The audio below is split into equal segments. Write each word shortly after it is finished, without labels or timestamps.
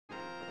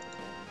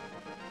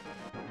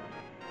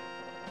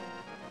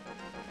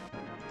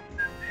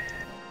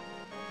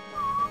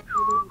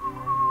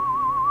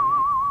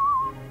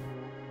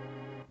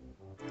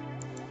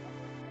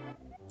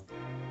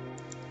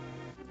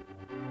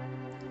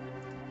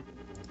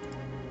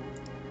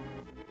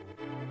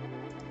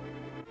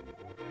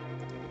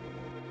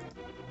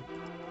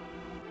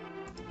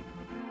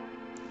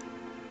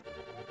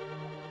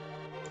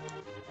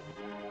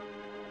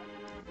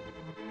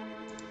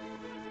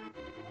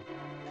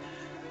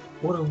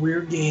What a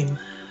weird game.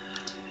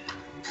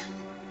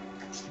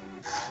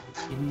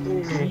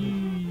 Indeed.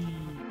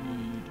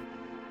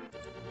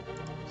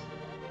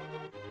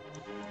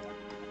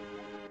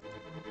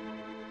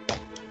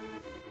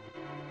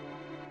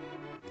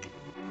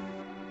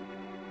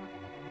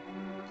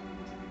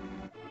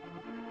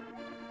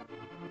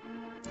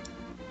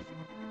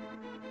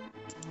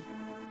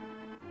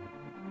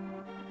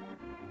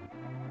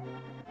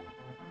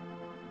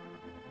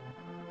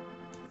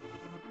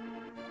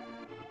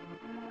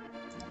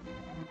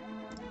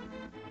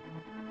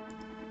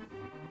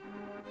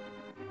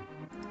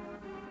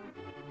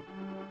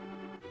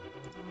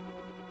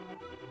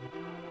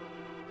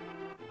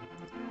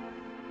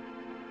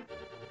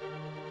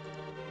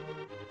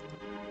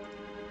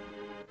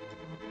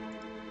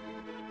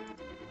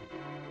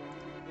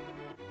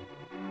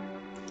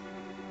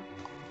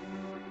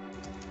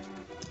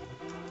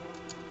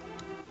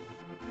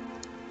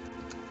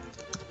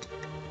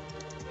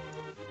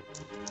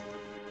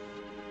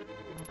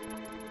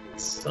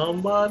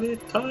 Somebody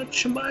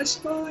touch my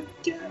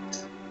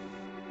spaghetti.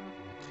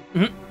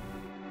 Mhm.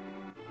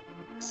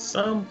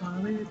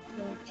 Somebody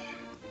touch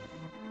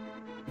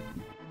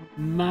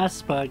My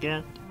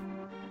spaghetti.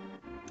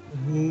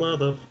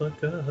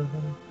 motherfucker.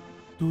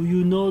 Do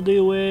you know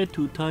the way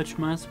to touch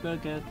my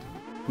spaghetti?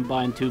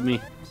 Combine two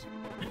memes.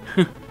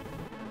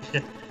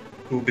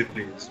 Gooby,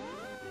 please.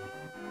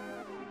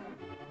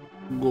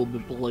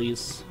 Gooby,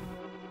 please.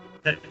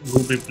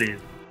 Gooby, please.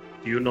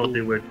 Do you know the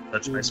way to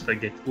touch my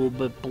spaghetti?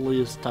 Gooby,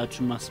 please touch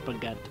my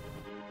spaghetti.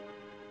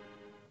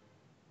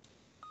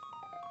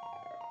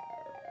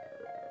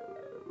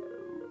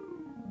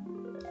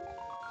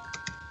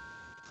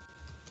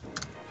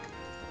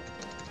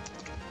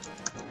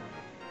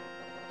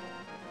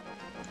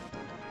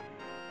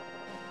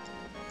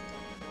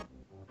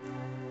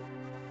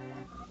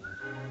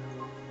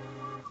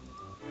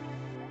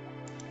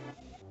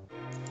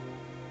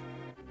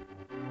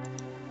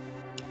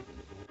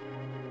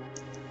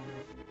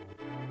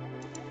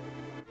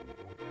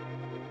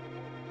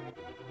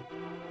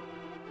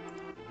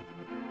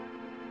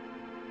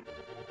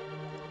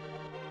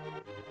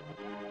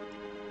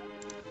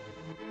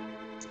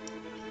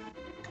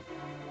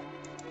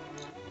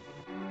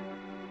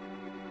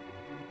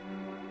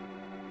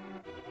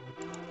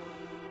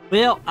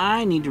 Well,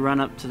 I need to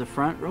run up to the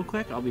front real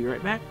quick. I'll be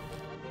right back.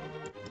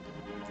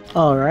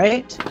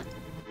 Alright.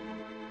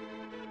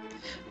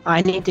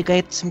 I need to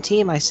get some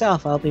tea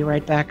myself. I'll be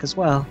right back as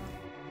well.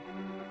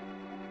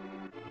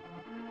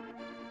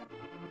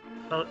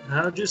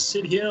 I'll just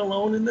sit here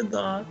alone in the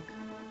dark.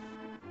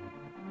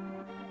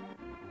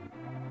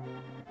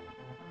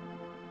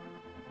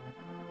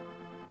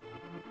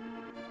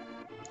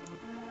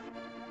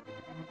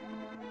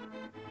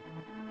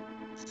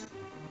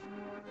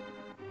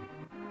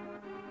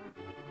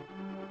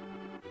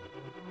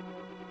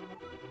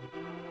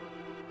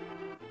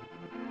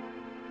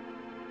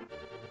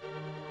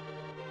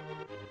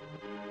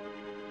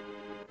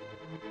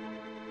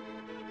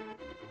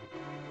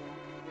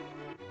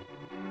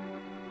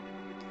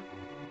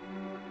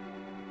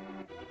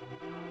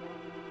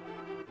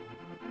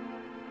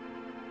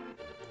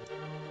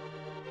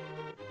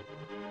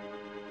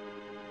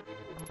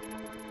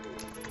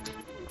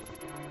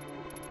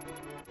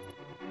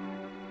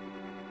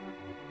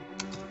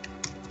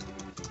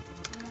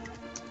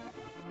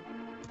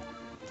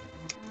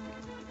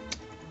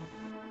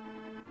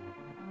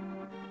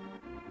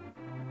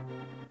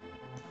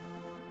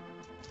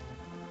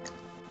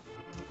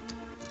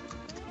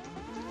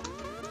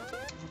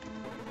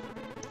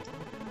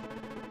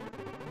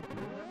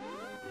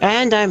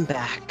 And I'm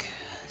back.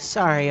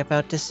 Sorry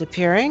about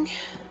disappearing.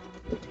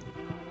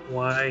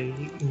 Why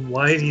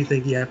do you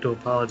think you have to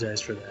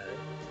apologize for that?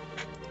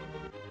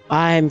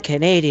 I'm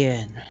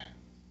Canadian.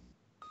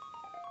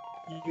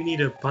 You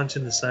need a punch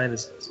in the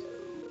sinuses.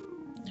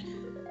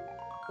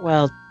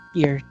 Well,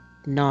 you're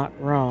not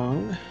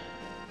wrong.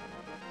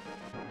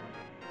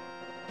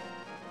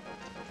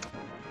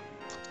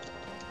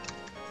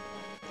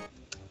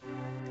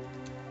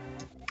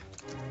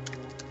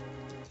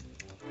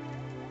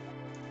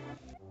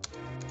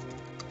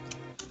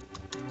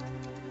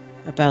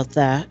 About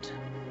that.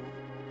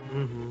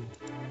 Mm-hmm.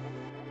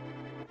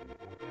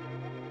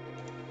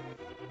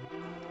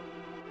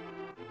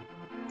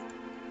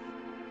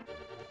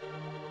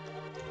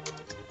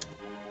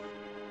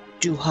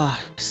 Du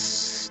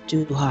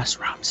hast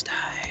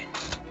Rammstein.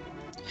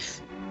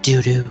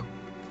 Doo-doo,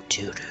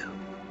 doo-doo,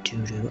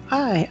 doo-doo.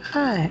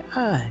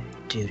 I.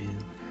 Doo-doo,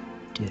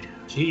 doo-doo,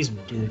 Jeez,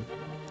 man. doo-doo.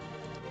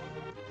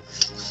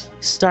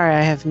 Sorry,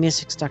 I have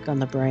music stuck on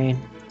the brain.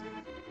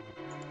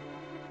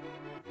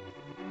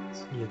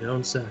 You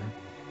don't say.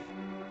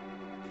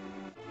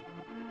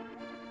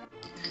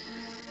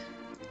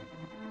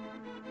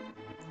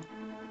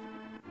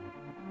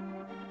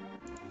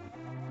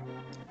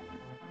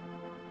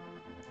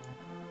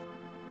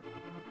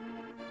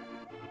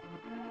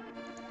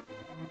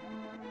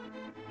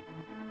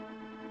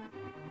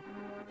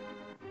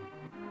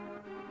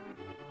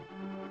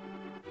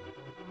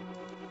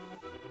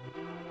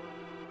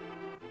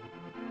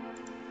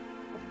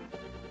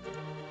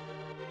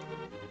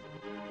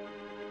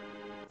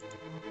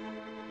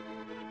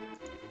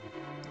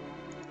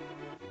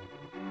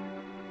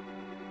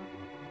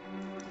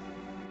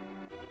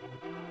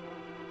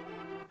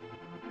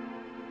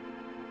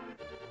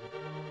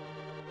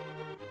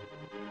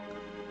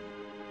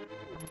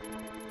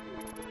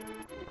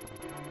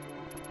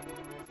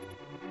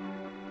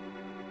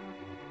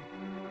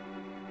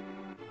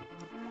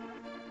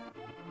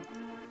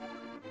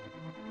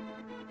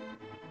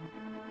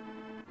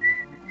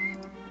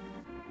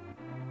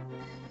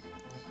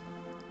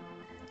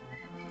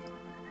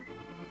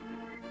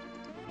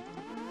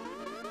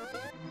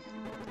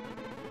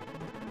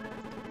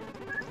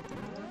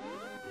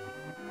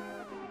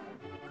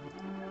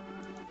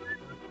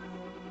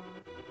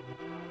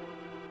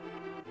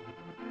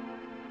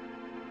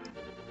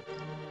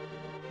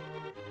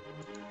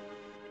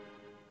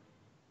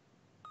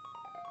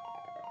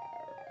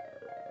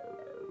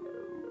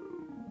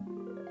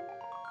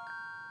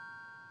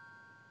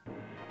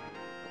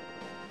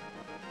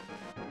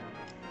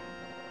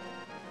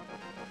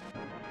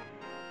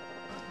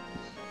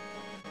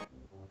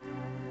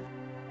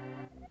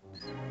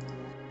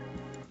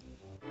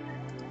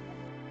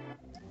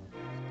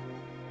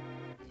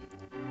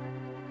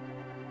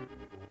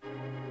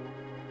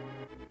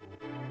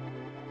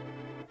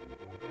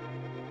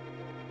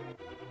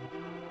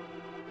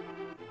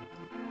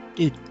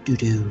 Do do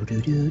do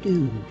do do do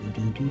do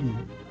do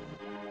do.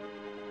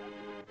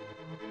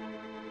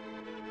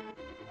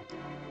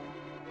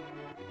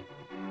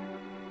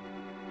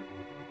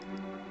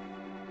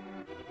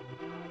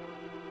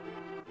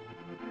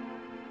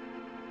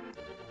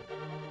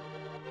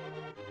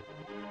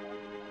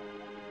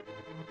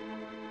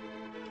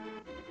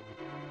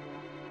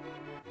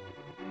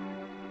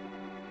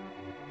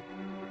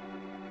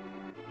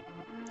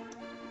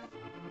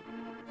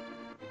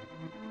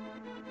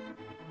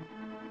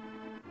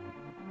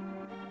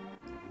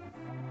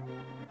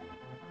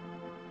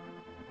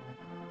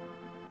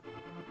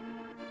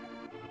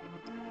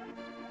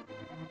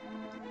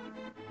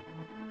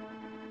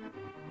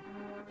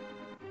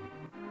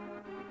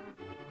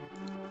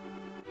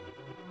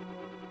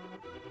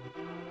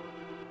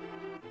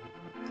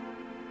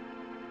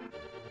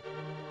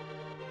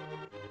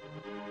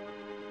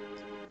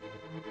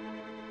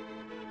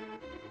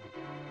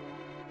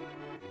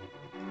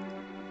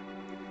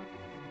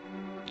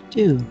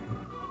 Do.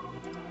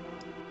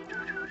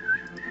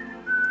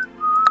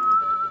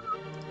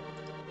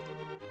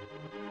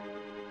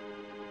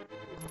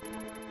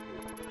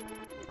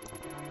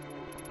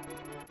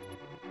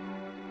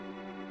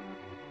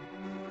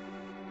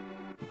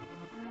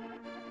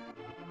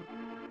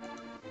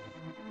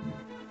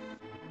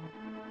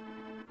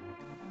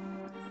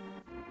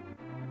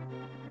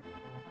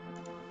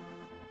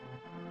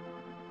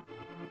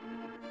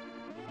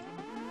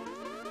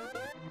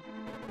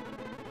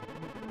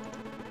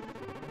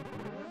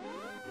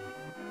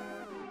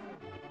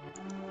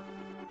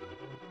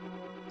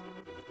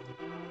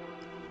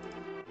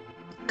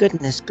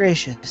 Goodness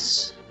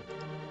gracious.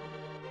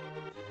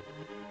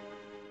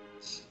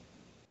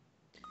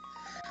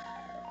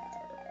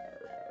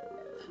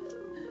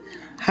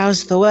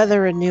 How's the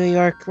weather in New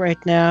York right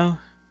now?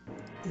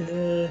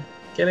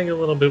 Getting a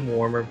little bit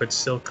warmer, but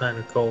still kind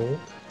of cold.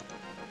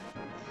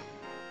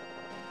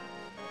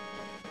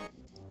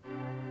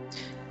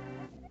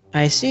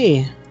 I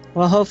see.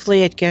 Well,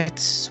 hopefully it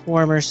gets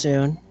warmer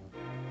soon.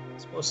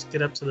 It's supposed to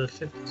get up to the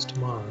 50s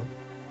tomorrow.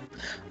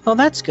 Oh,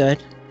 that's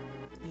good.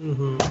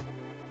 Mm-hmm.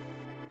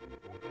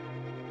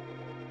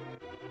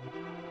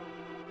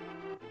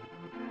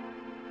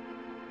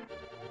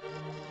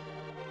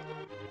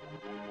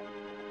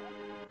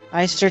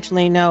 I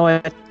certainly know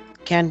it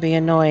can be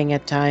annoying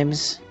at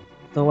times,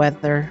 the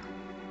weather.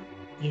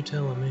 You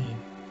telling me.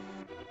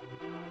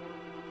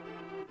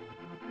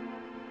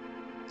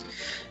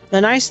 The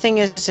nice thing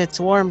is it's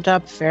warmed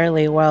up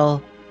fairly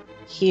well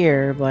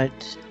here, but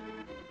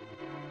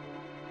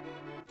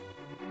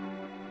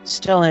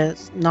still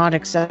it's not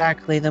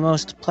exactly the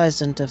most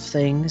pleasant of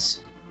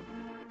things.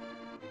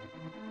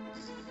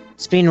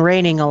 It's been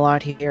raining a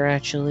lot here,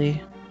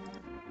 actually.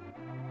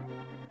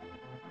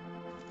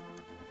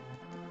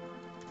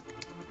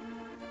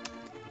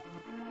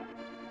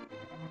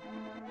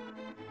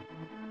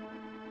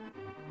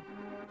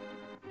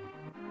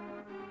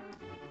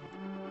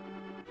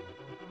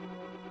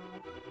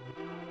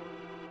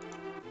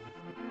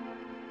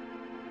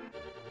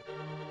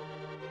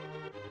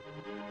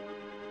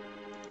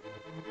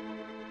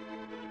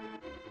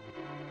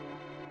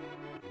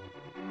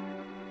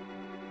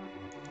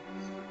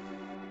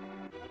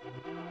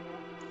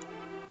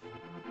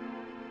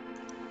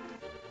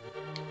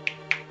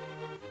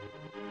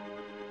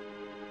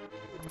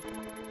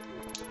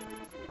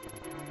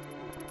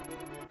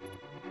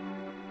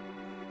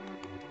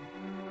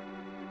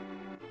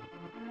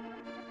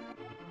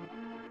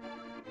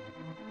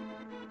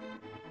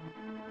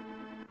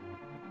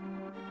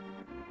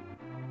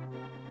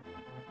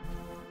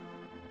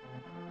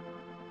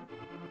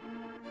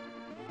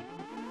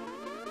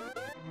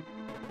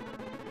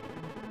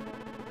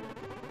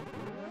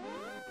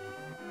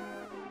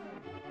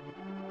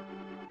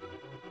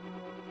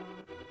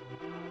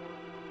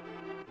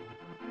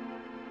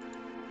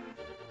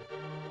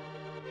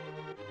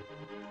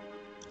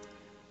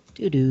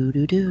 Do do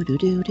do do do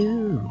do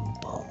do.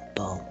 Boom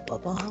boom ba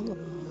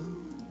bum.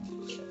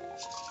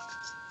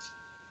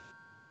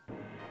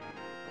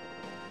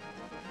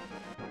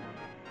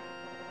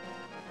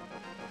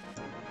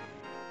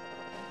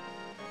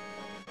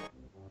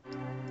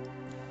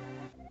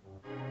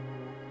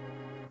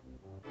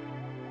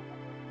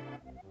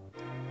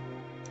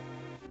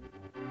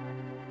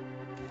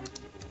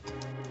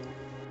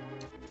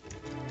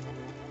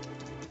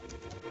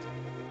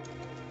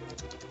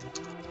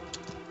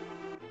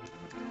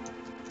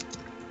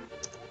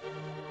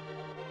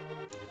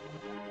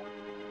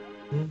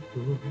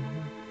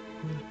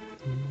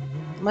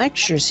 Mike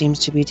sure seems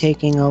to be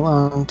taking a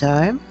long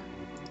time.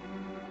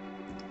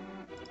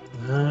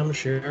 I'm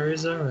sure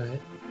he's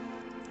alright.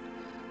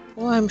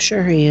 Well, I'm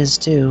sure he is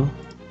too.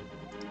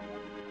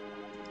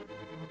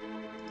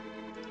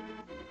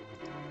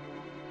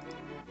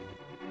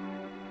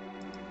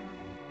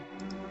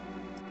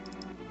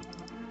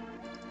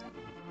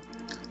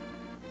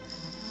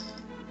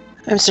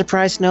 I'm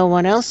surprised no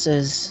one else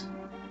is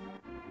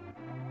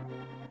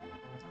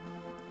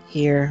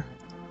here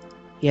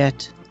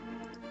yet.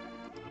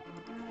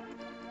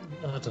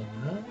 I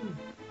don't know.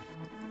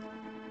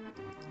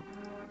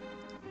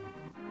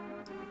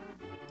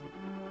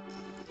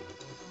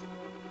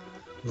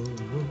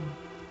 Ooh.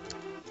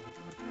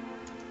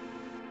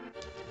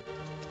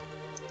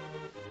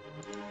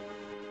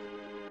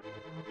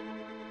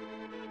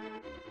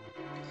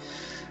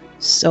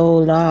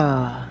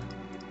 Sola.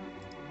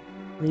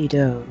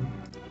 Lido.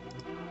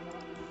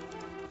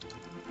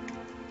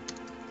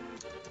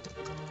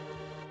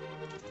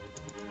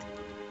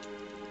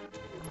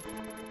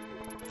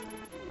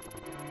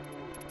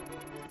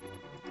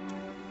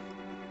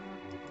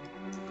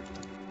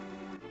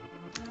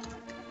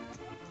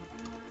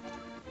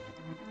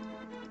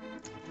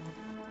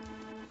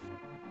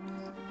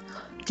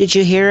 Did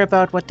you hear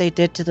about what they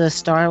did to the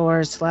Star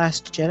Wars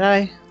Last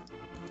Jedi?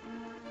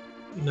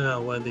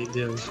 No, what they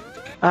do?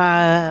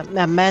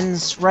 A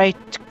men's right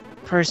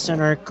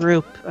person or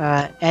group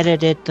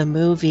edited the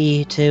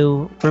movie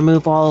to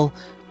remove all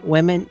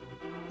women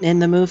in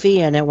the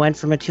movie, and it went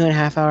from a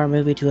 2.5-hour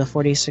movie to a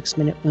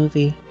 46-minute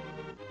movie.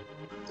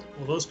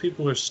 Well, those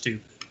people are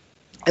stupid.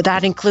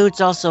 That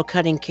includes also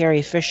cutting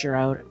Carrie Fisher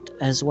out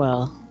as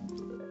well.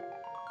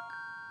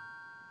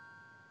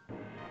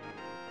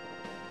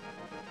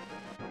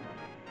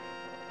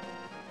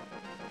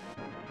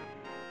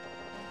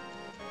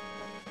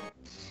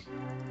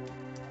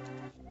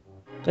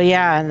 But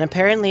yeah, and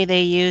apparently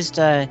they used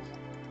a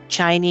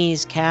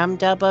Chinese cam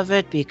dub of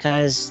it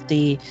because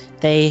they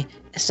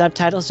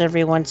subtitles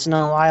every once in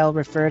a while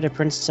refer to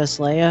Princess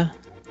Leia.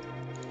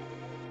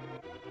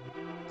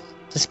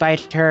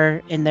 Despite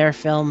her in their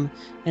film,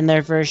 in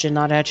their version,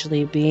 not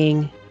actually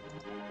being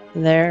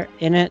there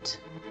in it.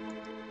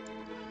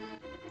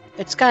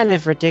 It's kind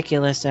of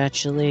ridiculous,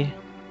 actually.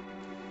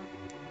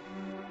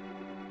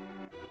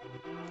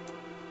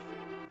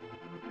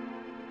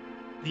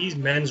 These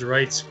men's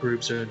rights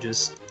groups are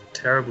just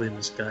terribly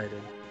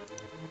misguided.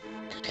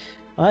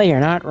 Well, you're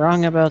not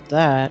wrong about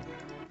that.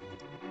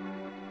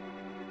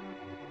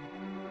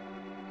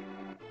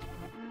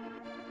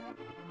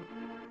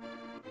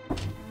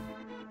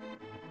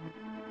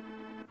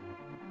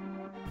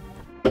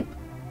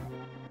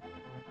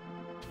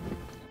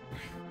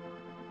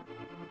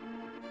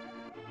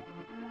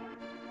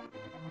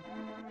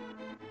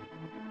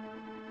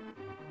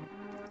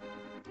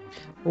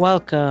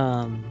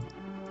 Welcome.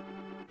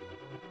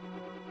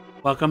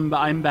 Welcome,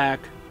 I'm back.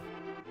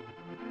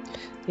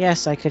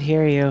 Yes, I could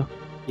hear you.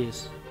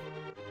 Yes.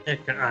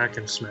 I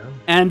can smell.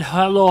 And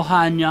hello,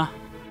 Hanya.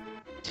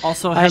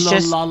 Also, I was hello,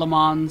 just-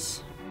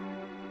 Lalamans.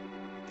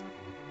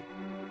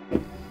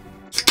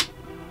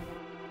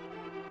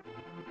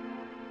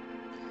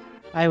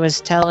 I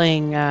was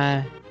telling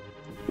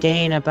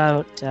Dane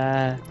about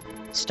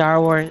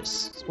Star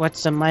Wars, what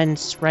some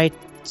men's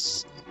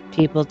rights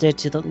people did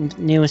to the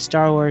newest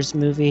Star Wars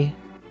movie.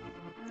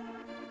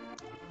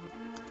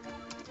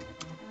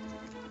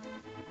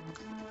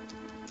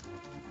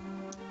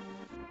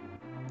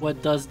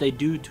 What does they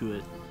do to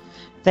it?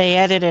 They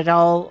edited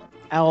all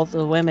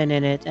the women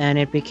in it, and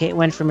it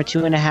went from a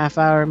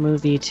 2.5-hour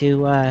movie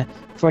to a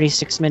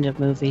 46-minute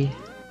movie.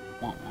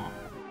 Wah, wah.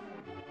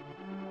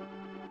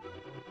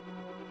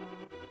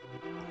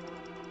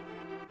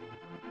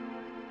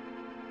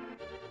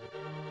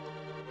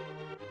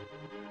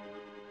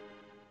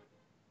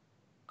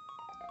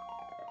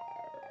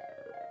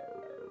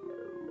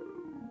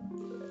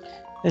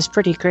 It was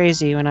pretty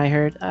crazy when I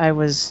heard. I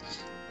was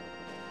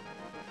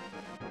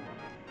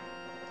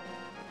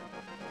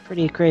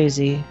pretty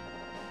crazy.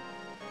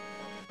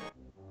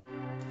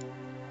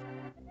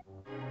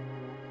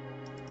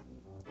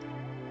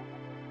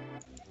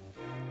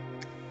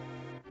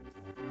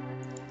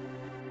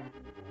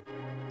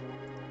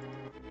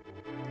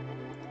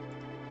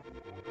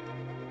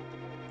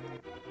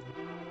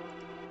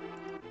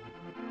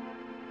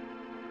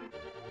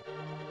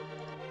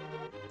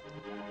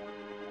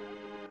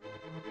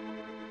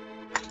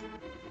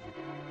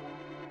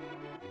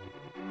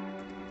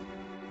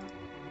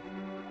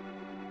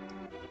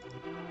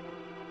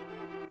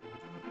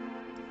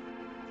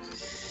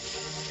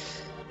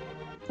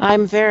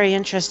 I'm very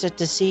interested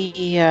to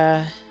see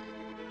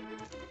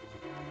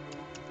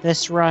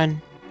this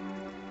run.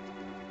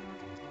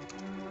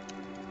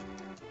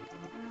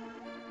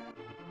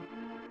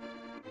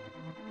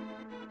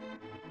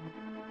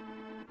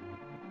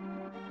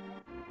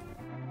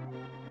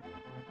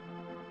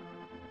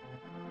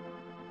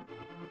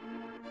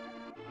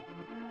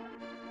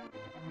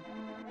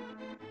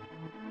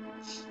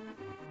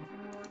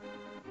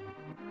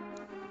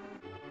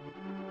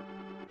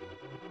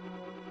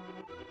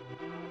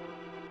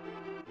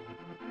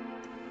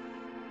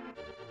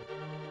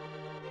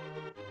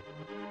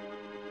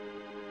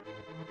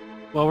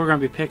 Well, we're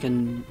going to be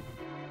picking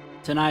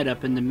tonight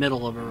up in the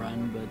middle of a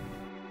run, but...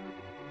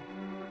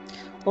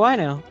 Oh, I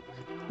know.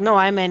 No,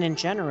 I meant in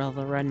general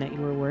the run that you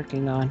were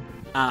working on.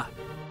 Ah.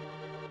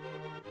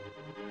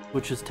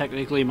 Which is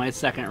technically my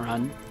second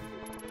run.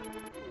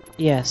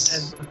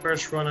 Yes. And the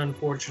first run,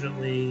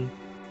 unfortunately,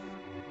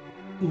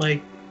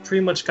 Mike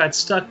pretty much got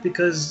stuck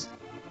because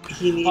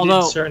he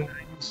needed certain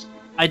items.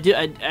 I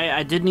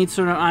did need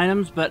certain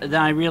items, but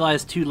then I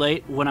realized too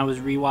late when I was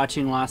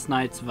rewatching last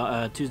night's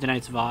Tuesday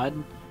night's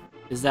VOD,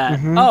 is that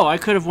oh, I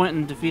could have went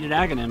and defeated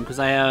Aghanim because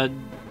I had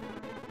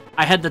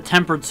I had the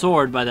tempered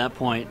sword by that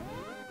point.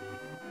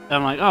 And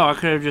I'm like, oh, I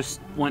could have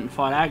just went and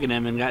fought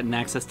Aghanim and gotten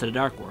access to the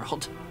Dark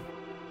World.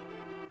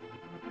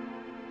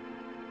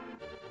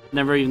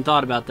 Never even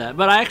thought about that.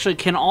 But I actually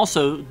can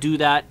also do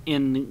that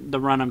in the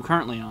run I'm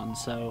currently on,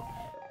 so...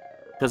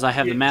 Because I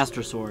have the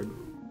Master Sword.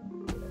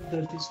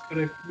 That is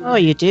correct. Oh,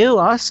 you do?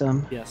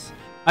 Awesome. Yes.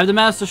 I have the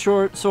Master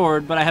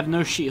Sword, but I have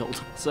no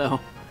shield, so...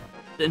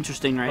 It's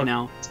interesting right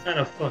now. It's kind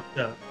of fucked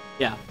up.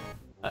 Yeah.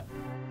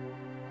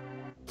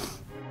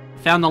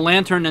 Found the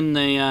lantern in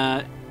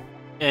the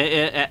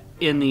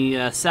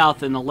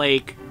south in the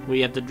lake where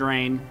you have to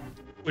drain.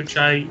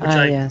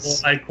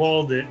 Yes. I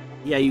called it.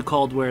 Yeah, you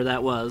called where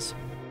that was.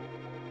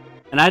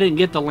 And I didn't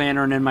get the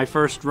lantern in my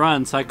first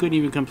run, so I couldn't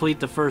even complete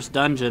the first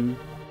dungeon,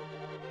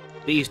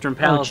 the Eastern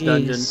Palace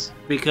dungeon,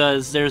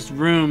 because there's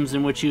rooms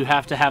in which you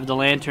have to have the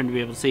lantern to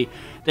be able to see.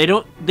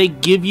 They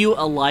give you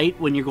a light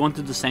when you're going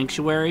through the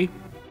sanctuary,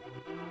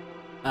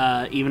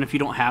 even if you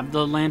don't have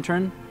the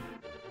lantern.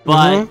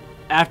 But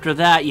after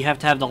that, you have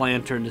to have the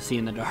lantern to see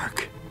in the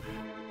dark,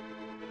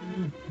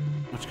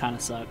 which kind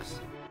of sucks.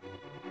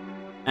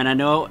 And I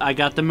know I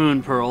got the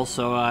Moon Pearl,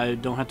 so I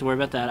don't have to worry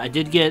about that. I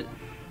did get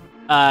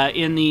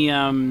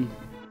in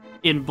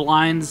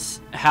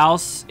Blind's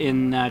house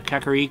in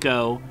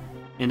Kakariko,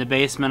 in the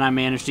basement. I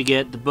managed to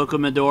get the Book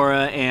of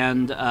Medora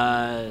and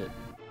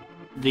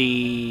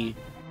the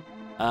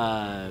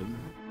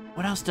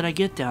what else did I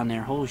get down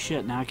there? Holy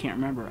shit! Now I can't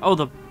remember. Oh,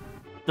 the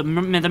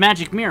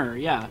magic mirror.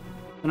 Yeah,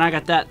 and I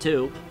got that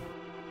too.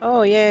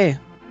 Oh yay! So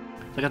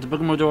I got the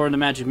Book of Medora and the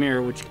magic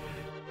mirror, which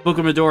Book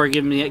of Medora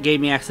gave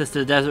me access to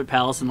the Desert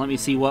Palace and let me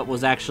see what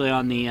was actually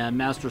on the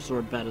Master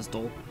Sword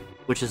pedestal,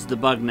 which is the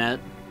bug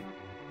net.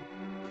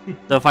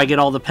 So if I get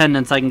all the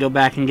pendants, I can go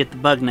back and get the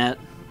bug net.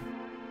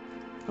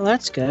 Well,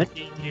 that's good.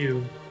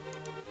 You.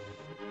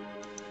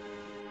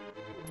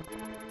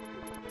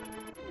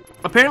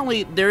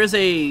 Apparently, there is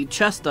a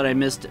chest that I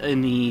missed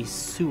in the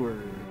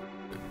sewer.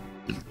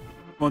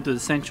 Going through the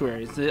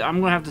sanctuary. So I'm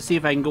going to have to see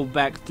if I can go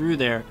back through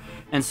there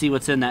and see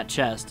what's in that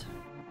chest.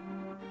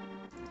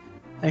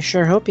 I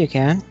sure hope you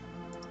can.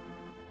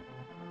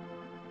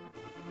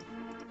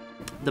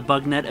 The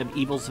bug net of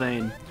Evil's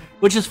Vein.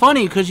 Which is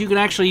funny, because you can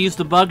actually use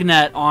the bug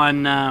net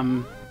on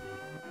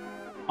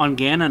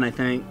Ganon, I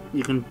think.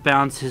 You can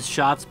bounce his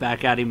shots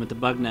back at him with the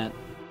bug net.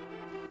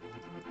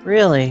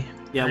 Really?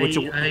 Yeah,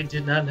 I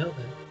did not know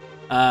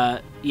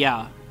that.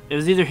 Yeah.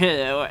 It's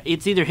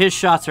either his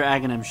shots or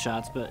Aghanim's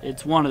shots, but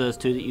it's one of those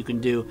two that you can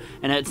do,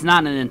 and it's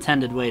not an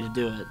intended way to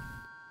do it.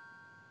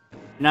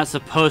 You're not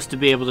supposed to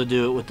be able to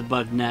do it with the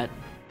bug net,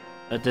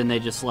 but then they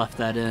just left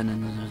that in,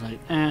 and then it was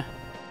like,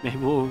 maybe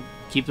we'll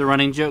keep the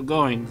running joke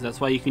going. That's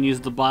why you can use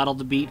the bottle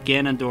to beat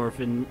Ganondorf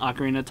in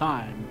Ocarina of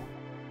Time.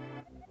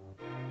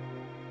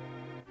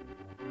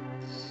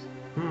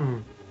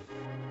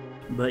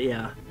 But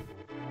yeah.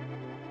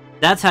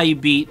 That's how you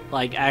beat,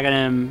 like,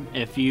 Aghanim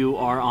if you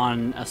are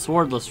on a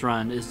swordless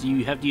run, is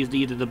you have to use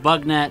either the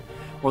bug net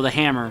or the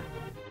hammer.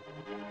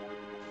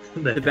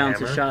 To bounce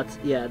the shots.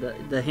 Yeah,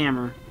 the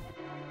hammer.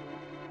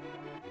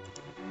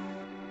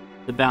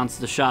 To bounce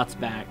the shots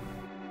back.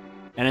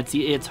 And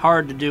it's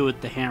hard to do with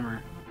the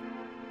hammer.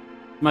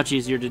 Much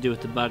easier to do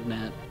with the bug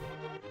net.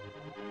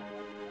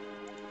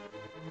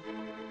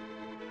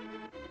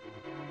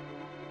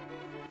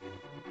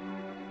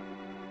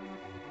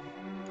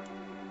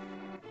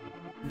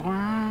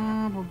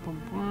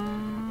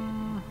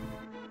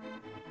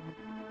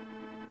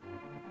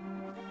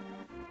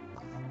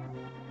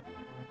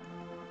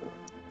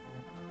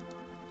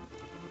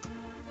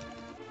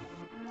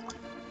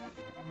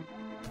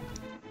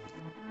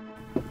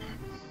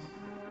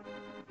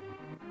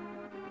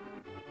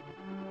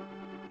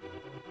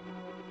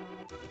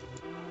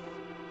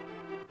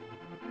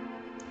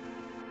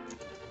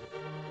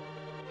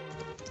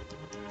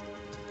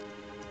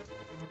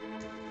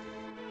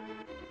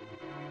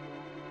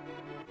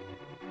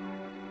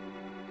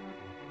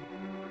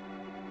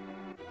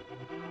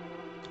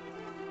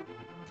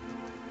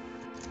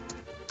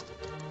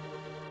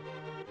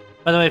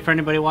 By the way, for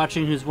anybody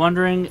watching who's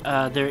wondering,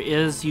 there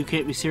is You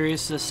Can't Be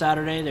Serious this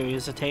Saturday. There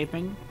is a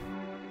taping.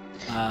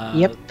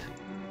 Yep.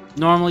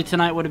 Normally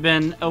tonight would have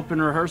been open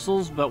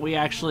rehearsals, but we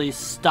actually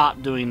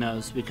stopped doing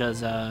those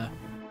because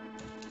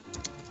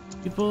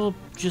people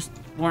just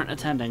weren't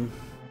attending.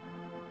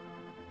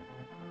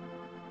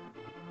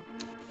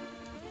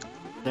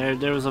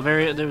 There was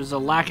a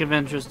lack of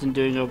interest in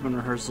doing open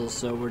rehearsals,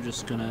 so we're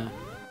just gonna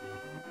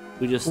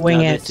we just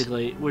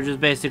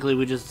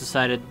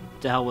decided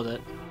to hell with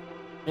it.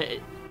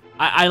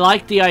 I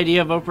like the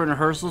idea of open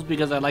rehearsals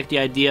because I like the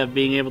idea of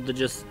being able to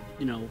just,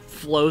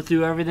 flow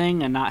through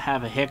everything and not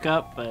have a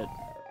hiccup, but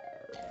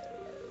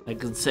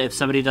like, say if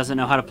somebody doesn't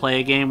know how to play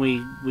a game,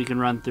 we can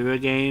run through a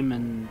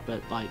game,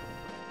 but like,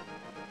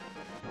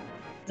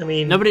 I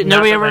mean,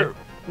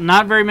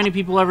 not very many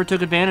people ever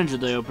took advantage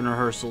of the open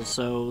rehearsals,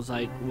 so it was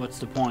like, what's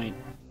the point?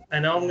 I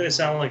know I'm going to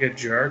sound like a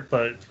jerk,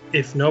 but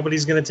if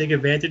nobody's going to take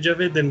advantage of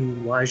it,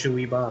 then why should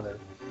we bother?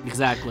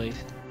 Exactly.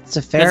 It's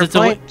a fair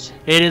point.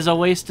 It is a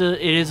waste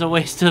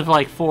of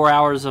like 4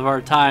 hours of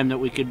our time that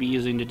we could be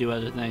using to do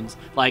other things,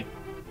 like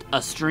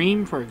a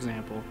stream, for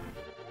example.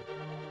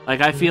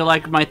 Like, I feel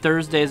like my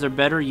Thursdays are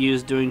better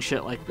used doing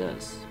shit like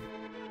this.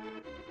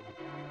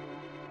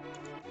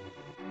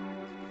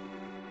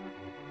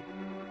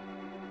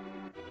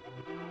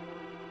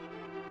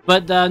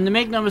 But to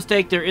make no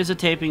mistake, there is a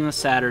taping this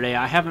Saturday.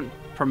 I haven't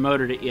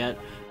promoted it yet.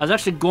 I was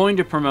actually going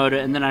to promote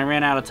it, and then I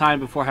ran out of time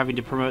before having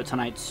to promote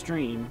tonight's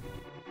stream.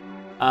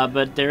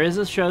 But there is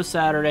a show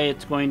Saturday.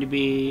 It's going to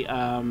be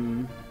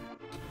Mark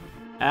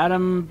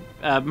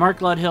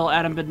Gledhill,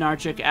 Adam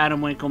Bednarchik,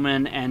 Adam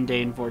Winkleman, and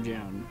Dane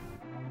Forgione.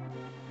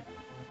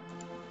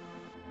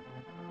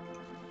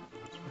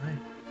 That's right.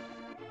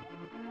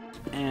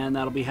 And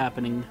that'll be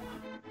happening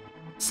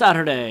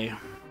Saturday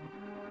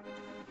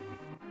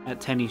at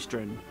 10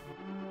 Eastern.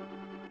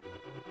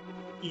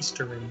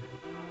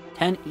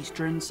 10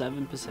 Eastern,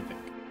 7 Pacific.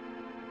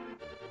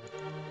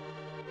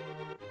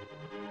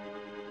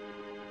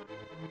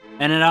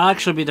 And it'll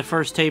actually be the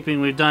first taping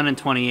we've done in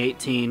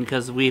 2018,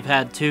 because we've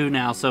had 2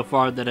 now so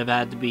far that have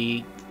had to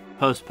be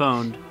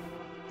postponed.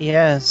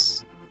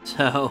 Yes.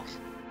 So,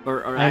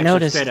 or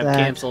actually straight up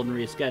canceled and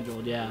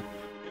rescheduled, yeah.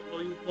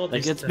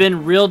 Like, it's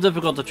been real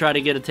difficult to try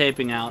to get a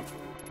taping out.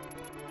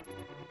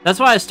 That's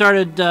why I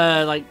started,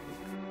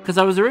 because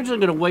I was originally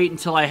going to wait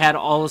until I had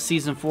all of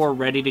Season 4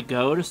 ready to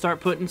go to start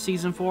putting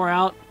Season 4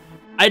 out.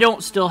 I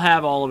don't still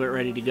have all of it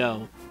ready to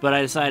go, but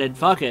I decided,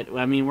 fuck it.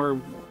 I mean, we're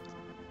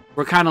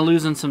kind of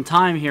losing some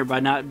time here by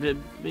not...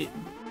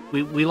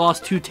 We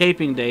lost 2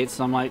 taping dates,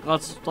 so I'm like,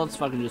 let's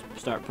fucking just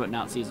start putting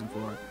out Season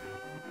 4.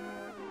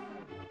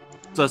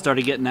 So I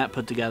started getting that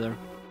put together.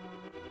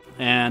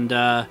 And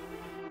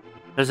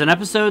there's an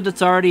episode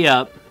that's already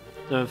up.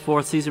 The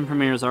 4th season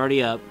premiere is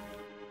already up,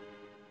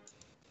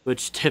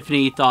 which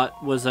Tiffany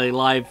thought was a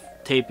live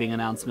taping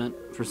announcement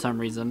for some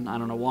reason. I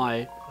don't know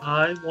why.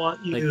 I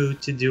want you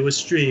to do a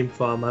stream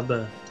for my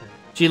birthday.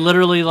 She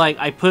literally, like,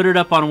 I put it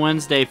up on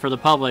Wednesday for the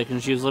public,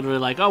 and she was literally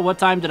like, oh, what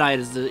time tonight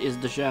is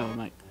the show? I'm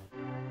like,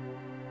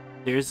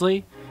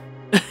 seriously?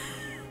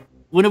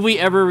 When have we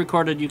ever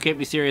recorded You Can't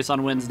Be Serious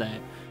on Wednesday?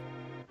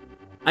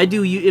 I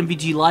do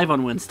MVGLive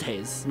on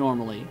Wednesdays,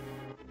 normally.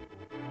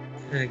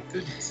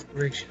 Goodness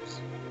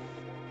gracious.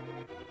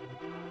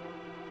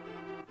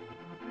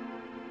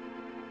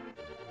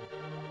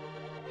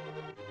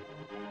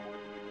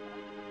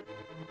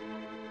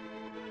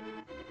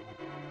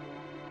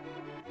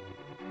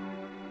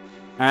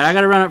 Alright, I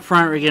gotta run up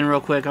front again real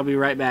quick. I'll be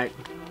right back.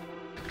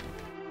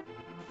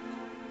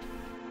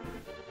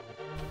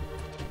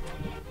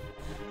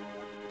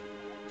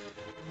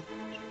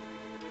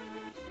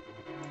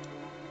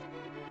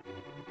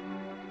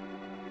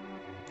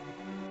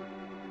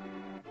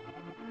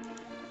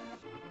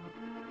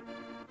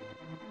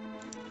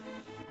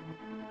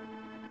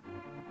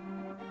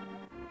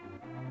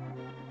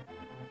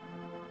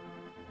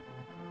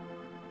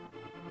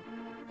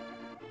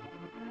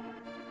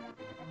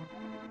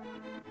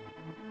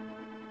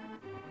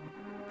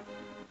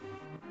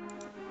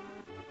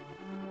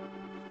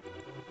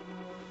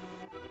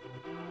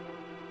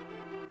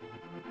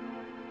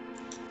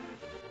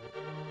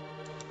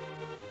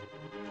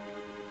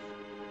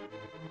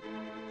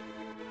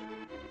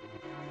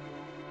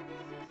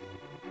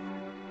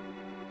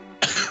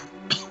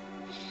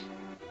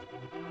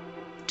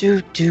 Do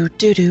do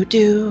do do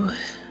do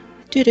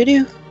do do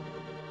do.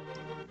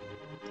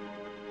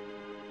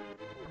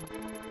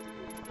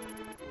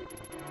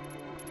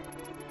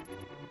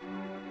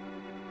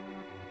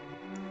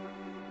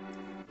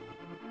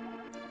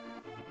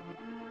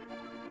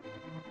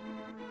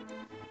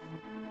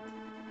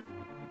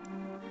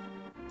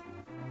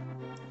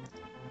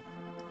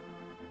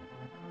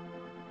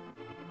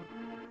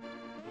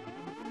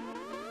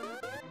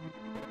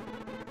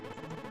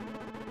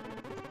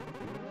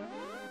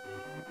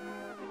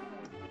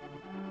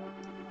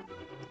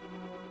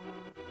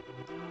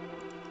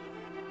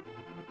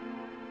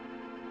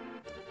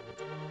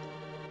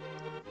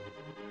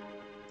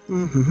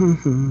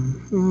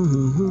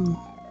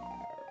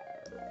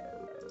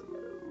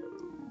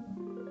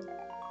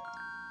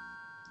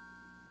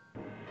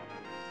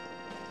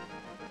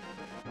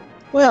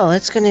 Well,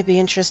 it's going to be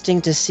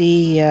interesting to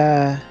see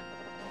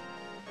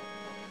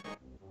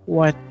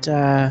what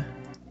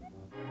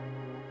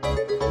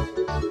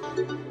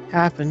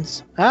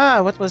happens.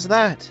 Ah, what was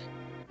that?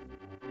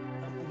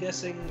 I'm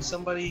guessing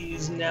somebody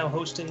is now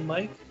hosting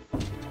Mike.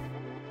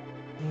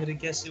 I'm gonna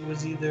guess it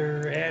was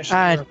either Ashley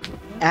or...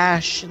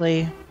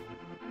 Ashley.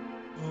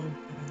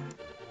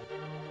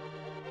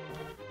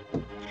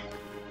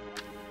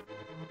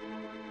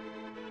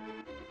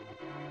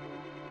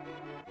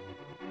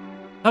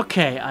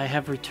 Okay, I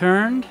have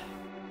returned.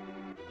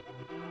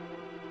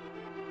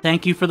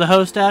 Thank you for the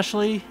host,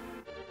 Ashley.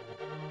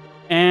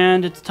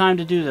 And it's time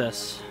to do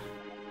this.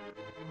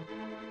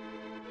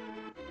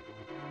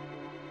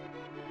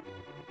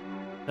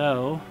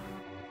 So,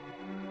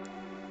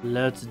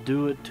 let's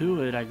do it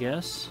to it, I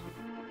guess.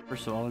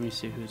 First of all, let me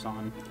see who's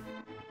on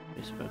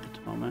Facebook at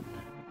the moment.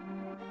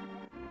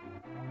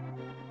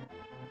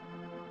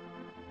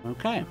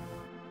 Okay.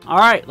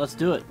 Alright, let's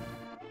do it.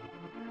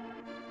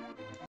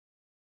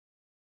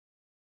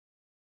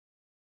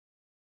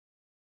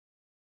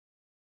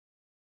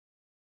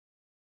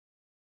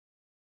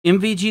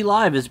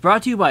 MVGLive is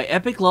brought to you by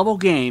Epic Level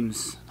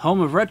Games,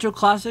 home of retro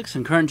classics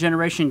and current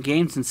generation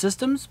games and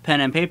systems, pen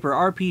and paper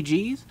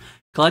RPGs,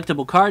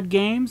 collectible card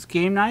games,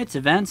 game nights,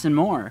 events, and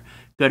more.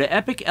 Go to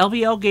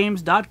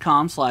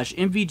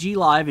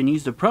epiclvlgames.com/MVGLive and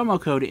use the promo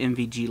code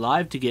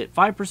MVGLive to get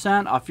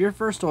 5% off your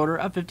first order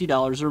of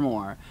 $50 or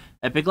more.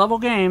 Epic Level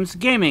Games,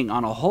 gaming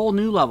on a whole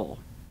new level.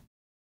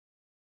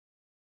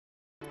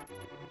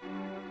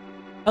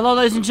 Hello,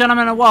 ladies and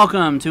gentlemen, and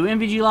welcome to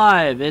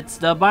MVGLive. It's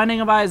the Binding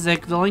of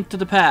Isaac, the Link to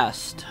the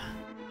Past.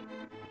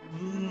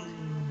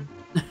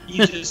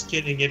 You're just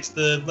kidding. It's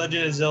the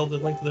Legend of Zelda,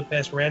 Link to the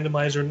Past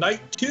Randomizer Night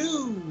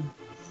 2!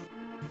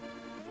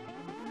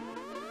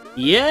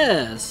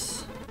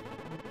 Yes!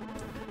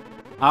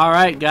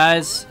 Alright,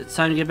 guys, it's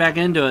time to get back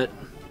into it.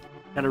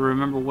 Gotta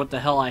remember what the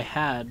hell I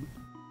had.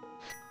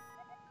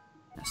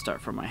 Let's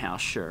start from my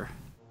house, sure.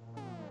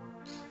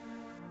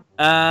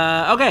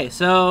 Okay,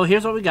 so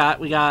here's what we got.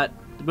 We got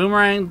the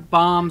boomerang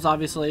bombs,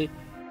 obviously.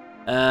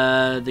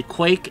 The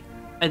Quake.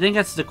 I think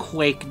that's the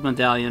Quake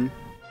medallion.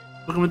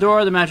 Book of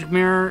Medora, the magic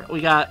mirror.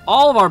 We got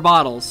all of our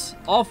bottles.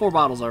 All 4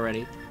 bottles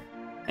already.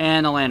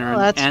 And a lantern. Oh,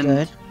 that's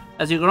good.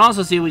 As you can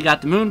also see, we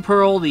got the Moon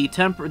Pearl, the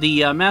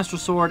Master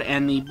Sword,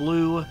 and the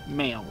Blue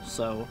Mail.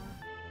 So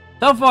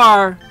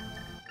far,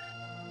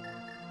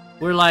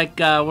 we're like,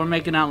 we're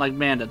making out like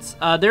bandits.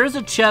 There is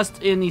a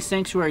chest in the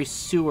Sanctuary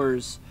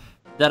Sewers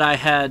that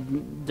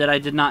I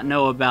did not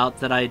know about,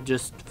 that I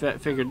just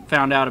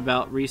found out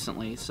about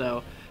recently.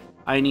 So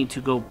I need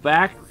to go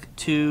back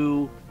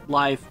to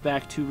life,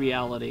 back to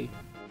reality.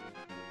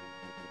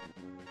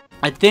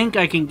 I think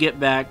I can get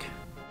back.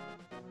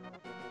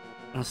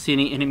 I don't see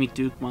any enemy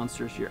Duke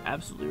monsters. You're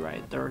absolutely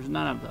right. There's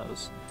none of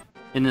those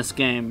in this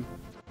game.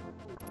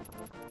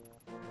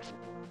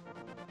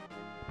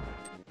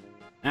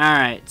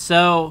 Alright,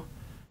 so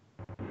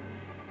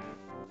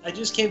I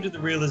just came to the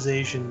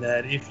realization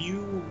that if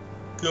you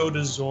go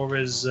to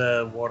Zora's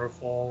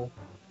waterfall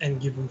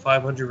and give him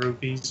 500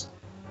 rupees,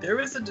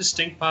 there is a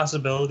distinct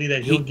possibility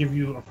that he'll give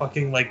you a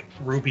fucking, like,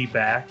 rupee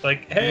back.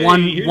 Like, hey,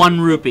 one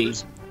rupee.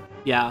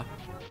 Yeah.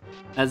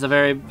 That's a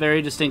very,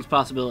 very distinct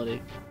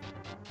possibility.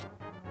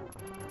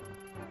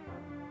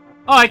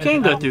 Oh, I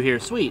can go through here.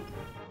 Sweet.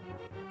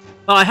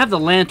 Well, I have the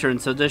lantern,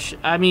 so this...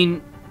 I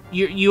mean,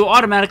 you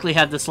automatically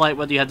have this light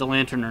whether you have the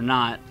lantern or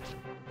not.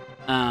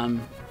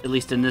 At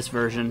least in this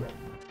version.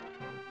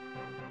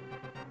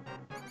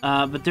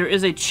 But there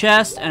is a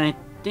chest, and I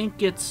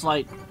think it's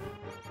like...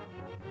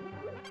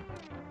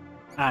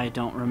 I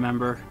don't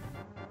remember.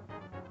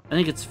 I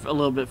think it's a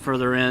little bit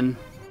further in.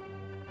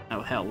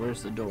 Oh, hell,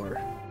 where's the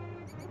door?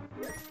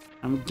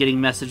 I'm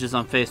getting messages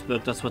on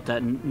Facebook. That's what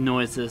that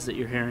noise is that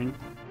you're hearing.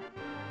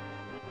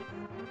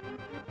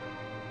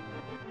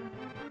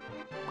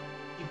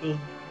 People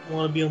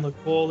want to be on the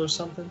call or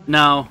something?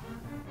 No.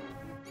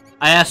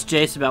 I asked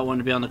Jace about wanting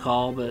to be on the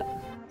call, but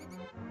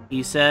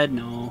he said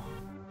no.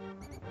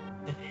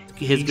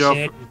 His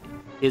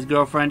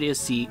girlfriend is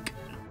sick.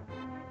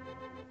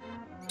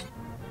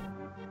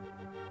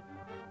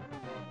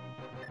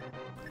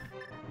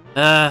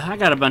 I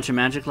got a bunch of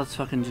magic. Let's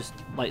fucking just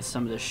light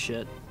some of this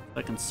shit so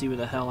I can see what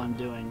the hell I'm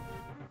doing.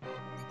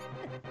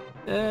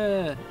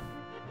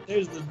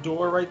 There's the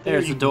door right there.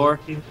 There's the door.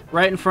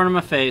 Right in front of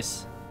my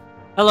face.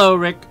 Hello,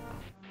 Rick.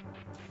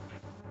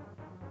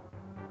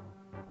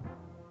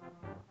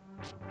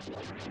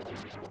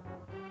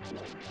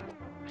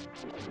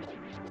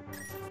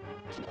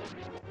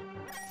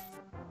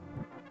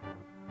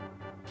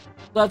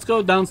 Let's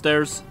go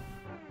downstairs.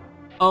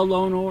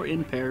 Alone or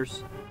in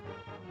pairs.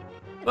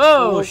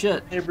 Whoa, oh,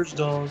 shit. Neighbor's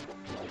dog.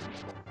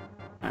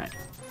 Alright.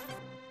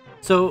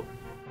 So,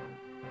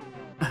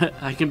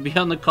 I can be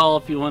on the call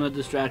if you want a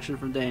distraction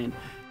from Dane.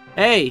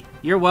 Hey,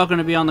 you're welcome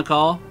to be on the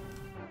call.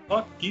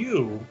 Fuck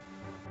you.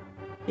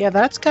 Yeah,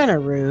 that's kind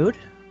of rude.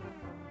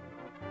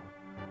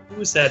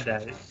 Who said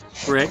that?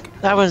 Rick.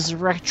 That was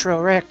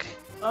Retro Rick.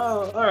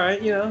 Oh,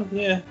 alright, you know,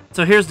 yeah.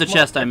 So here's the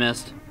chest I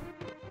missed.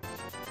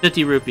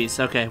 50 rupees.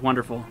 Okay,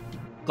 wonderful.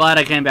 Glad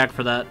I came back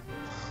for that.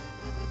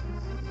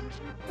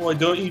 Boy,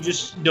 don't you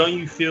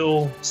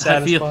feel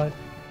satisfied?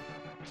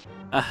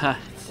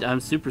 I'm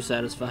super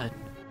satisfied.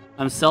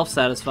 I'm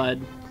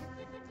self-satisfied.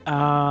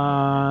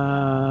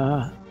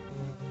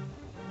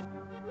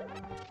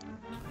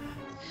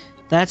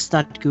 That's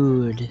not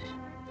good.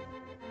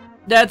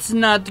 That's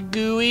not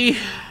gooey.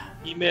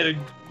 You made a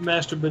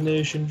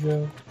masturbation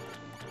joke.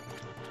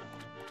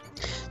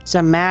 It's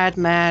a mad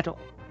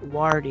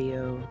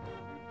Wario.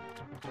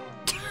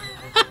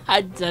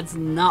 That's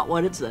not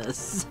what it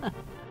says.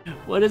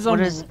 What is a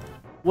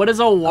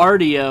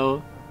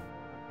Wario?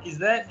 Is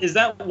that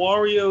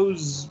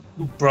Wario's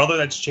brother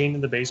that's chained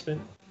in the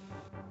basement?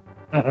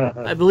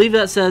 I believe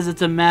that says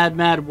it's a mad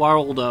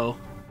Warldo.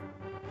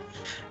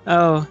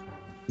 Oh.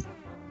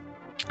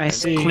 I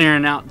see.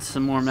 Clearing out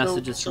some more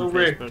messages from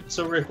Rick, Facebook.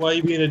 So Rick, why are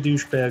you being a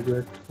douchebag,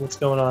 Rick? What's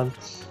going on?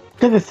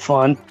 Because it's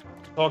fun.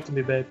 Talk to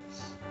me, babe.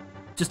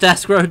 Just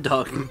ask Road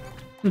Dog.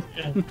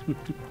 Yeah.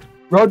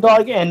 Road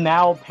Dog and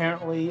now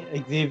apparently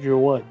Xavier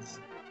Woods.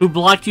 Who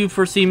blocked you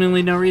for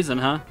seemingly no reason,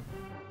 huh?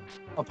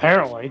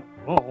 Apparently.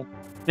 Oh.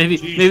 Maybe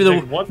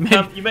Jeez,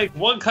 maybe you make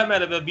one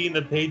comment about being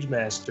the page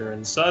master,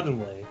 and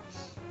suddenly.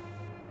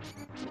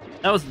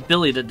 that was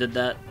Billy that did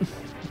that.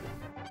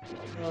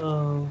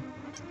 Oh.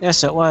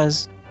 Yes, it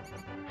was.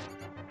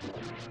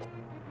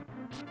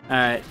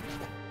 Alright.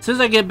 As soon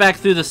as I get back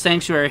through the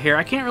sanctuary here,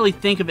 I can't really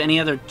think of any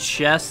other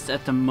chests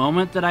at the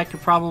moment that I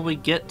could probably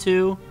get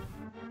to.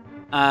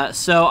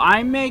 So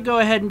I may go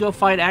ahead and go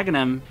fight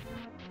Aghanim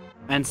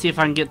and see if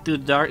I can get to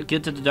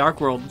the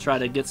Dark World and try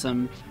to get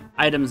some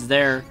items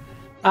there.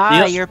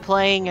 You're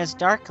playing as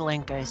Dark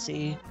Link, I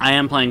see. I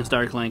am playing as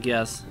Dark Link,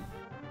 yes.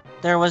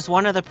 There was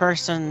one of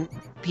the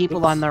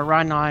people on the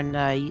run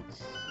on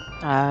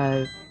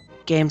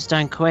Games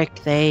Done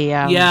Quick. They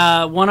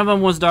yeah, one of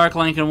them was Dark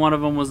Link and one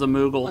of them was a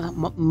Moogle.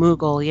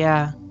 Moogle,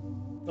 yeah.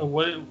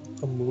 What?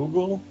 A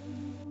Moogle?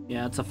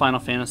 Yeah, it's a Final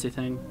Fantasy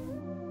thing.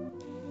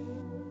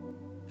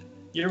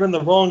 You're in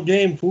the wrong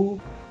game, fool.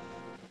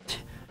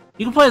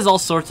 You can play as all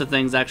sorts of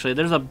things, actually.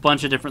 There's a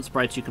bunch of different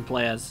sprites you can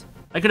play as.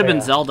 I could have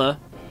been Zelda.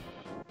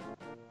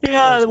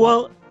 Yeah,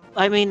 well,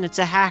 I mean, it's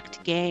a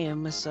hacked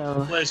game,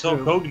 so... Play as Hulk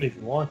Hogan if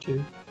you want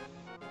to.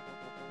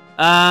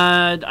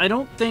 I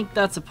don't think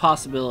that's a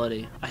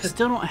possibility. I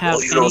still don't have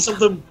well, you know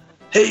something?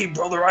 Hey,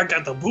 brother, I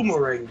got the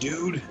boomerang,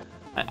 dude.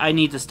 I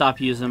need to stop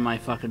using my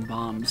fucking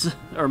bombs.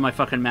 Or my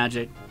fucking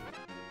magic.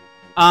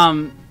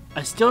 I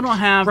still don't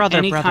have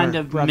any kind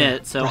of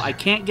mitt, so I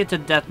can't get to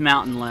Death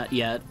Mountain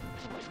yet.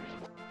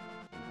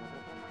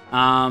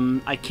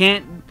 I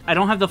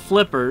don't have the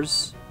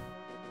flippers.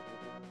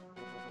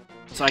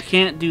 So I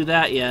can't do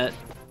that yet.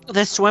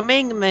 The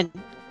swimming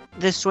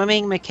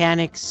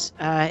mechanics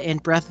in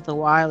Breath of the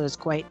Wild is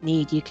quite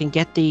neat. You can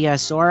get the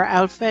Sora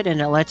outfit, and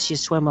it lets you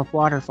swim up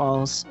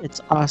waterfalls. It's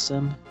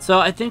awesome. So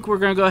I think we're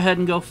gonna go ahead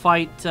and go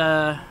fight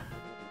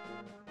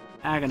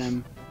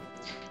Aghanim.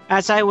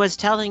 As I was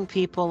telling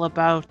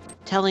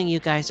you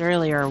guys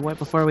earlier,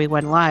 before we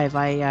went live,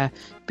 I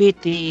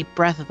beat the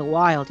Breath of the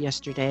Wild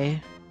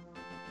yesterday.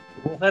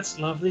 Well, that's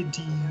lovely,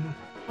 dear.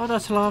 Oh,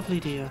 that's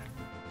lovely, dear.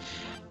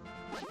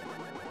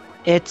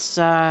 It's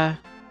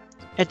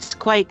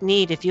quite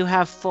neat. If you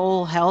have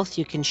full health,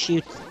 you can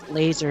shoot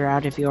laser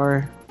out of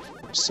your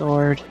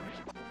sword.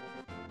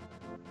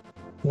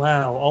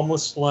 Wow,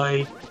 almost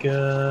like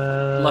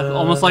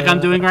almost like I'm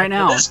doing right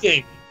now. This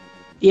game.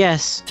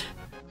 Yes.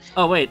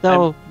 Oh wait,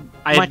 though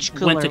I much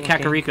cooler went to looking.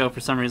 Kakariko for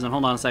some reason.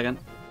 Hold on a second.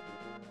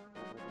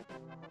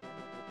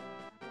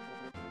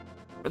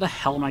 Where the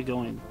hell am I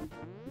going?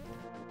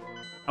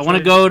 I want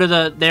to go to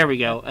the. There we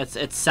go.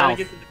 It's south.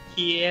 Get to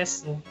the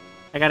castle.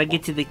 I gotta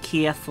get to the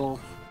castle.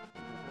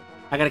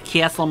 I gotta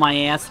castle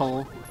my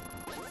asshole.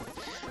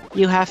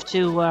 You have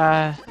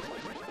to.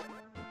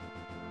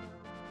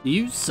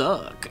 You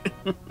suck.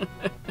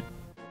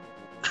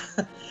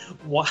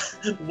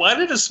 Why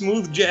did a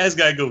smooth jazz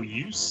guy go,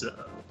 you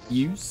suck?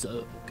 You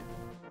suck.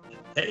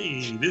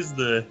 Hey, this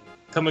is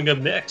coming up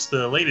next,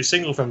 the latest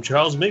single from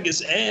Charles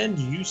Mingus, and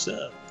you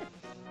suck.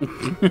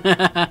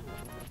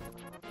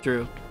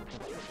 True.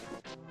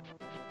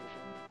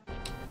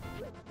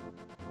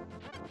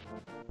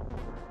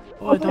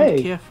 Oh, I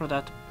don't care for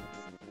that.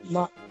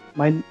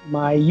 My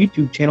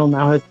YouTube channel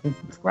now has 10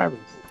 subscribers.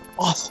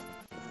 Awesome.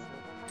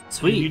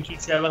 Sweet. Your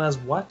YouTube channel has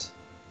what?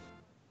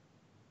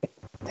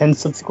 10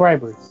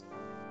 subscribers.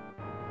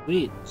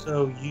 Sweet.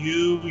 So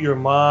you, your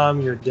mom,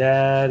 your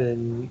dad,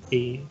 and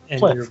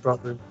your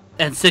brother.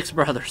 And 6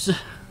 brothers.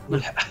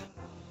 Yeah.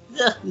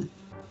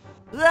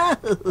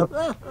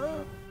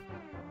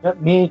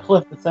 Yep, me and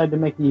Cliff decided to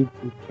make a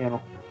YouTube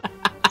channel.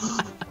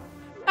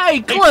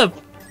 Hey, Cliff!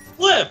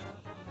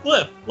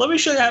 Cliff, let me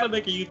show you how to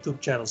make a YouTube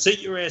channel.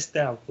 Sit your ass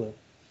down, Cliff.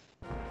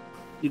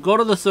 You go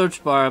to the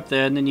search bar up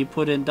there, and then you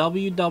put in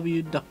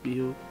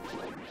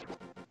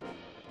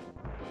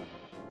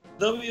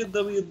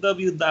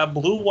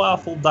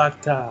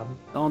www.bluewaffle.com.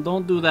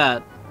 Don't do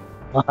that.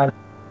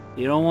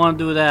 You don't want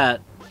to do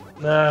that.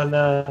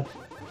 No.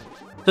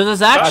 So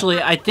there's actually,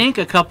 I think,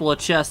 a couple of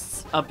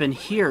chests up in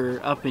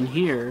here.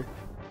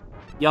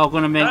 Y'all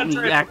gonna make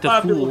me act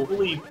a fool.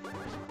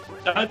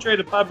 Contrary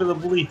to popular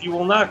belief, you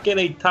will not get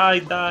a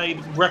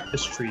tie-dyed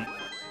breakfast treat.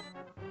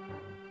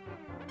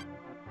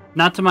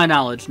 Not to my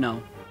knowledge,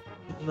 no.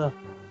 No.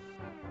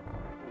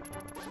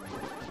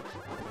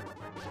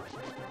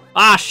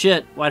 Ah,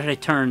 shit! Why did I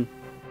turn?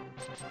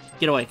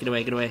 Get away, get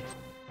away, get away.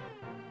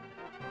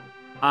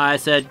 I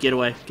said get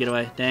away, get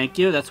away. Thank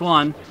you, that's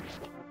 1.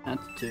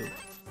 That's 2.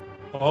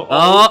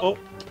 Oh.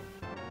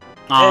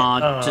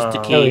 Aw, just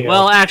a key.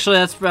 Well,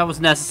 actually, that was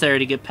necessary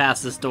to get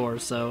past this door,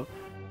 so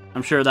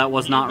I'm sure that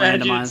was not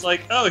randomized. It's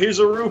like, oh, here's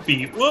a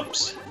rupee.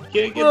 Whoops. You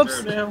can't get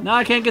through now. No,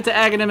 I can't get to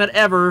Aghanim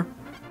ever.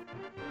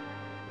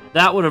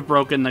 That would have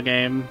broken the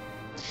game.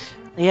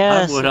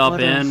 Yes. I would have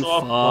been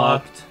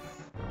fucked.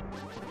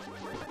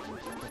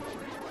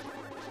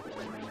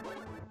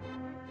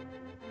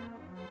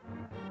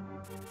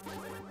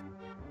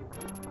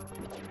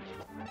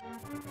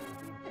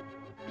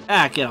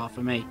 Ah, get off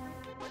of me.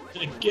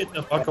 Get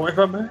the fuck away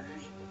from her.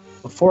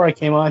 Before I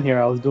came on here,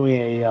 I was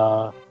doing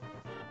a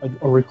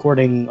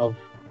recording of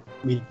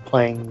me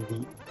playing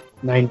the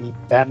 90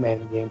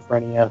 Batman game for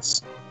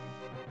NES.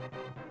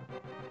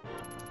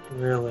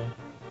 Really?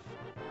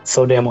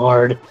 So damn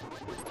hard.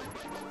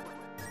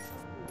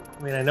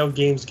 I mean, I know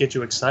games get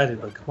you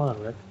excited, but come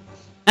on, Rick.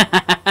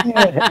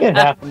 Yeah, it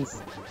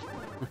happens.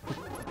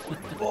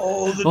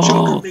 Oh, the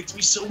Joker makes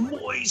me so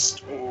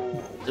moist.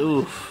 Oh.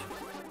 Oof.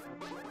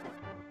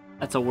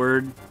 That's a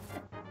word.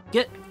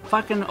 Get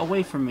fucking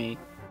away from me.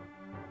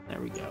 There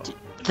we go.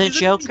 The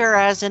Joker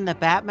as in the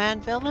Batman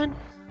villain?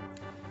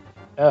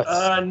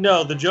 Yes.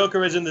 No, the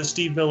Joker is in the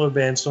Steve Miller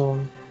Band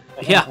song.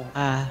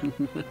 Yeah.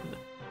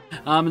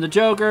 I'm the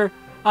Joker.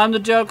 I'm the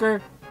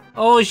Joker.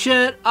 Holy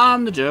shit,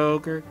 I'm the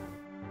Joker.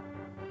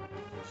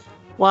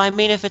 Well, I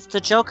mean, if it's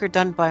the Joker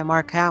done by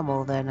Mark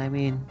Hamill, then I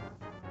mean...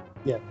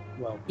 Yeah,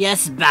 well.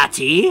 Yes,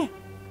 Batty.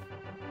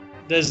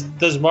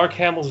 Does Mark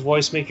Hamill's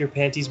voice make your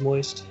panties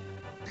moist?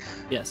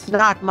 Yes.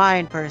 Not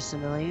mine,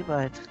 personally,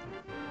 but...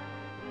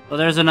 Well,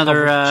 there's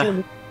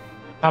another,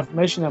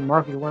 Confirmation that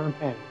Mark is wearing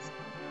pants.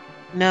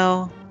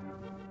 No.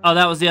 Oh,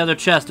 that was the other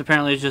chest.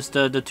 Apparently it's just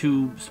the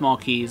two small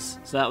keys.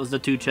 So that was the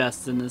two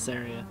chests in this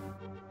area.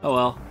 Oh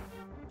well.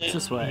 It's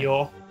this way.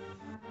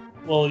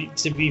 Well,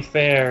 to be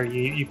fair,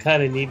 you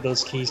kind of need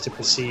those keys to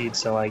proceed,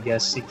 so I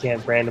guess you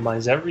can't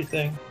randomize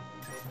everything.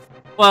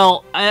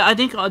 Well, I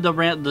think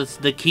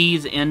the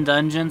keys in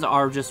dungeons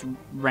are just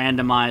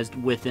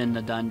randomized within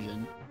the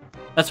dungeon.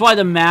 That's why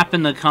the map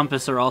and the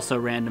compass are also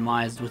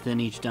randomized within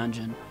each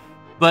dungeon.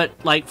 But,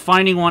 like,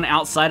 finding one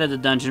outside of the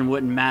dungeon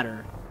wouldn't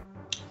matter.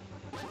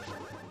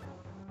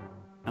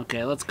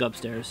 Okay, let's go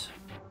upstairs.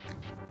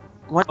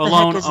 What the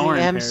Alone heck is or the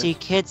in MC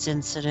pairs. Kids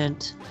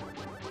incident?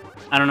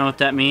 I don't know what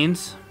that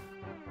means.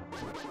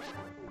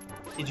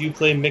 Did you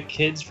play Mick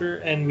Kids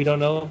and we don't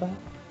know about?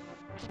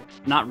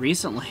 Not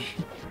recently.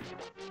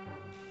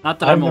 Not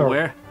that I'm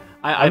aware.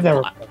 I've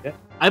never played it.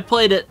 I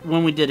played it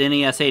when we did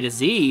NES A to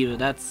Z, but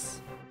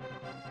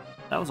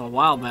that was a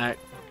while back.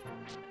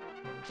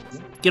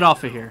 Get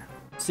off of here.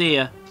 See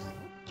ya.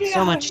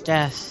 So much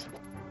death.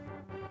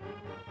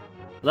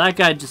 That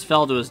guy just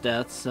fell to his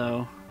death,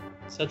 so...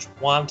 Such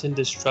wanton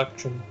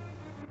destruction.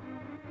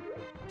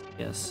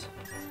 Yes.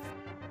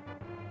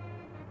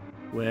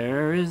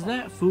 Where is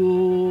that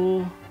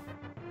fool?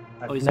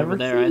 Oh, he's over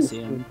there. I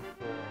see him.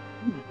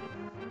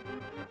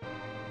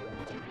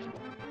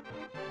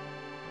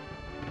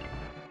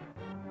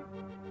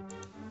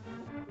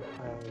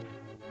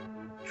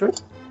 Sure.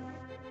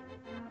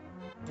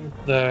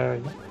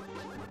 There.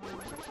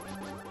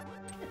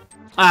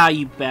 Ah,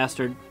 you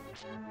bastard.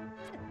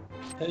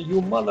 Hey,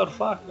 you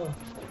motherfucker.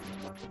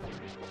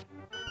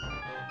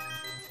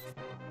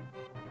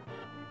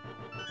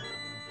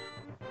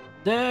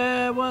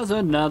 There was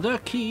another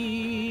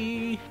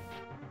key.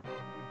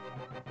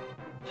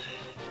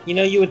 You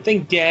know, you would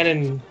think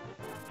Ganon,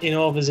 in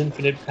all of his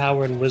infinite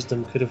power and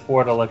wisdom, could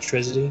afford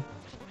electricity.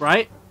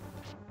 Right?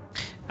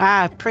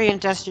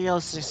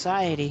 Pre-industrial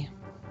society.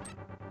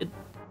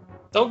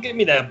 Don't give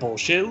me that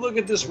bullshit. Look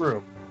at this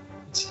room.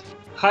 It's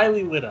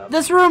highly lit up.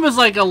 This room is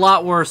like a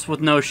lot worse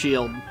with no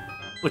shield.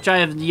 Which I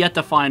have yet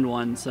to find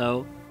one,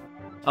 so...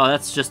 Oh,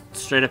 that's just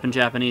straight up in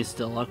Japanese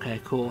still.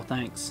 Okay, cool,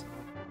 thanks.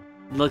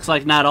 Looks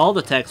like not all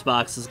the text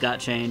boxes got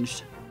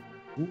changed.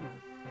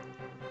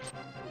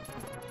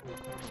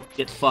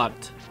 Get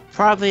fucked.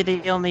 Probably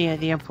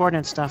the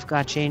important stuff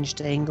got changed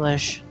to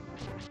English.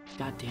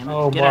 God damn it.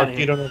 Oh, Get Mark, out of you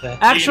here. don't know that.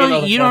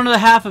 Actually, you don't know the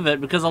half of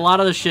it, because a lot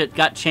of the shit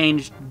got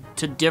changed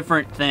to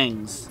different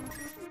things.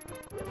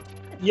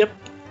 Yep,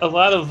 a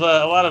lot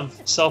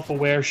of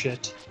self-aware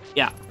shit.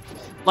 Yeah.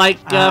 Like,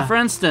 for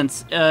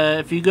instance,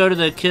 if you go to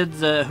the kid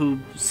who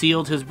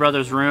sealed his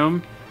brother's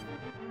room,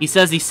 he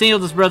says he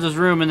sealed his brother's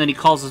room and then he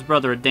calls his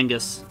brother a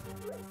dingus.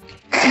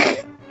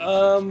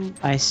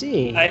 I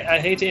see. I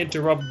hate to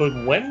interrupt,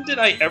 but when did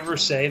I ever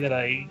say that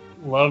I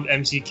loved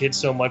MC Kids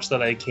so much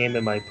that I came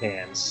in my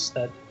pants?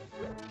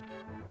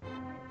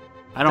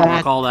 I don't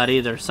recall that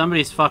either.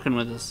 Somebody's fucking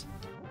with us.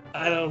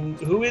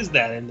 Who is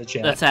that in the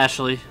chat? That's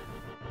Ashley.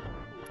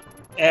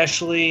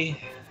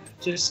 Ashley,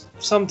 just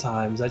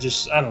sometimes, I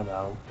don't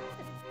know.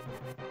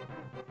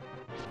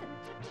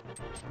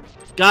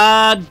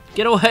 God,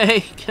 get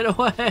away, get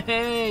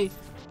away!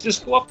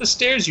 Just go up the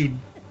stairs, you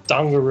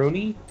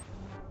dongaroony.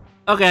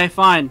 Okay,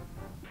 fine.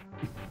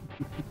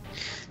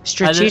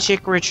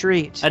 Strategic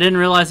retreat. I didn't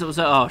realize it was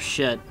oh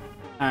shit.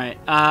 Alright,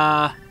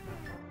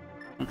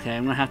 okay,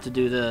 I'm gonna have to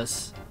do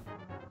this.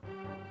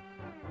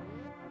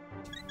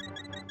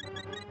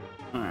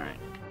 Alright.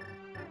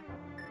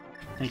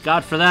 Thank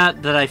God for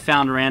that I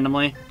found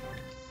randomly.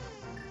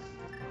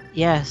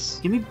 Yes.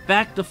 Give me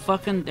back the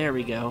fucking... There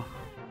we go.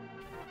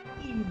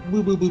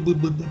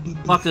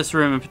 Fuck this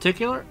room in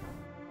particular.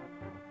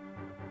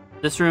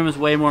 This room is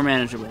way more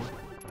manageable.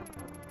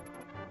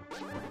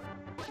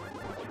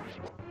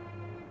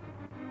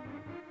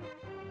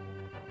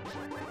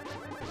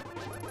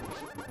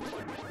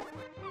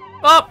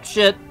 Oh,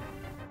 shit.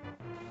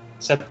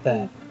 Except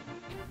that.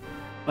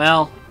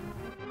 Well,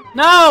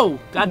 no!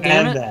 God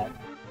damn And it! that.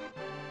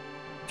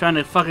 Trying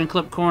to fucking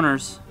clip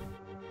corners.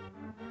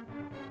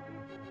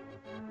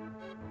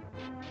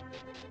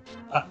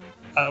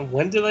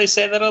 When did I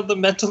say that on the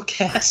mental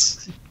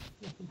cast?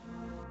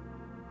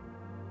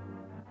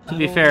 To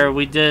be fair,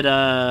 we did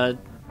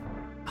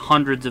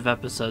hundreds of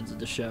episodes of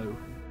the show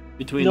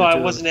between. No, the I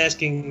two wasn't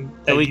asking.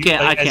 So we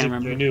can't. I as can't if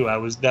remember. You knew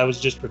that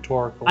was just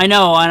rhetorical. I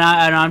know, and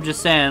I'm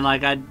just saying,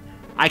 like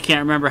I can't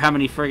remember how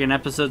many friggin'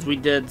 episodes we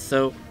did,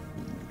 so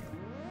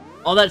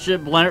all that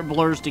shit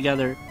blurs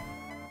together.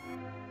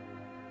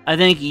 I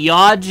think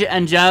Yaj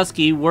and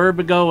Jasky were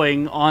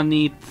going on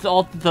the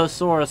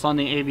Thesaurus on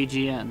the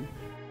AVGN.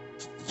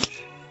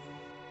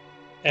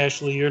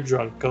 Ashley, you're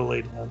drunk. Go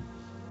lay down.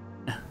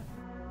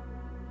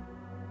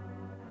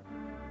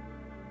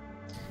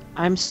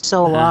 I'm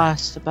so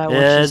lost about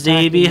what Is she's he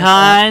talking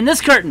behind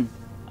this curtain?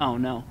 Oh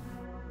no.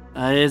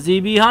 Is he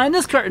behind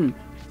this curtain?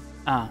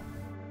 Oh.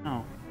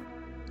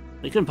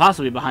 He couldn't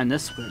possibly be behind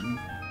this curtain.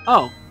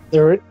 Oh.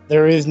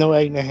 There is no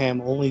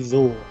Agnaham, only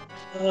Zool.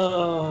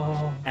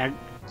 Oh.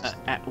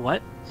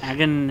 What?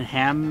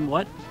 Agenham?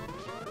 What?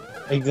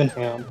 Eggs and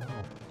ham.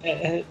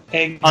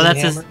 Egg Oh,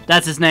 and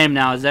that's his name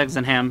now. Is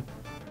Exenham.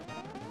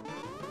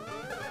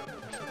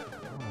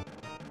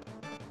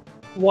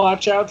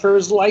 Watch out for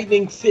his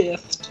lightning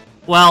fist.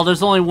 Well,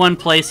 there's only one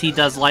place he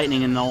does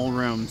lightning in the whole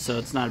room, so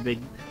it's not a big.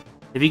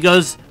 If he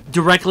goes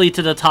directly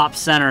to the top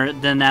center,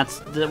 then that's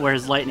where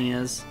his lightning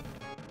is.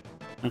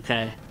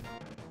 Okay.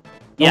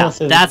 Yeah,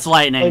 that's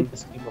lightning. Played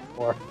this game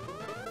before.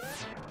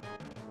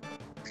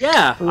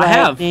 Yeah, I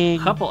have a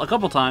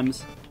couple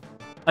times.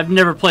 I've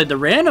never played the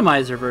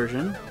randomizer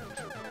version.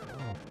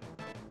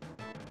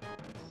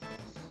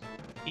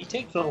 He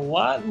takes a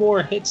lot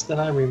more hits than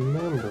I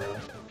remember.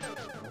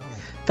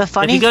 The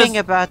funny thing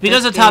about if he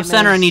goes to top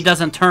center and he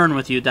doesn't turn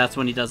with you, that's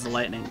when he does the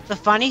lightning. The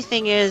funny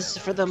thing is,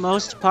 for the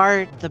most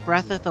part, the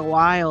Breath of the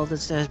Wild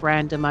is a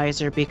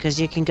randomizer because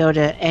you can go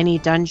to any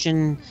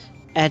dungeon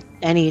at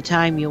any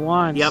time you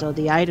want. Yep. So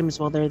the items,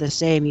 while they're the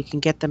same, you can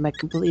get them at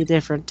completely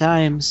different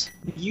times.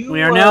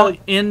 We are now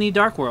in the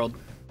Dark World.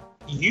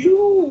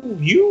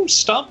 You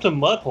stomped a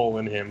mud hole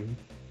in him.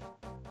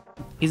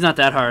 He's not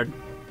that hard.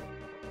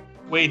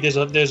 Wait,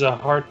 there's a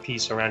heart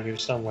piece around here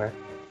somewhere.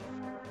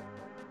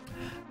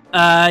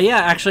 Yeah,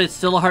 actually, it's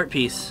still a heart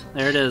piece.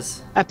 There it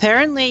is.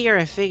 Apparently, you're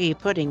a figgy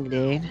pudding,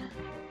 Dane.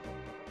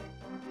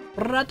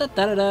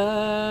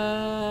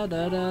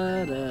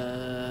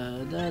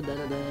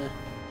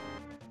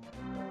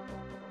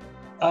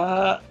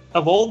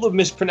 Of all the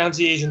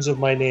mispronunciations of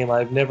my name,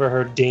 I've never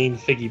heard Dane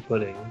Figgy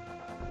Pudding.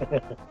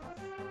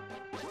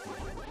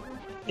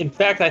 In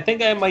fact, I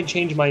think I might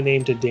change my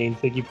name to Dane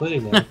Figgy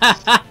Pudding now.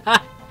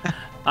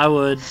 I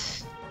would.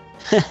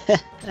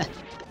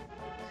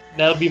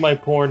 That'll be my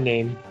porn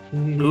name.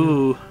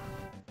 Ooh.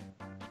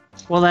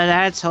 Well, that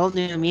adds whole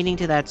new meaning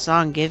to that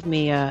song. Give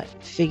me a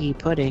figgy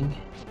pudding.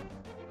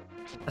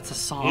 That's a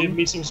song.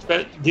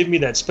 Give me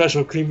that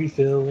special creamy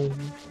filling.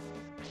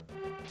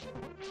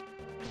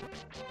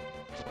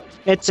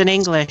 It's an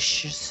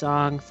English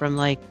song from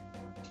like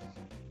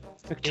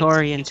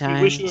Victorian times.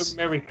 We wish you a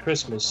Merry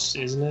Christmas,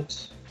 isn't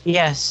it?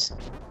 Yes.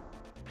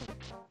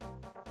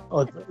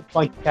 Oh, it's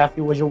like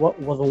Kathy was a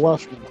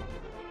Welshman.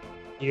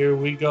 Here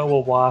we go, a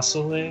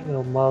wassailing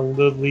among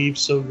the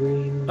leaves so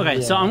green. Okay,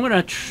 yeah. so I'm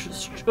gonna.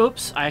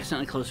 Oops, I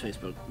accidentally closed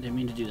Facebook. Didn't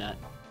mean to do that.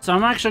 So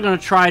I'm actually gonna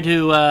try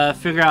to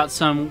figure out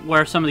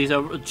where some of these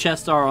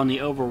chests are on the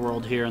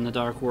overworld here in the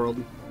Dark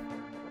World.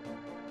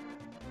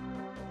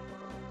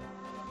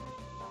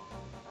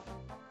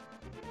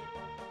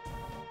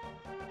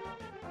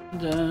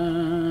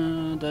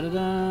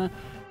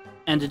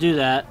 And to do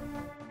that,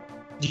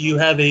 do you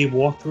have a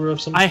walkthrough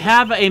of some? I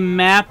have a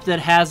map that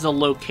has the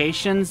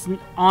locations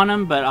on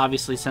them, but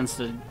obviously since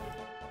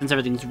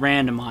everything's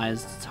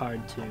randomized, it's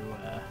hard to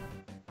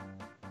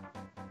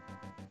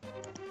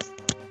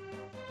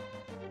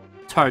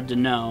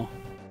know.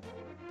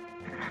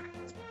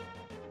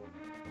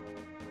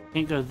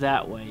 Can't go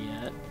that way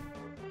yet.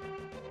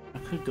 I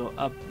could go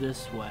up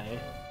this way.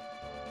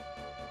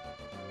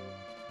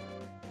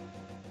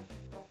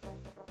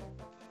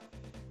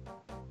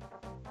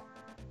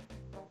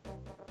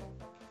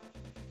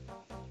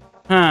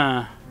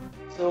 Huh.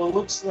 So it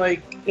looks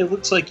like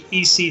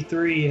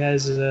EC3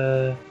 has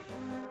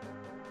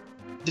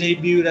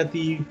debuted at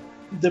the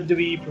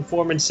WWE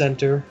Performance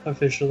Center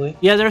officially.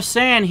 Yeah, they're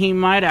saying he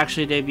might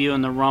actually debut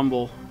in the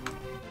Rumble.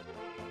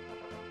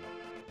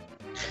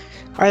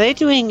 Are they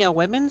doing a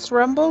women's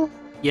rumble?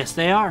 Yes,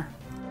 they are.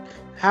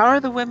 How are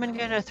the women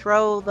gonna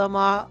throw them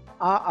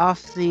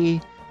off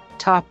the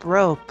top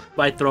rope?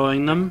 By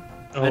throwing them.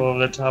 Oh,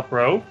 the top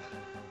rope?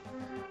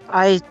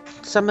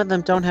 Some of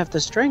them don't have the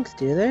strength,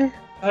 do they?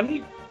 I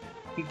mean,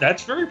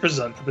 that's very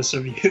presumptuous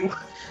of you.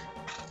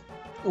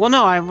 Well,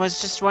 no, I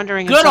was just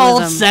wondering. Good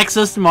old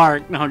sexist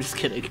Mark. No, I'm just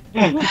kidding.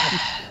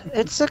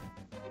 It's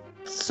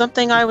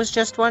something I was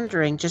just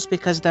wondering, just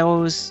because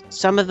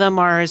some of them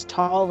are as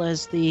tall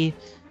as the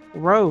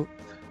rope.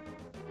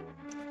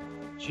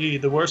 Gee,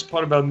 the worst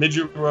part about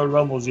Midget Road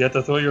Rumbles, you have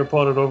to throw your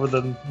opponent over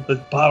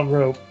the bottom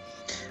rope.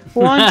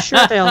 Well, I'm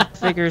sure they'll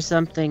figure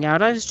something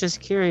out. I was just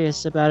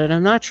curious about it.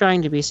 I'm not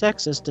trying to be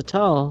sexist at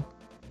all.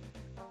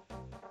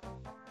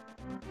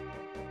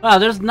 Wow,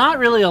 there's not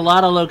really a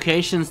lot of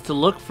locations to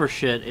look for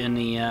shit in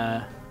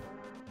the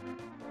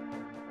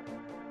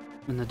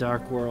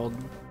Dark World,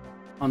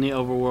 on the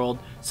overworld.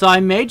 So I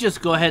may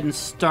just go ahead and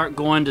start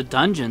going to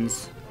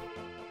dungeons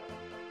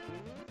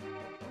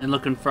and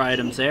looking for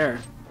items there.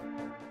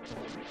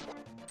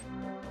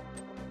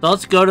 So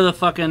let's go to the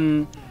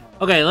fucking...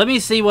 Okay, let me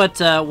see what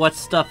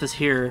stuff is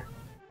here.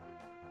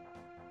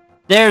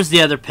 There's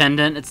the other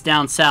pendant. It's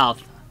down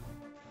south.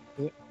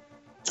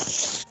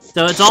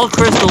 So it's all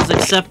crystals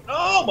except...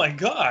 Oh my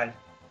god!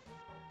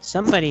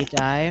 Somebody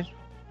died.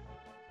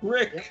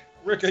 Rick,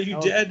 are you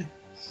dead?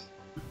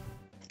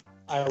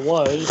 I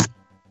was.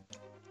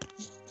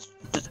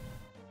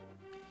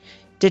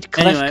 Did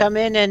Cliff Anyway. come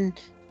in and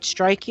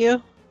strike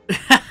you?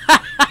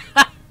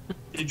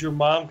 Did your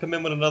mom come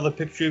in with another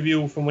picture of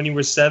you from when you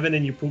were 7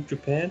 and you pooped your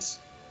pants?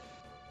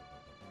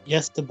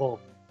 Yes to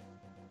both.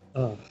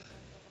 Oh.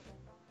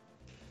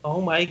 Oh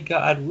my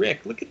god,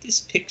 Rick, look at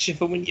this picture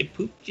from when you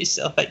pooped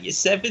yourself at your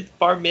 7th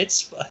bar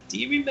mitzvah. Do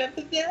you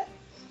remember that?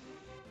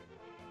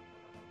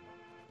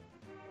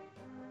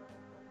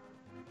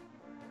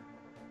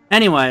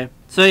 Anyway,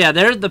 so yeah,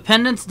 there's the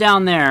pendants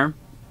down there.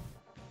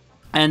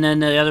 And then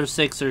the other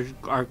 6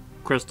 are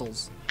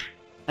crystals.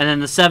 And then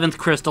the 7th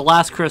crystal,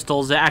 last crystal,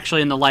 is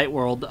actually in the light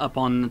world up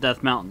on the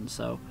Death Mountain,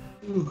 so...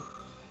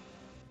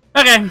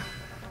 Okay.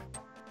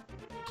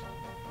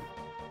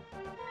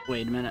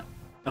 Wait a minute.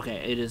 Okay,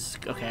 it is...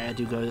 Okay, I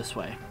do go this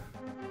way.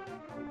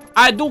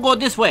 I do go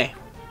this way!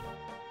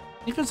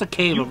 I think there's a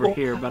cave over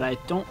here, but I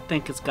don't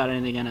think it's got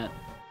anything in it.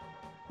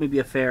 Maybe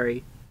a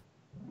fairy.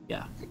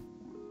 Yeah.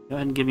 Go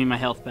ahead and give me my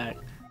health back.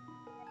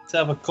 Let's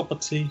have a cup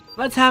of tea.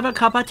 Let's have a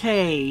cup of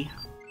tea!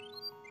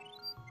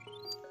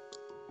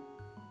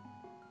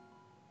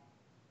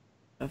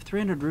 I have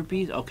 300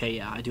 rupees? Okay,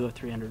 yeah, I do have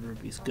 300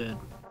 rupees. Good.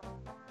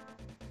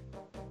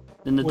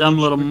 Then the dumb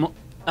little...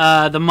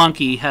 the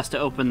monkey has to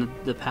open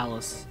the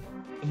palace.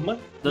 You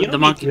don't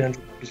need 300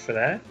 rupees for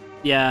that.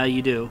 Yeah,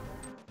 you do.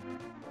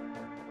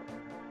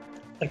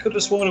 I could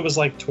have sworn it was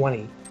like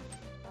 20.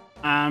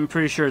 I'm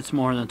pretty sure it's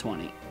more than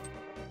 20.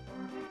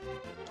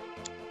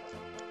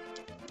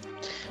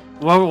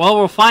 Well,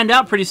 we'll find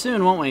out pretty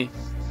soon, won't we?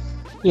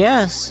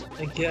 Yes,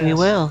 I guess. we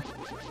will.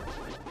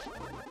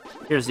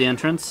 Here's the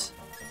entrance.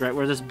 Right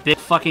where this big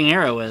fucking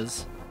arrow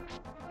is.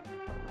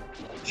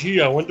 Gee,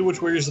 I wonder which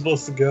way you're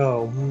supposed to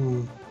go.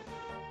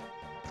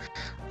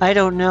 I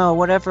don't know.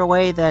 Whatever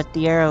way that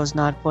the arrow's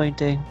not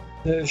pointing.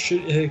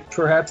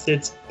 Perhaps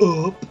it's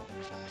up.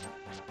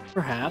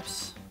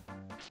 Perhaps.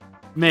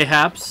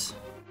 Mayhaps.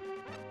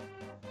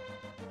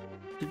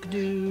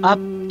 Up,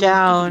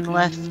 down,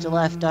 left,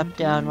 left, up,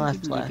 down,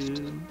 left,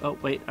 left. Oh,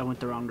 wait, I went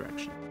the wrong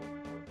direction.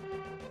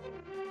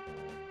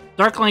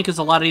 Dark Link is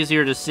a lot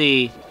easier to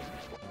see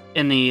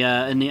in the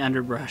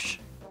underbrush.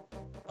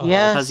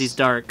 Yes. Because he's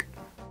dark.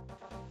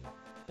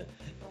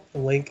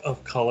 Link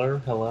of color,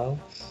 hello?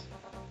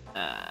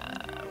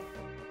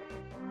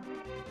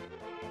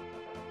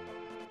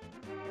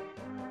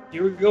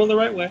 You were going the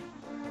right way.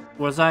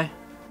 Was I?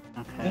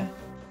 Okay. Yeah.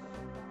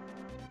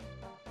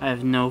 I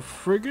have no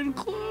friggin'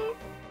 clue.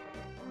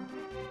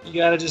 You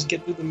gotta just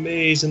get through the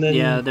maze and then...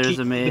 Yeah, there's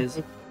a maze.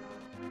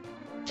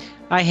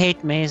 I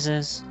hate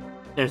mazes.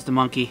 There's the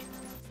monkey.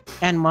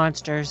 And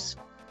monsters.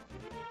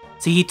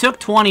 See, he took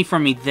 20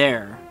 from me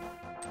there.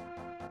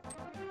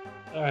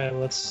 Alright,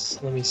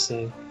 let me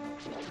see.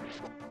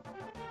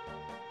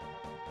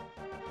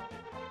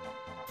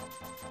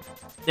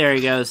 There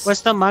he goes.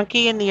 Was the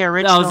monkey in the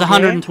original? That was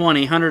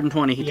 120.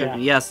 120 he took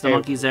me. Yes, the Hey.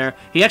 monkey's there.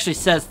 He actually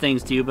says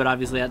things to you, but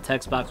obviously that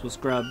text box was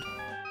scrubbed.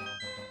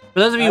 For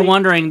those of you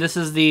wondering, this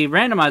is the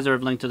randomizer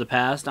of Link to the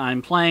Past.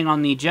 I'm playing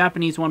on the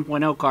Japanese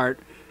 1.0 cart.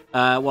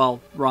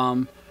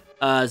 ROM.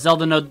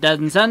 Zelda no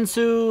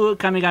Densetsu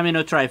Kamigami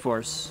no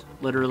Triforce.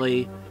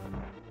 Literally,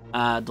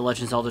 The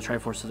Legend of Zelda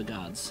Triforce of the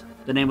Gods.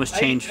 The name was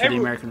changed for the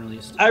American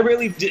release. I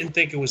really didn't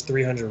think it was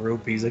 300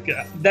 rupees. Like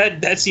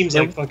that seems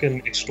like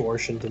fucking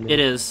extortion to me. It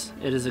is.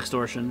 It is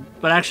extortion.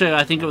 But actually,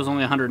 I think it was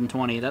only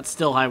 120. That's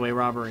still highway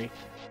robbery.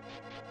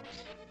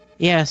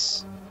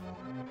 Yes.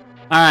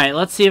 Alright,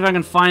 let's see if I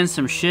can find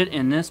some shit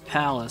in this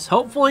palace.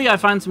 Hopefully I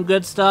find some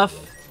good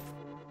stuff.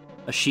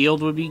 A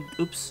shield would be...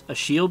 Oops. A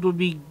shield would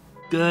be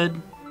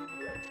good.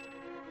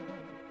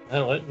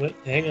 Oh, what?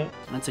 Hang on.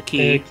 That's a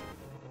key.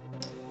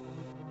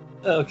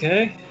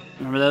 Okay.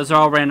 Remember, those are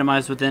all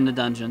randomized within the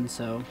dungeon,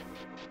 so...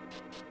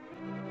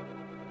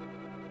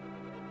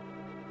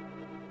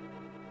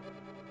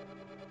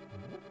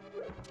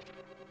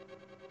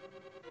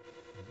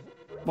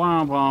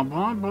 Blah, blah,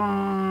 blah,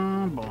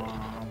 blah, blah.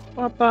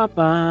 Ba, ba,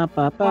 ba,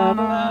 ba, ba,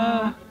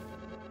 ba.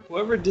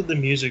 Whoever did the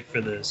music for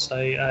this,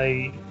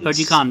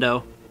 Koji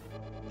Kondo.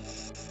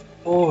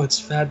 Oh, it's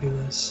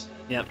fabulous.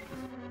 Yep.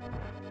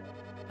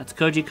 That's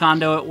Koji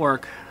Kondo at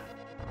work.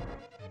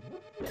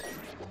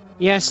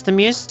 Yes, the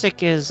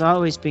music has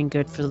always been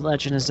good for the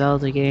Legend of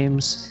Zelda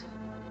games.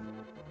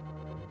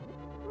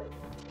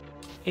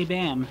 Hey,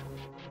 bam.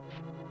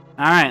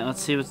 Alright, let's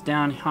see what's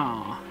down here.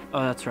 Oh,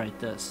 that's right,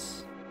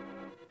 this.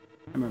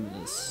 I remember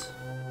this.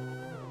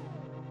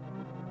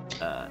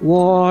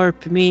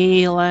 Warp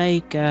me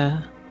like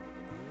a...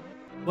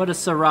 What does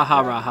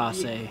Saraha Raha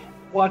say?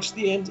 Watch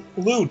the end.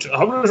 Loot.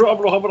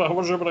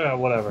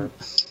 Whatever.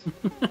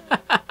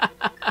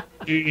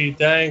 Gee,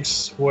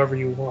 thanks, whoever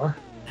you are.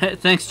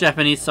 Thanks,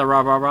 Japanese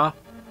Sarabara.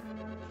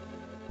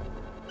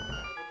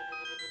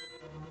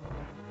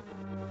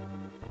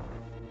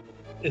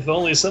 If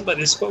only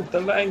somebody spoke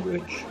the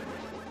language.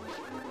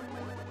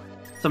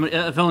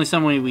 If only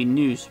somebody we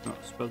knew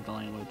spoke the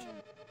language.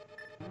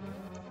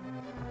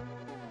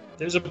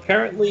 There's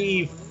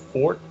apparently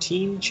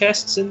 14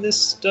 chests in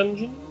this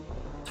dungeon.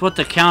 That's what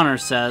the counter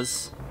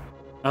says.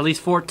 Or at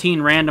least 14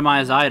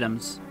 randomized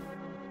items.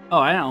 Oh,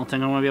 I don't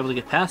think I'm going to be able to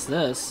get past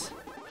this.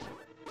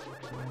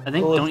 I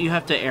think, well, don't you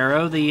have to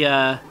arrow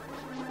the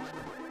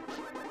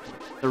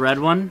red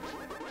one?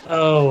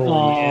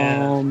 Oh,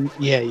 yeah.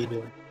 Yeah, you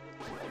do.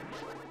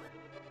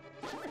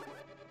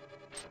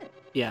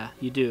 Yeah,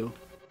 you do.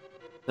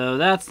 So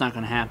that's not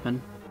going to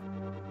happen.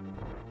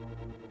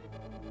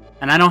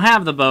 And I don't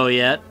have the bow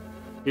yet.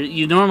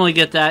 You normally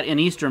get that in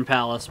Eastern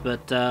Palace,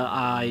 but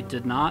I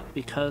did not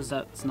because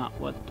that's not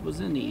what was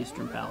in the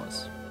Eastern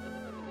Palace.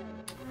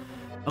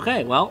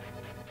 Okay, well.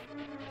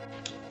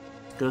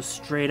 Go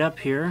straight up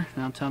here.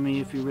 Now tell me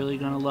if you're really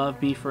going to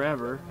love me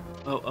forever.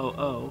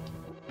 Oh.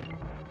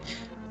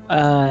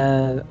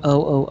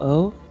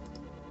 Oh.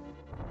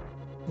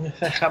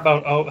 How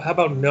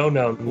about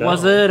no.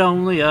 Was it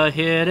only a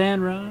hit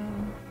and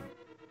run?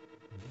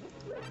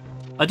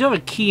 I do have a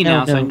key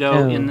now, so I can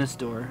go in this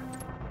door.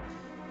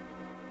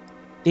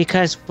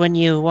 Because when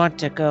you want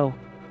to go...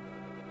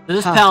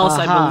 This palace,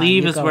 I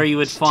believe, is where you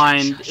would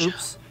find...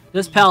 Oops.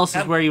 This palace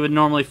is where you would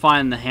normally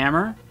find the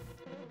hammer.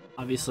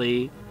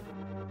 Obviously,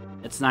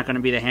 it's not going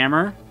to be the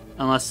hammer.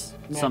 Unless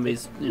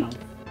somebody's, you know...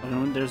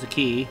 There's a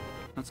key.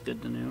 That's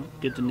good to know.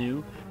 Good to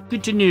know.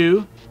 Good to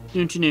know.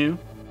 Don't you know?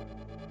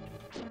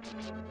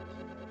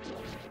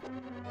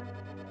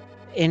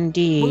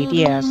 Indeed,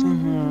 yes.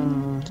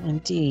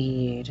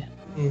 Indeed.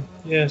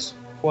 Yes,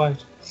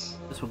 quite.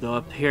 This will go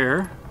up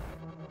here.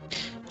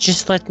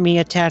 Just let me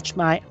attach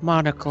my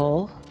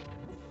monocle.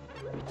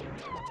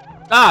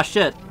 Ah,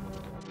 shit.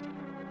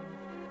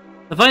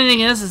 The funny thing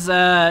is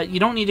you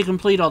don't need to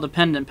complete all the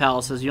pendant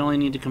palaces. You only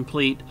need to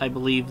complete, I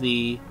believe,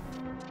 the...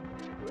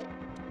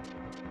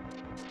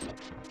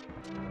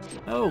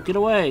 Oh, get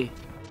away.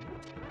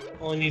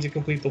 Only need to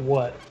complete the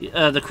what?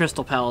 The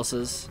crystal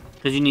palaces.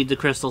 Because you need the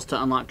crystals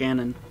to unlock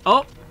Ganon.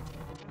 Oh!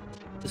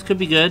 This could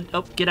be good.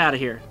 Oh, get out of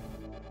here.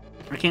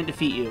 I can't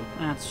defeat you.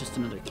 That's just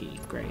another key.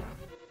 Great.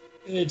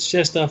 It's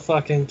just a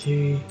fucking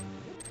key.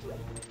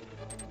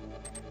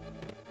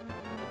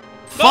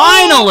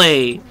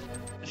 Finally!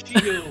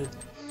 Shield.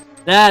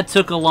 That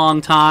took a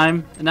long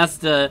time. And that's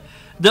the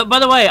by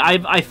the way,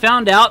 I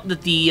found out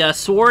that the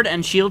sword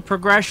and shield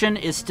progression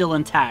is still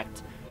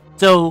intact.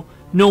 So,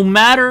 no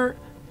matter...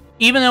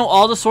 Even though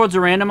all the swords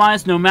are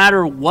randomized, no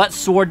matter what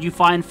sword you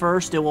find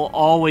first, it will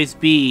always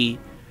be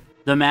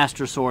the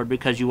Master Sword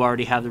because you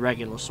already have the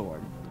regular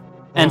sword.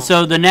 And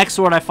so the next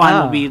sword I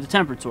find will be the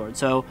Tempered Sword.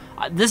 So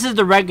this is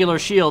the regular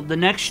shield. The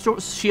next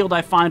shield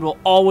I find will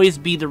always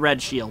be the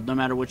red shield, no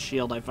matter which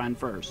shield I find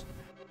first.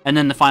 And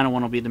then the final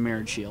one will be the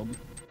mirrored shield.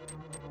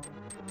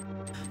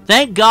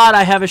 Thank God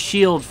I have a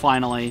shield,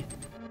 finally.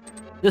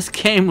 This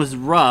game was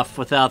rough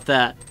without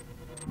that.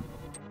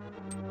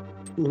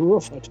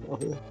 Rough, I tell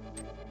you.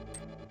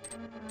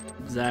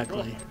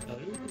 Exactly.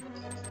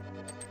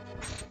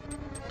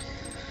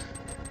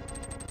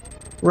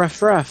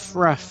 Rough.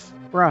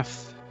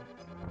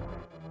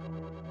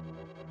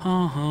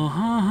 And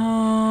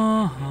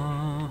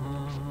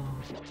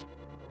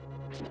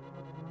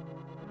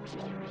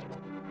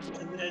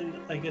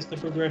then I guess the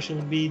progression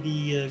would be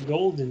the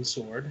golden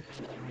sword.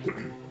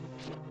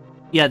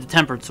 Yeah, the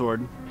tempered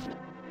sword.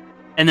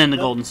 And then the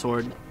golden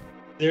sword.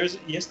 Yes,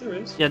 there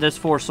is. Yeah, there's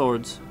 4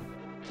 swords.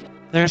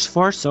 There's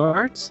 4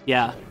 swords?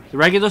 Yeah. The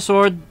regular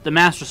sword, the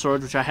Master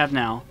Sword, which I have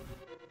now.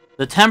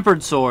 The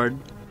tempered sword,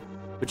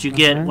 which you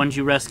get once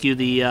you rescue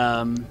the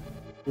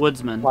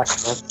woodsman.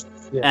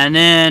 Yeah. And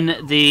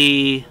then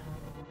the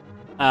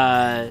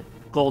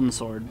golden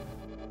sword.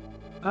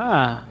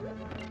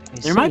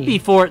 There might be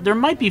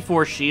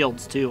 4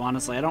 shields too,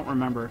 honestly. I don't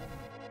remember.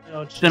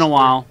 No, it's been a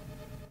while.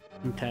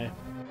 Okay.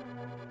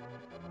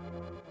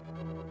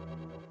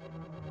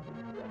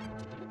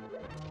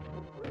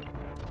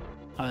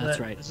 Oh, that's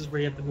right. This is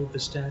where you have to move the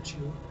statue.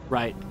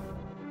 Right.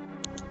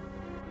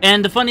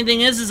 And the funny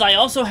thing is I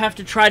also have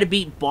to try to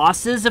beat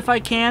bosses if I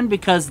can,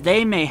 because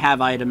they may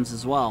have items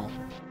as well.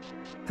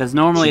 Because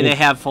normally they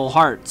have full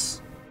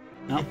hearts.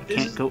 Nope,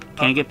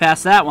 can't get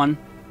past that one.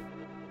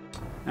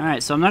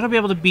 Alright, so I'm not going to be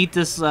able to beat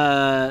this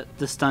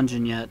this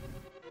dungeon yet.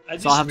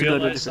 So I'll have to go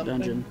to a different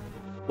dungeon.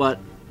 What?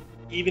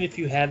 Even if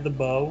you had the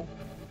bow,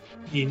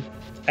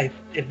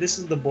 If this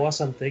is the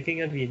boss I'm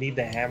thinking of, you need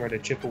the hammer to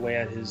chip away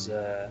at his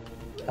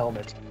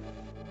helmet.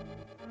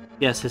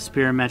 Yes, his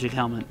spear and magic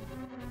helmet.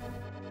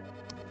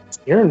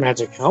 You're in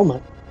magic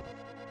helmet.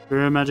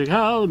 Spear and magic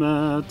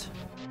helmet.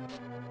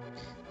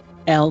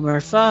 Elmer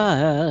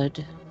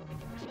Fudd.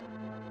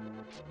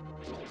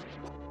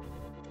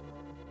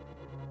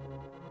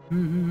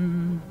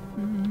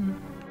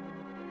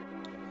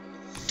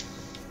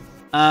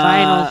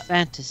 Final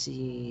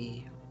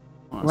Fantasy.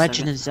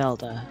 Legend of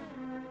Zelda.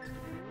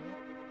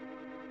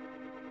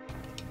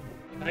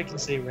 I can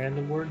say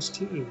random words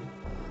too.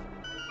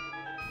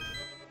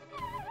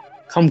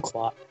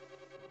 Kumquat.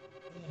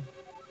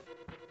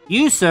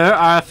 You, sir,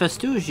 are a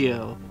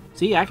Festugio.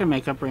 See, I can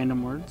make up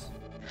random words.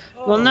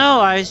 Well,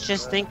 no, I was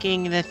just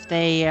thinking if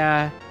they,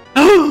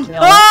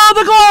 Oh,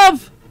 the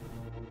glove!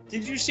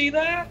 Did you see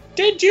that?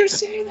 Did you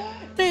see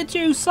that? Did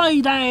you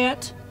see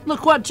that?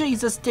 Look what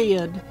Jesus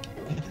did.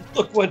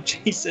 Look what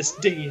Jesus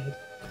did.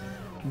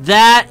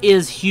 That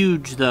is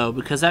huge, though,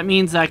 because that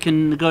means I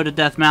can go to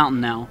Death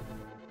Mountain now.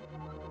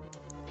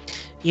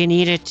 You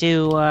needed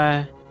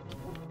to,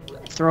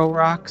 throw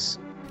rocks?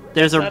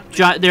 There's a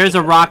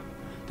rock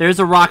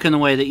in the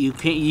way that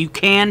you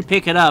can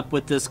pick it up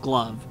with this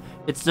glove.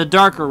 It's the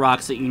darker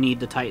rocks that you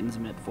need the Titan's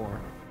Mitt for.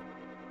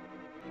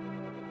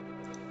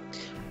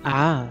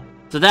 Ah.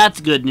 So that's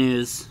good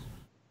news.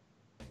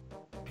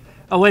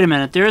 Oh, wait a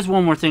minute. There is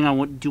one more thing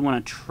I do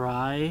want to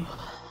try.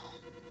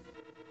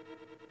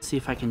 Let's see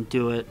if I can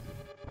do it.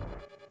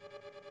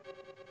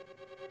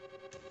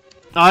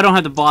 Oh, I don't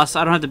have the boss.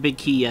 I don't have the big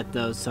key yet,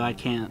 though, so I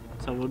can't.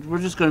 So we're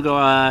just gonna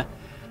go.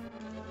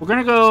 We're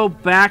gonna go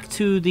back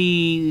to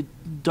the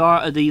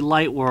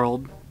light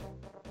world.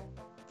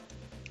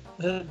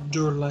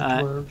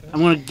 Light world.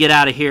 I'm gonna get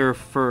out of here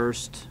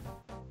first.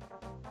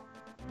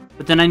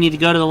 But then I need to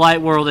go to the light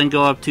world and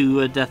go up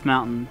to Death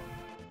Mountain.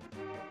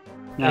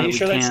 Are you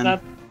sure that's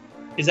not?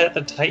 Is that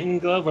the Titan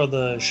glove or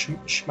the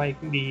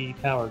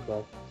Schmighty power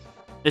glove?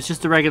 It's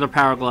just a regular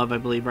power glove, I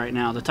believe, right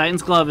now. The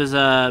Titan's glove is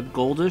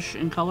goldish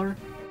in color.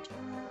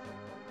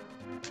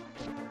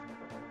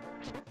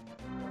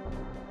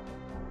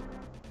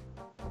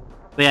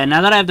 But yeah,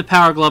 now that I have the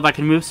power glove, I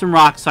can move some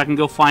rocks so I can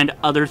go find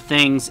other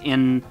things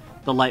in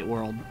the light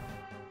world.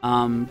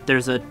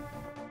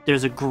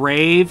 There's a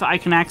grave I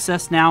can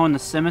access now in the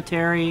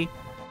cemetery.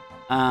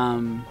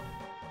 Loads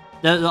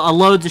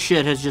of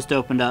shit has just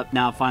opened up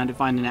now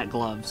finding that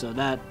glove. So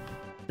that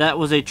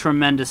was a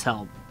tremendous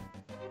help.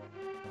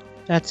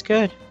 That's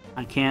good.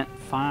 I can't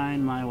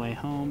find my way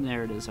home.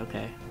 There it is.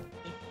 Okay.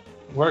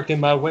 Working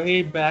my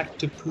way back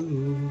to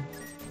Pooh.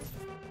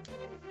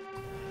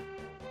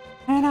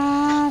 And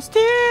I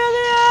still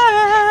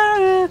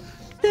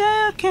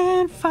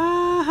can't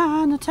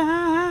find the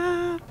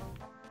time.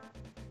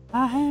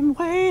 I am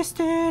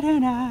wasted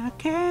and I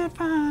can't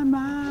find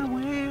my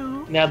way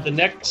home. Now the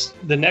next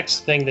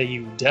thing that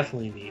you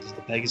definitely need is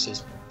the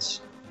Pegasus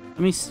boots.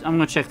 I'm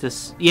gonna check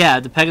this. Yeah,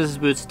 the Pegasus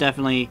boots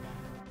definitely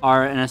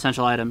are an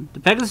essential item. The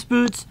Pegasus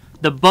boots,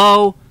 the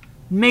bow,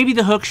 maybe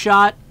the hook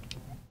shot.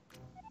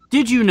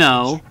 Did you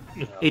know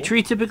a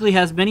tree typically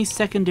has many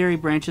secondary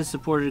branches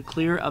supported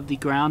clear of the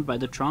ground by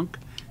the trunk?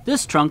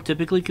 This trunk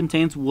typically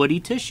contains woody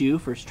tissue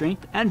for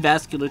strength and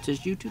vascular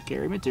tissue to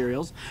carry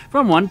materials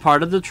from one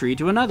part of the tree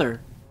to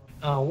another.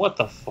 Oh, what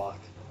the fuck?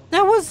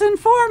 That was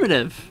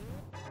informative.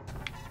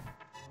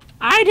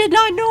 I did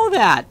not know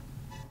that.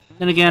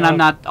 Then again, I'm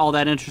not all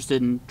that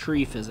interested in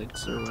tree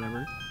physics or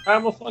whatever.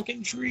 I'm a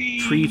fucking tree.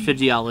 Tree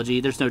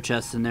physiology. There's no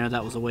chests in there.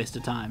 That was a waste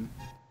of time.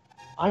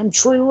 I'm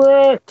Tree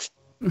Rick.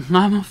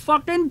 I'm a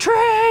fucking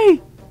tree.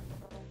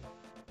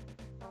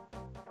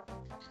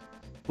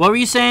 What were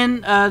you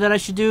saying that I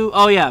should do?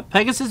 Oh yeah,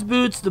 Pegasus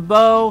boots, the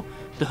bow,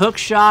 the hook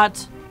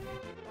shot.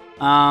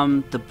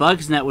 The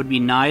bug's net would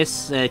be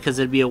nice because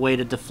it'd be a way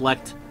to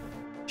deflect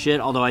shit.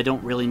 Although I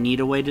don't really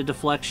need a way to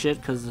deflect shit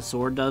because the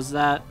sword does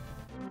that.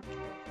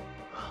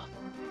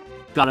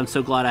 God, I'm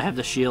so glad I have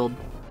the shield.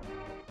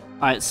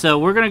 Alright, so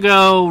we're going to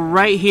go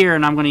right here,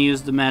 and I'm going to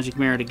use the magic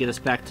mirror to get us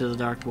back to the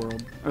dark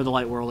world. Or the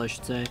light world, I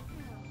should say.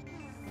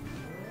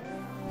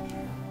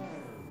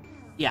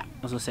 Yeah,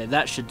 I was going to say,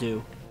 that should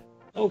do.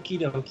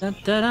 Okie dokie. Da,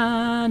 da,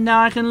 da.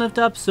 Now I can lift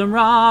up some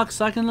rocks.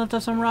 I can lift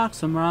up some rocks,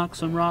 some rocks,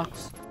 some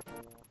rocks.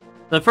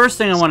 The first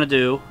thing I want to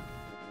do...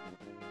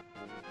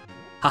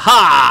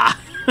 Haha!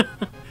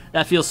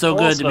 That feels so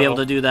good to be able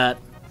to do that.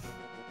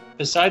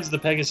 Besides the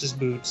Pegasus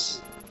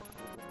boots,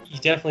 you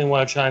definitely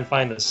want to try and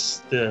find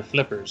the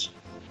flippers.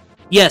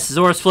 Yes,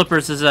 Zora's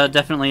flippers is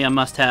definitely a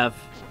must-have.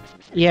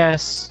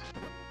 Yes.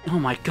 Oh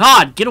my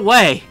god, get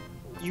away!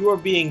 You are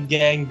being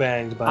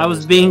gangbanged by I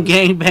was being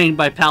gangbanged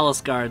by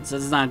palace guards.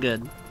 This is not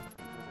good.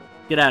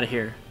 Get out of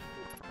here.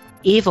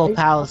 Evil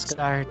palace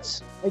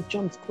guards. Right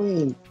jumps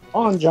queen.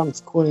 On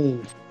jumps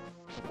queen.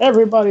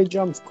 Everybody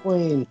jumps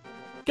queen.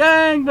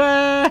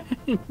 Gangbang!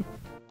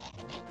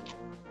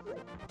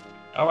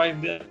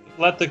 Alright,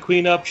 let the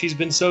queen up. She's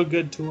been so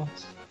good to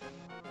us.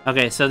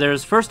 Okay, so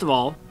there's, first of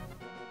all,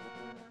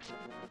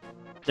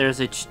 there's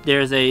a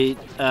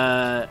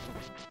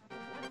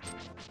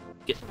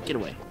get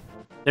away.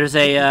 There's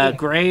a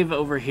grave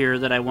over here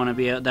that I want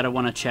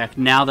to check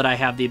now that I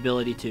have the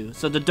ability to.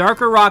 So the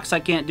darker rocks I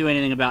can't do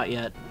anything about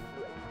yet,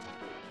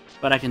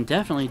 but I can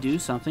definitely do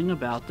something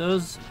about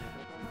those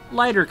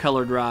lighter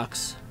colored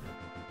rocks.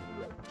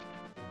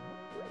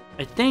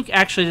 I think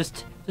actually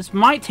this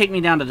might take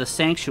me down to the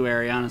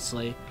sanctuary,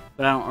 honestly,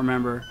 but I don't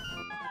remember.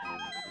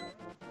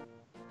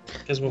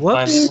 Because we'll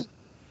find.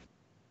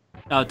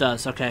 Oh, it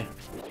does. Okay.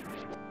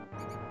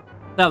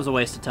 That was a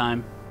waste of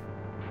time.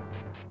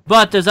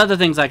 But there's other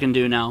things I can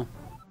do now.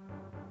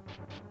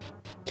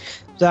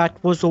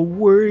 That was a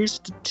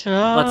waste of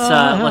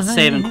time. Let's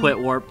save and quit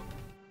warp.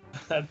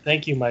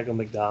 Thank you, Michael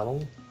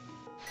McDonald.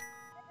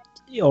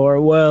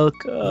 You're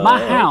welcome.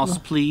 My house,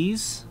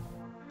 please.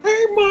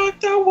 Hey,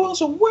 Mike, that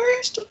was a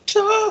waste of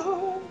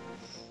time.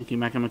 Thank you,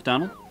 Michael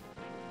McDonald.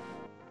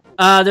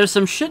 There's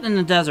some shit in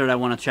the desert I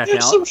want to check out.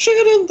 There's some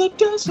shit in the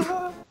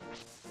desert.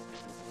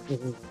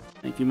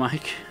 Thank you,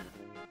 Mike.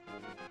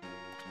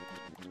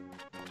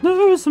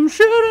 There's some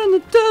shit in the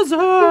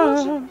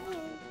desert.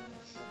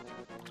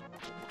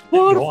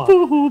 What a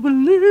fool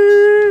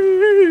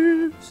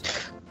believes.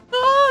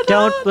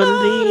 Don't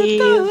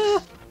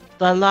believe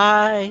the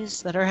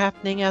lies that are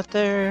happening out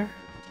there.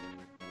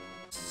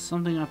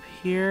 Something up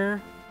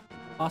here.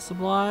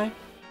 Possibly.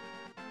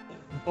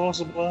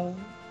 Possibly.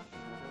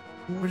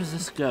 Where does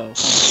this go? Where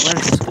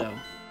does this go?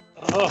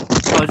 Oh,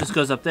 it just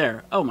goes up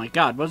there. Oh my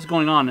god, what is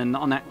going on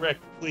on that? Rick,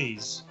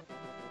 please.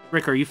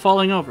 Rick, are you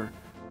falling over?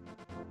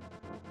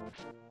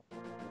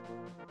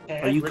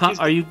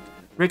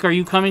 Rick, are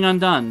you coming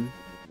undone?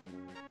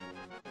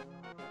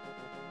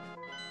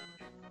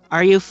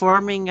 Are you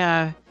forming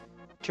a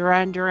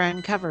Duran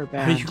Duran cover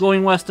band? Are you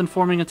going west and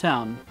forming a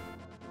town?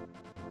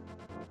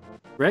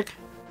 Rick?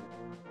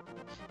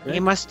 He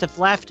must have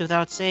left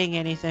without saying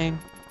anything.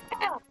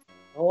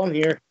 Oh, I'm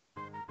here.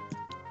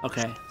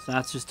 Okay, so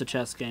that's just a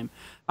chess game.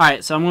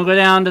 Alright, so I'm gonna go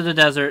down to the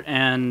desert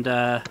and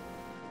go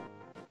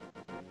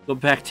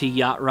back to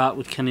Yacht Rot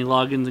with Kenny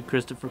Loggins and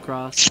Christopher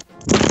Cross.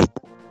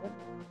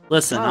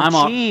 Listen,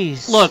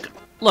 Look,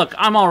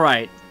 I'm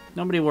alright.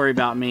 Nobody worry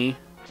about me.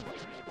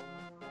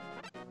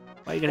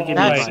 Why you gotta give me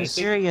That's advice? a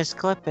serious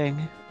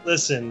clipping.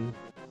 Listen,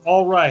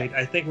 alright,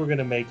 I think we're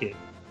gonna make it.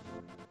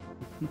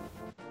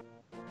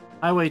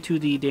 Highway to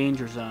the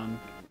danger zone.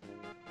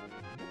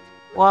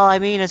 Well, I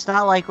mean, it's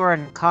not like we're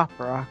in Cop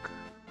Rock.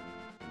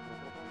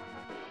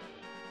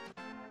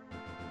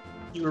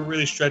 You were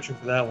really stretching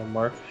for that one,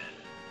 Mark.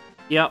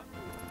 Yep.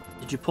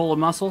 Did you pull a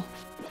muscle?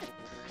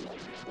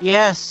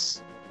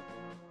 Yes.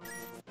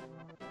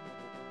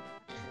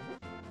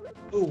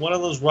 Ooh, one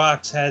of those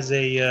rocks has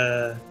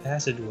a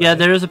passageway. Yeah,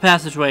 there is a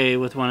passageway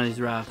with one of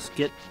these rocks.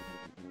 Get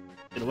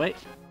away.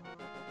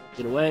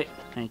 Get away.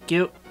 Thank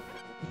you.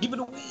 Give it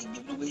away,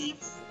 give it away.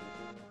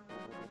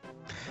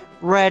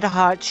 Red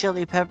Hot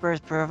Chili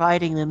Peppers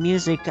providing the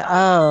music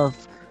of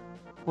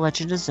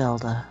Legend of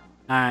Zelda.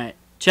 Alright.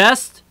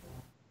 Chest?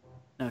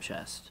 No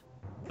chest.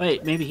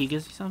 Wait, maybe he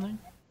gives me something?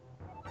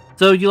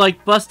 So you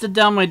like busted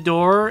down my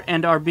door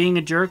and are being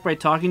a jerk by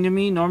talking to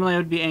me? Normally I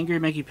would be angry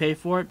and make you pay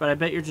for it, but I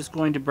bet you're just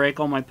going to break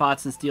all my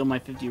pots and steal my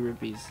 50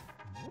 rupees.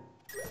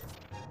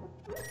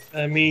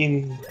 I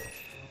mean,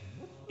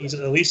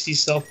 at least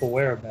he's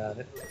self-aware about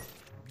it.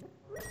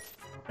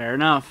 Fair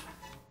enough.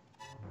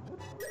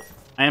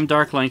 I am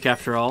Dark Link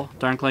after all.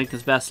 Dark Link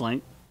is best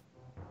Link.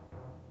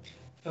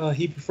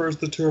 He prefers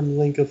the term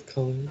Link of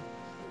Color.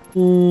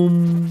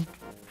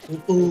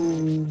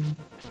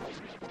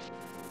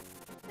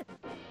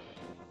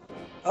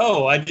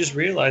 Oh, I just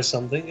realized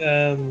something.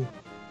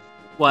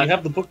 What? You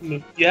have the book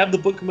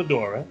of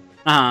Medora.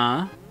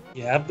 Uh-huh.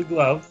 You have the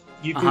glove.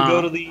 You can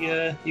go to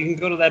the you can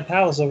go to that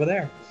palace over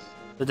there.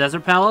 The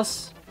Desert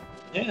Palace?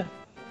 Yeah.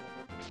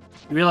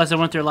 You realize I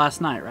went there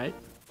last night, right?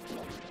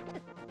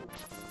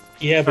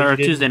 Yeah, but or you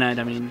didn't. Tuesday night,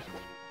 I mean.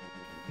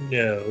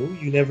 No,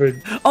 you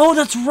never. Oh,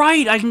 that's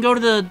right! I can go to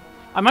the...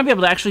 I might be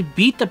able to actually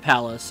beat the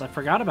palace. I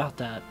forgot about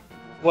that.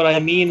 What I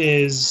mean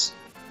is,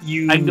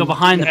 I can go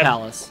behind the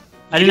palace.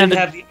 I didn't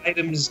have the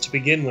items to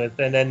begin with,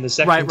 and then the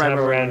second time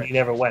around, you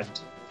never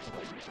went.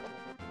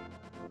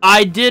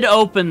 I did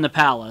open the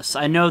palace.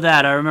 I know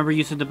that. I remember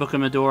using the Book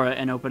of Medora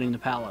and opening the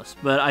palace,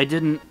 but I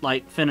didn't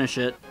like finish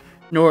it.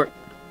 Nor,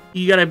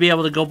 you gotta be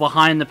able to go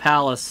behind the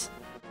palace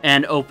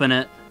and open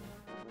it.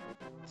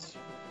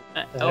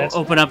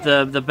 Open up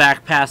the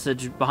back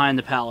passage behind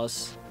the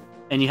palace,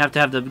 and you have to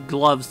have the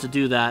gloves to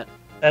do that.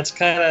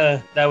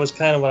 That was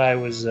kind of what I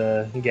was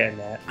getting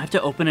at. I have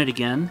to open it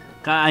again?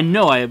 I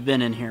know I have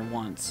been in here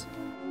once.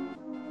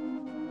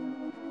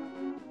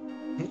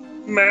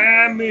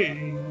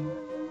 Mommy.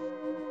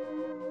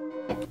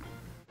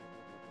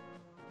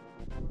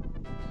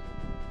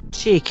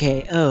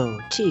 TKO,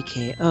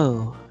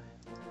 TKO.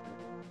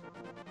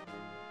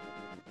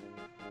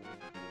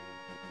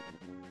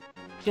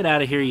 Get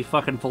out of here, you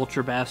fucking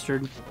vulture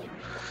bastard.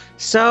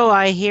 So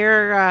I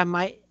hear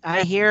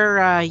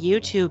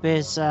YouTube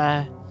is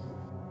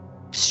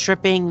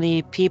stripping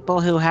the people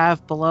who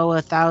have below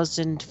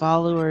 1,000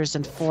 followers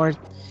and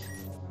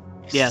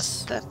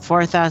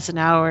 4,000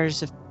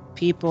 hours of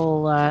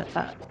people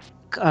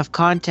of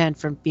content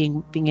from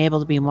being able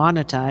to be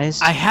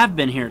monetized. I have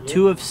been here,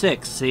 2 of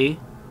 6. See,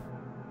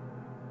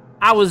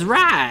 I was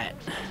right.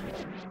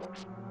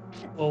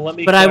 Well, let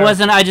me. But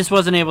I just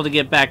wasn't able to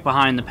get back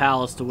behind the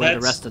palace to where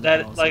the rest of the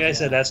palace. Like I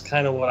said, that's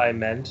kind of what I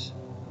meant.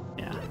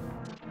 Yeah.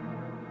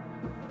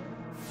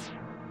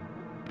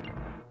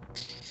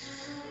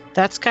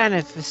 That's kind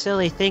of a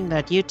silly thing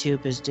that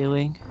YouTube is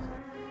doing.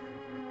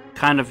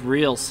 Kind of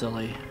real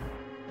silly.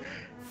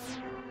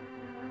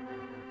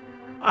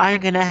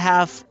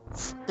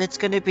 It's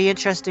gonna be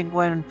interesting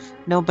when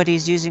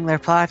nobody's using their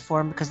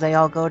platform because they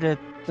all go to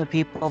the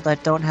people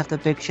that don't have the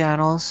big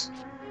channels.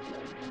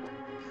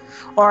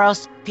 Or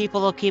else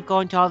people will keep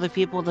going to all the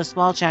people with the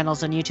small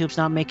channels and YouTube's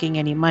not making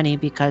any money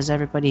because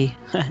everybody...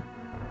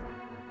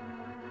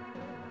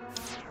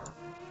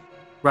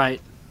 Right.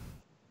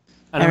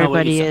 I don't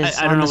Everybody know what is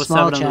I don't on know the what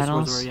small 7 of those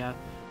channels. words were, yeah.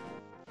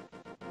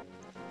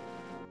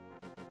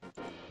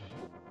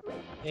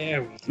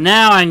 There we go.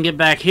 Now I can get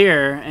back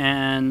here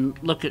and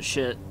look at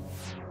shit.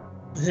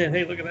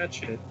 Hey, look at that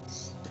shit.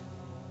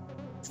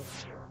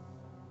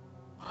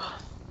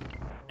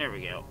 There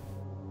we go.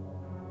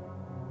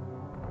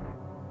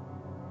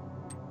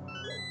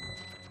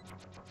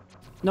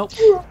 Nope.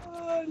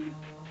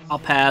 I'll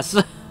pass.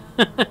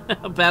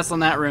 I'll pass on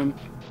that room.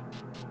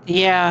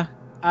 Yeah,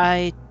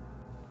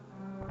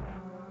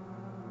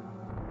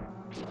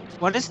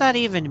 What does that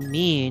even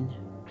mean?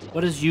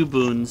 What is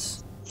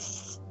U-boons?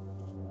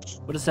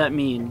 What does that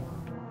mean?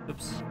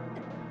 Oops.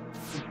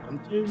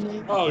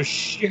 Oh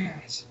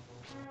shit.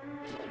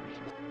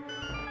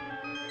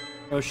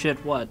 Oh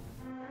shit, what?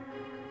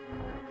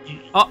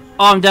 Oh,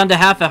 I'm down to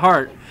half a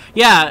heart.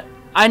 Yeah,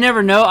 I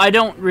never know. I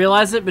don't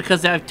realize it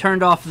because I've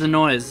turned off the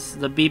noise,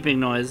 the beeping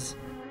noise.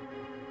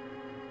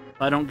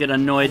 I don't get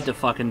annoyed to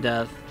fucking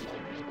death.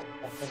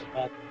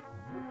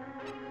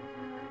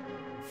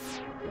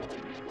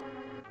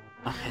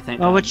 Okay, thank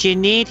Well, God. what you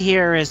need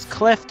here is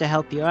Cliff to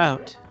help you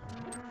out.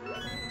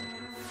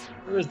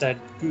 Where is that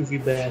goofy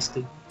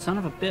bastard? Son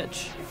of a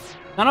bitch.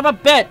 Son of a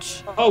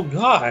bitch! Oh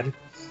god.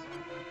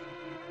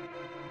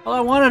 All I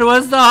wanted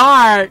was the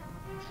heart!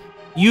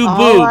 You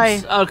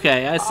boobs!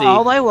 Okay, I see.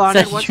 All I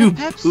wanted Said was you a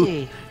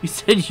Pepsi. You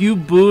said you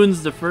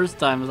boons the first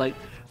time. I was like,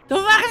 the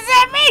fuck does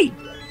that mean?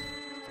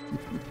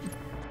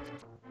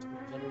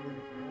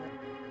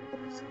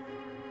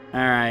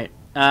 Alright.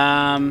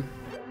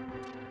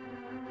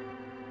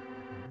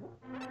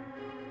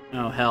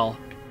 Oh, hell.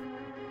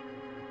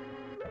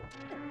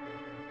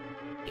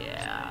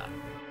 Yeah.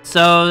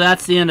 So,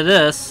 that's the end of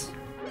this.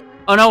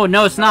 Oh,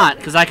 no, it's not,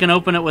 because I can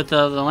open it with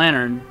the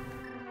lantern.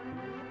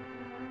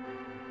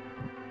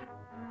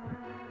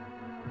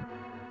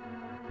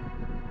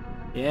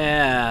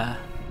 Yeah.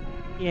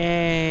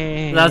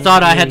 Yay. I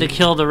thought I had to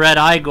kill the red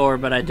Igor,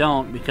 but I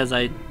don't, because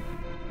I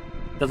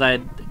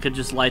could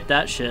just light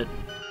that shit.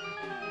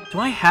 Do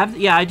I have...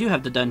 Yeah, I do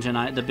have the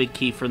dungeon, the big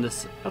key for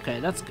this. Okay,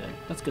 that's good.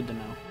 That's good to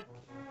know.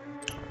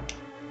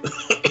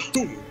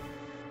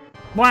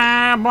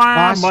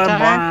 Boss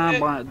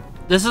time?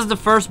 This is the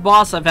first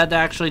boss I've had to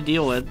actually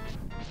deal with.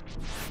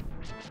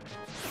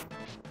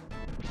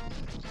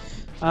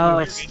 Oh,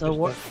 it's the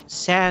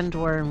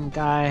sandworm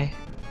guy.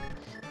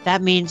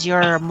 That means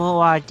you're a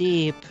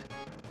Muad'Dib.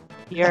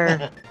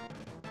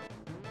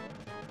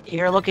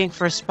 You're looking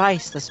for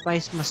spice. The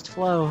spice must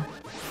flow.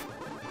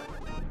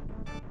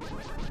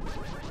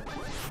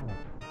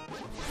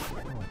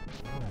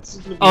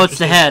 Oh, it's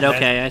the head.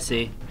 Okay, I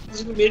see. This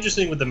is gonna be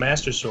interesting with the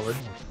Master Sword.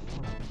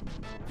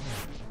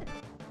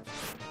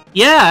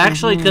 Yeah,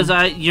 actually, because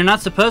you're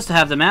not supposed to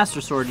have the Master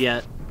Sword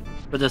yet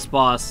for this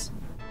boss.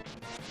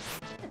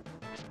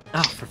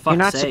 Oh, for fuck's sake. You're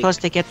not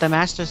supposed to get the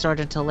Master Sword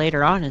until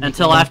later on in the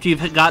Until game. after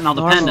you've gotten all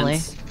the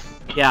pendants.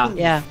 Yeah.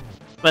 Yeah.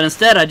 But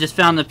instead, I just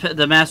found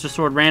the Master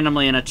Sword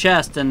randomly in a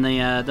chest, and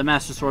the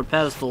Master Sword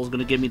pedestal is going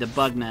to give me the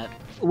bug net.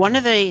 One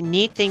of the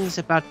neat things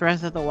about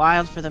Breath of the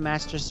Wild for the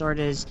Master Sword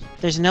is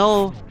there's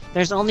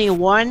only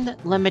one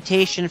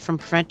limitation from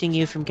preventing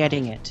you from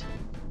getting it.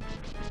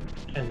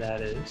 And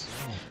that is?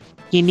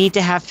 You need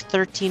to have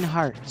 13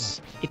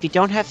 hearts. If you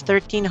don't have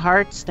 13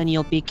 hearts, then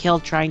you'll be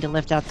killed trying to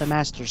lift out the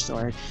Master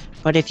Sword.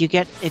 But if you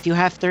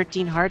have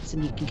 13 hearts,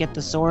 then you can get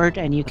the sword,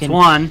 and you can...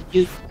 One.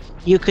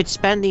 You could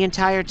spend the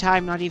entire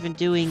time not even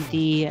doing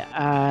the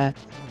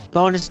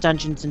bonus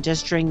dungeons and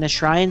just doing the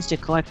shrines to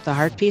collect the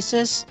heart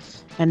pieces,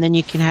 and then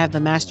you can have the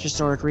Master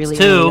Sword really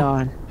early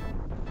on.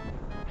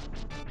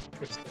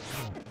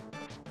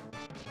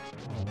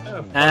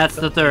 Oh, That's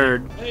the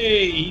third.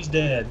 Hey, he's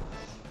dead.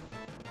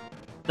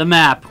 The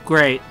map,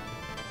 great.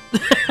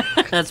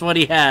 That's what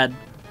he had.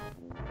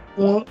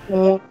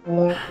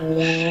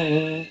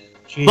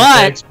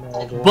 Jeez,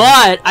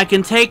 But I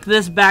can take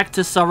this back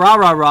to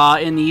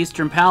Sararara in the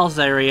Eastern Palace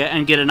area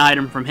and get an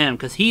item from him,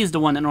 because he's the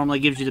one that normally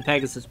gives you the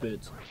Pegasus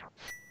boots.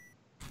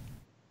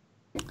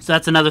 So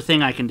that's another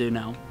thing I can do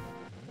now.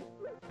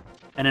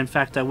 And in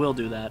fact, I will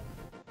do that.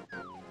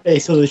 Hey,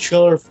 so the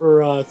trailer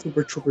for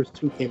Super Troopers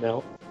 2 came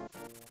out.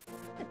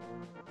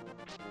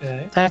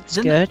 Okay. That's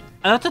good.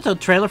 I thought the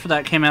trailer for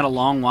that came out a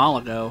long while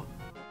ago.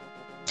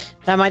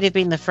 That might have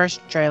been the first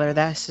trailer.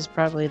 This is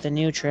probably the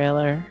new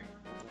trailer.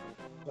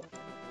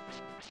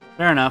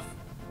 Fair enough.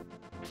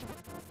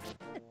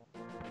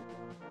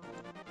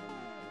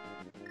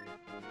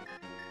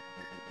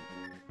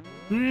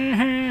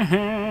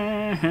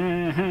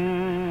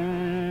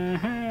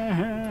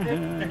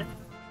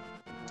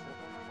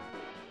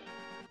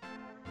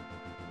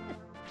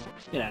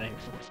 Get out of here.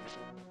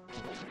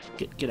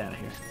 Get out of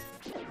here.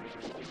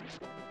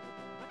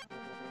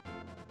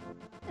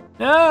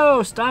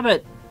 No, stop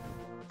it.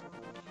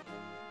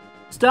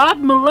 Stop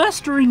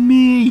molesting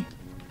me.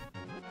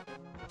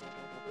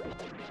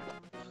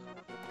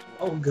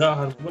 Oh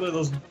god, what do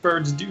those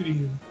birds do to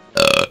you?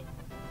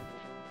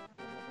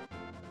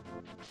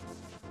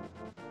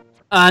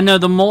 No,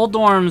 the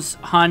Moldorms,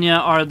 Hanya,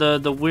 are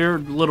the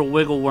weird little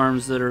wiggle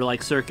worms that are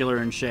like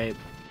circular in shape.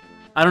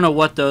 I don't know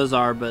what those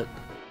are, but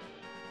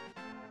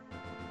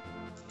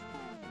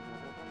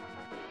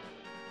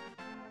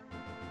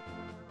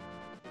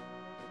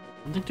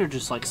I think they're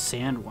just like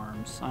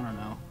sandworms. I don't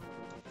know.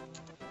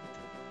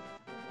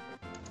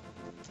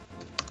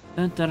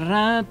 Dun, dun,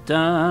 dun, dun,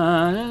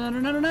 dun,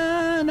 dun, dun,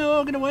 dun,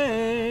 no, get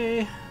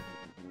away!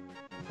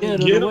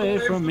 Get away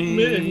from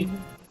me!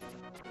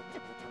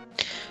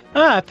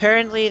 Ah,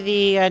 apparently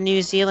the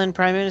New Zealand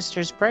Prime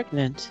Minister's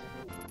pregnant.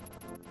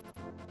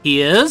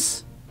 He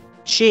is?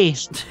 She.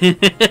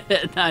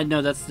 I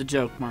know that's the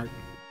joke, Mark.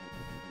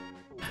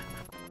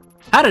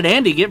 How did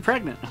Andy get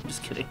pregnant? I'm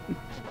just kidding.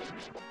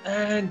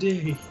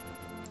 Andy.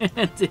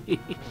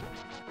 Andy.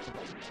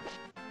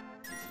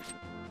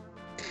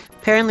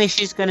 Apparently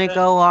she's gonna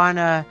go on,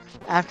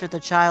 after the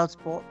child's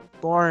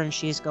born,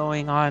 she's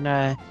going on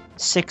a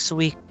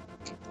 6-week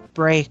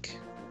break.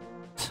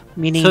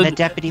 Meaning So the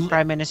Deputy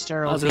Prime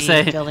Minister will be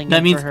filling that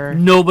in means for her.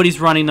 nobody's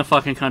running the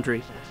fucking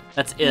country.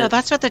 That's it. No,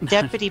 that's what the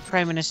Deputy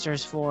Prime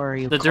Minister's for,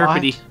 you The clot.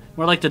 derpity.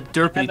 More like the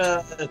derpity.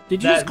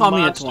 Did you that just call me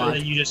a monster twat?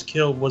 that you just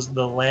killed was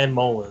the land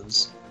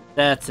molars.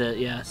 That's it,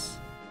 yes.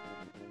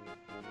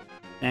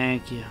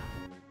 Thank you.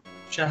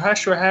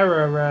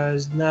 Shahashwahara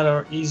is not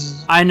our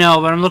easy. I know,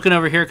 but I'm looking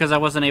over here because I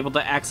wasn't able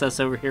to access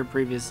over here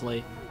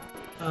previously.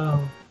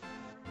 Oh.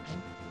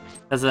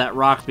 Because of that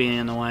rock being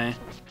in the way.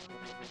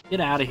 Get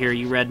out of here,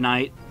 you red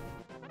knight.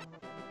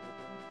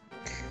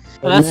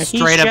 Well, that's He's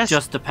straight up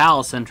just the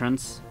palace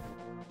entrance.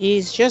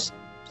 He's just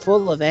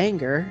full of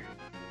anger.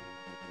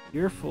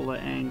 You're full of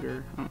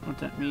anger. I don't know what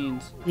that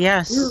means.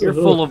 Yes. You're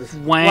full of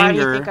wanger. Why do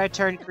you think I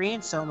turned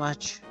green so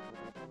much?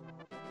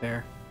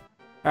 Fair.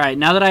 Alright,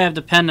 now that I have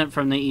the pendant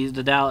from the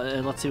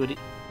Dallas, let's see what he...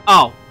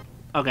 Oh!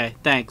 Okay,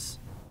 thanks.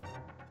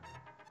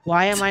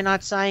 Why am I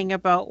not sighing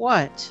about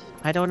what?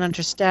 I don't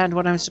understand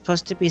what I'm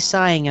supposed to be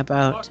sighing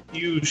about. Fuck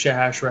you,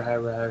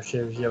 Shahashwahara.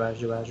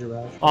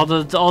 All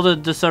the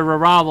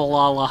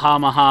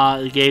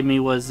Sararabalahammaha gave me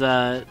was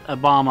a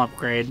bomb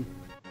upgrade.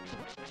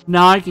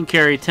 Now I can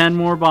carry 10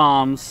 more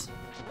bombs.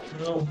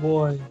 Oh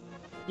boy.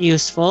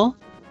 Useful.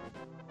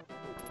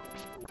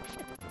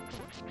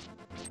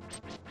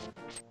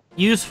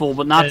 Useful,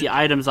 but not the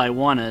items I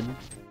wanted.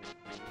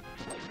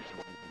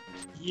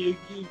 Yeah.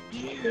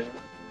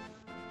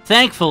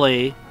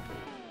 Thankfully,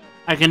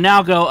 I can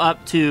now go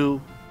up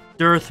to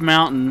Dearth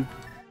Mountain.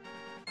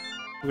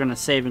 We're gonna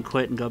save and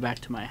quit and go back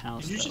to my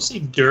house. Did you just say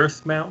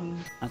Dearth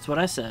Mountain? That's what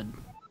I said.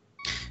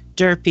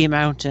 Derpy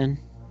Mountain.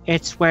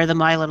 It's where the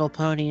My Little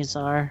Ponies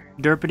are.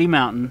 Derpity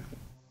Mountain.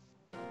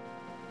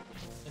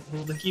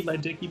 Licky my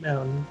dicky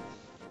mountain.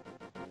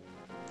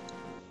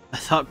 I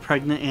thought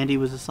pregnant Andy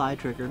was a side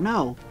trigger.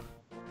 No.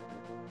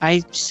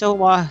 I'm so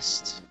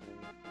lost.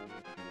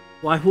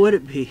 Why would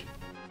it be?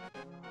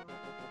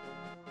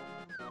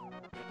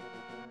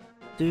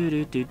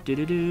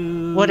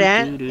 What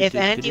if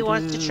Andy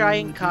wants to try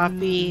and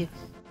copy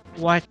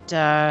what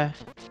Arnold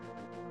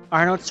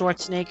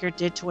Schwarzenegger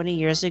did 20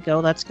 years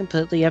ago, that's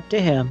completely up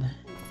to him.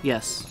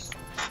 Yes.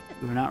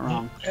 You were not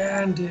wrong.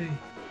 Andy.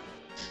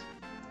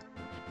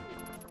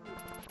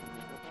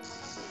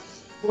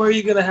 Where are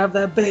you gonna have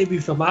that baby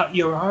from? Out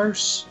your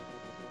arse?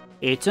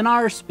 It's an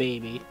arse,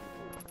 baby.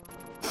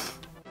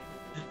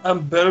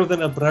 I'm better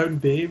than a brown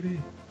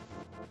baby.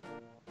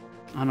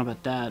 I don't know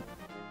about that.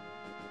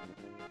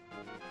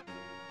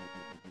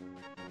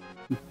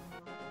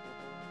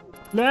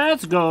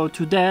 Let's go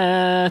to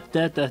death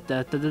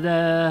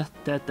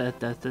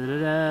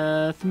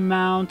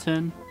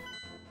mountain.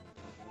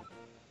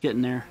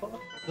 Getting there.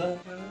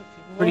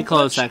 Pretty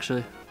close,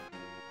 actually.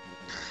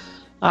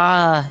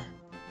 The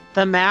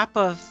map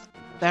of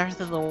Breath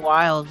of the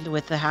Wild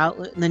with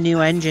the new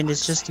engine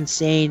is just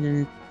insane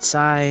in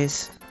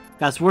size.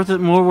 God, it's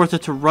more worth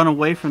it to run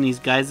away from these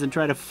guys than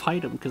try to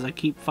fight them, because I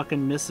keep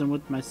fucking missing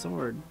with my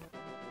sword.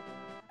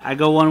 I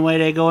go one way,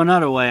 they go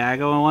another way. I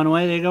go one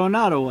way, they go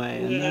another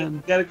way. And then...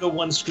 you gotta go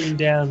one screen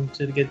down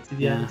to get to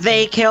the end.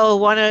 They kill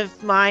one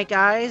of my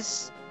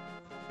guys.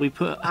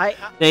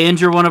 They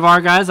injure one of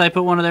our guys, I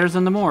put one of theirs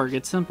in the morgue.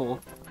 It's simple.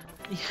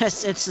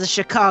 Yes, it's the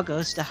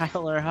Chicago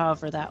style, or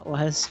however that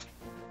was.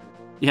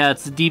 Yeah,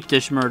 it's the deep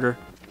dish murder.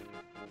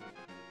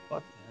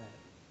 Fuck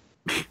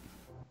that.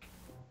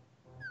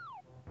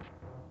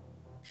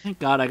 Thank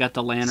God I got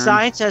the lantern.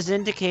 Science has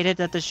indicated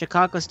that the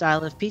Chicago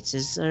style of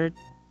pizzas are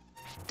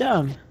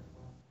dumb.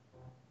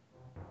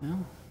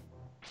 Well.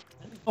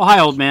 Oh, hi,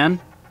 old man.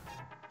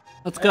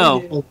 Let's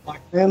go. Old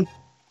black man.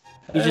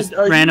 He's just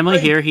Are you randomly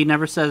my- here. He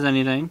never says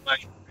anything. My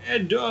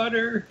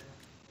granddaughter.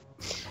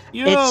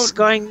 It's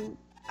going.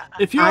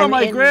 If you are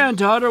my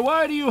granddaughter,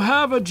 why do you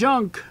have a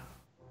junk?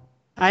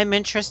 I'm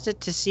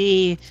interested to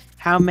see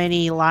how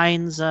many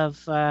lines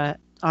of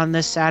on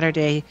this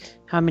Saturday.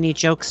 How many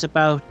jokes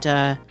about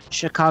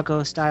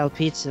Chicago-style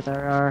pizza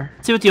there are?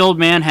 See what the old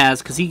man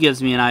has, because he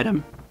gives me an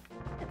item.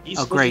 He's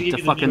Oh, supposed to great, give the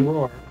you fucking- new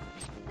roar.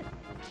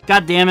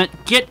 God damn it!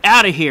 Get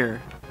out of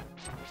here!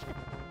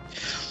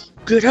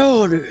 Get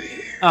out of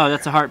here! Oh,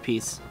 that's a heart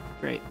piece.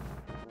 Great.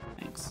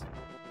 Thanks.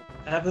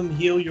 Have him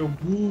heal your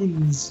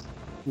wounds.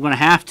 I'm gonna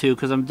have to,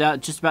 because I'm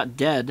just about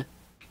dead.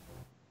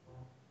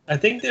 I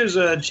think there's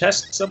a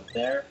chest up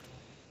there.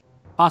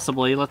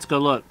 Possibly. Let's go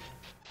look.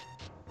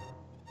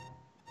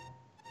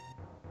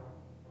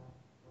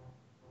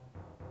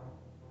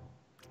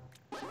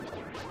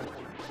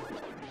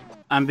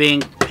 I'm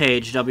being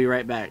paged. I'll be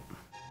right back.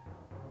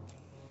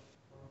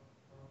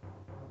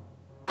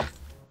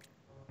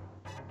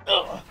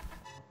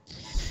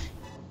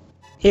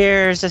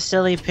 Here's a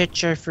silly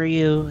picture for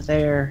you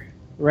there,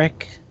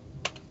 Rick.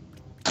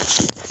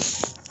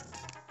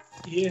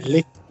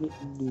 Yeah.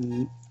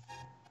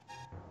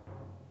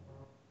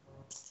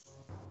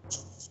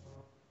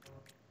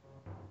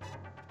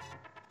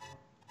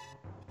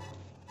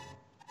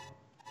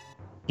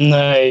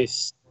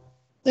 Nice.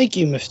 Thank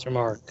you, Mr.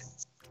 Mark.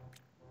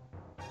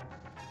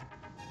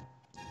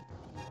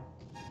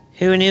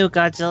 Who knew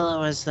Godzilla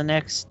was the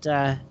next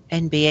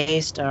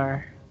NBA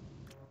star?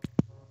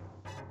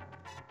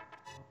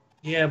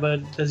 Yeah,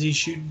 but does he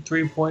shoot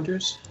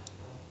 3-pointers?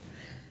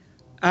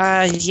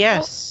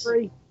 Yes.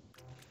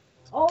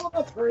 All of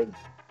the 3.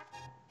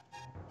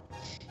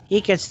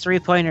 He gets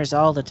 3-pointers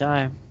all the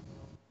time.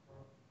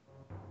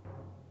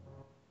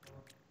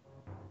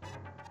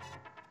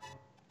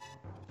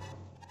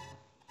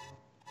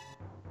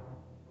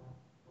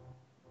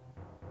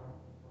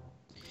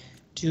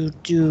 Do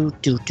do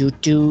do do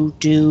do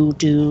do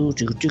do do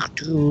do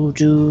do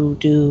do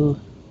do.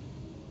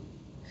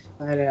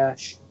 Night,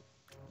 Ash.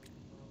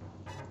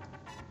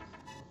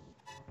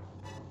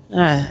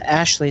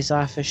 Ashley's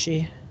off, is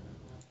she?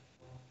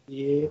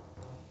 Yeah.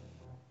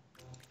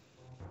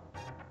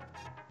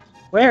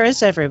 Where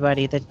is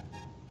everybody that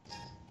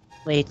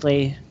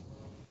lately?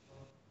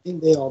 I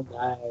think they all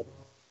died.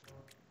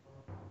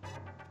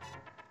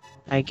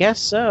 I guess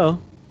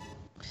so.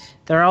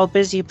 They're all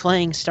busy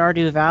playing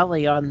Stardew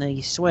Valley on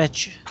the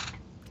Switch.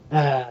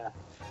 Ah.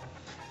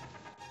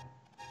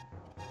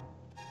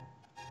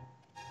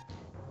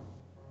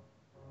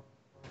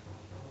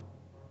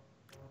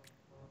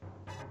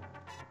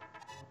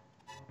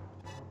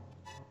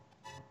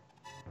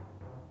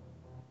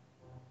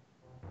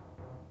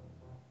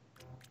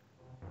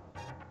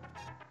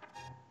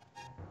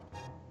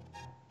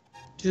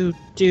 Do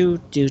do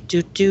do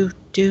do do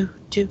do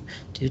do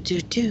do do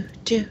do do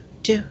do.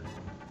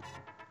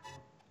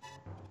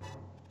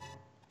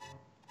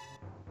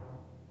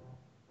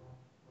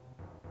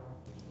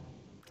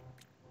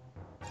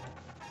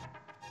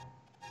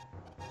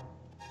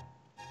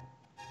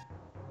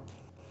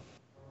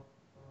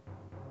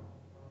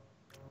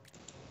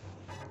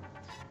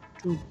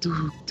 Do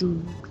do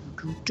do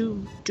do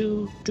do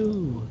do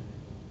do.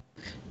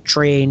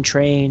 Train,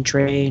 train,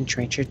 train,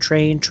 train, train,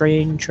 train,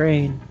 train,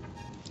 train.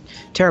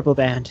 Terrible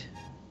band.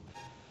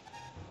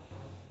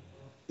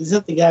 Is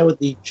that the guy with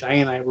the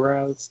giant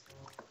eyebrows?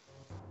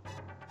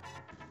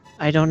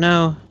 I don't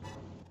know.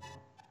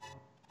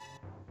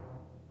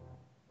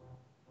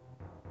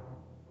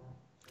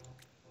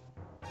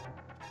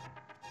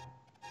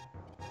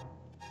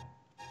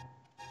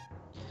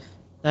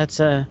 That's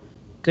a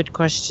good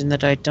question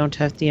that I don't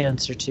have the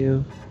answer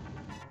to.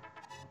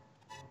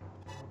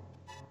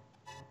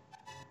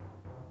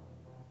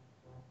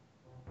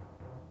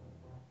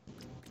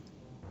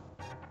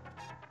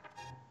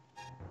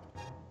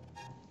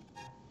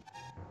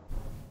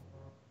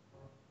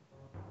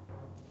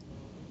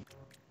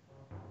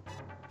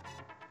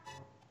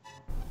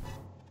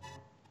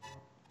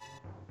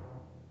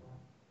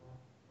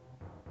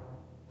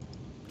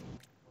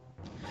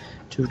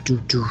 Do do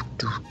do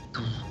do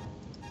do.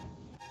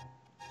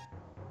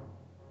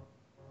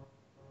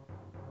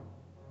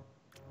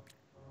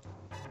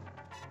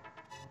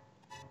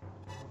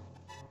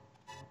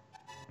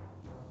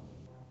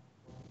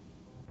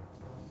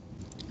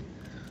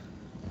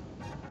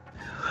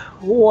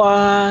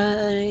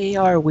 Why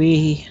are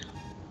we?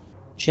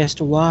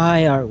 Just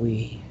why are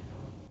we?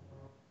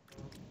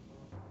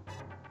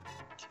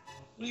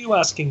 What are you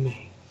asking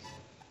me?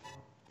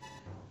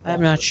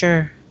 I'm not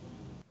sure.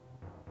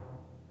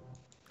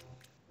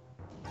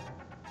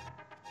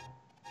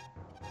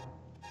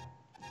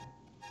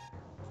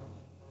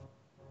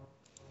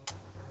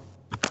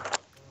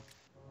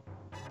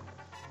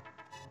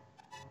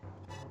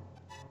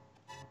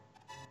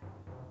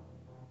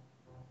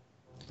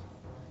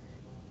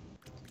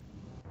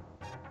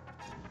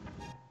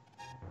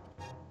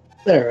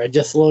 There, I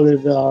just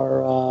loaded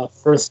our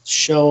first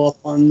show up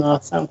on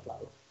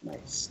SoundCloud.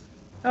 Nice.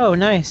 Oh,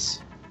 nice.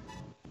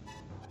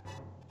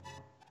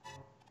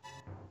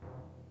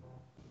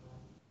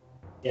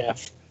 Yeah.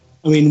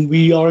 I mean,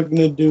 we are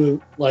gonna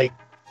do like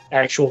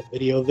actual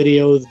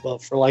videos,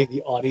 but for like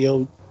the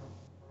audio,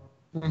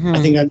 Mhm.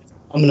 I think I'm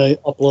gonna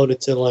upload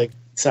it to like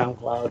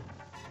SoundCloud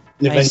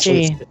and I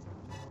see.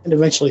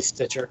 eventually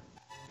Stitcher.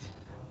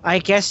 I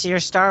guess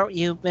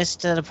you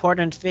missed an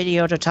important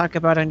video to talk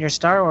about on your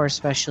Star Wars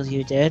special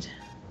you did.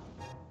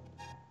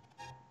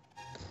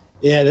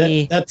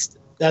 Yeah, that's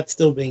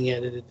still being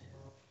edited.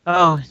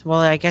 Oh, well,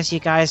 I guess you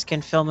guys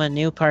can film a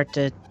new part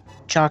to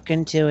chalk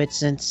into it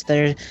since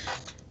their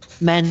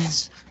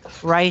men's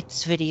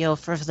rights video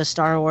for the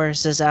Star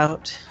Wars is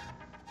out.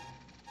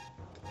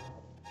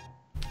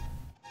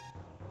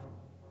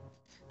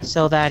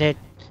 So that it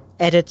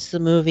edits the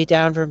movie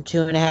down from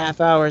 2.5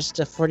 hours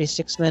to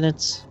 46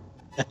 minutes.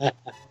 That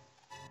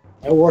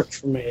worked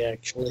for me,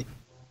 actually.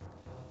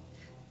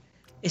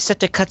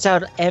 Except it cuts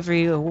out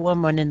every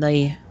woman in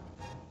the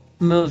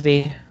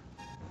movie.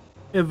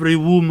 Every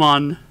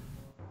woman.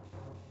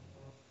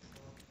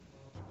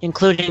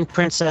 Including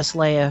Princess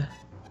Leia.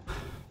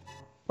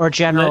 Or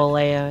General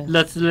Leia.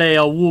 Let's lay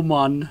a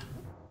woman.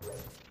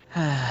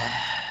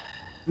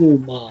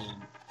 Woman.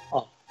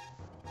 Oh.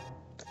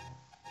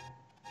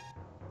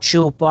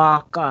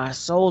 Chewbacca,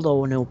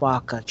 solo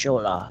Chewbacca,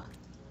 Chola.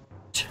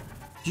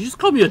 Did you just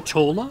call me a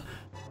chola?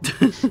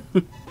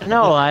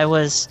 No, I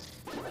was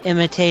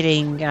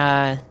imitating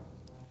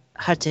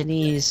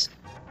Huttonese.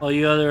 All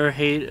you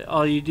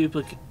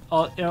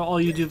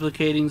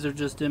duplicatings are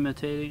just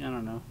imitating. I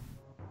don't know.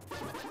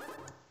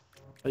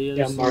 All you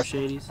other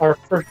shadies. Our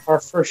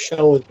first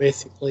show was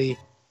basically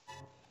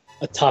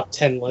a top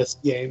 10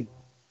 list game.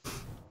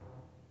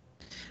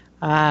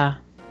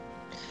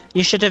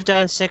 You should have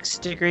done 6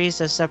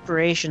 degrees of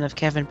separation of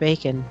Kevin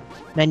Bacon.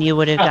 Then you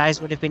guys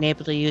would have been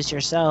able to use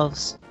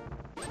yourselves.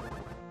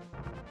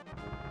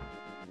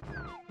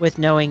 With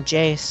knowing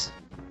Jace.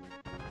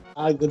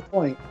 Good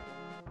point.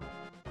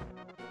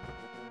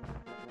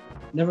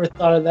 Never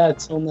thought of that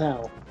till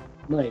now.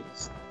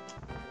 Nice.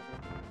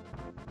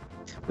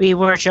 We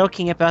were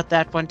joking about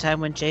that one time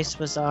when Jace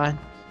was on.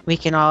 We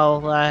can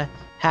all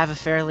have a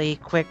fairly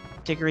quick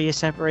degree of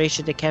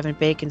separation to Kevin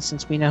Bacon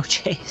since we know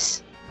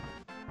Jace.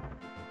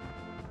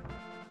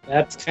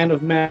 That's kind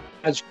of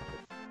magical.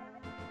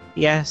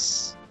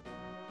 Yes.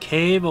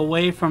 Cave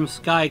away from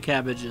sky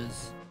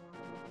cabbages.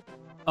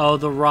 Oh,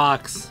 the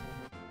rocks.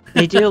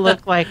 They do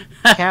look like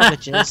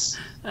cabbages.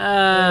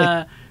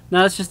 No,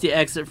 it's just the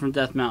exit from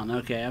Death Mountain.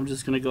 Okay, I'm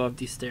just gonna go up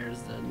these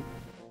stairs then.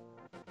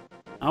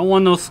 I don't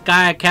want no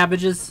sky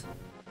cabbages.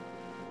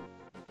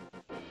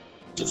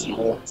 Just an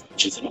horse.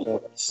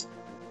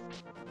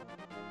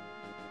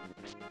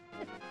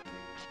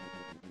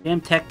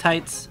 Damn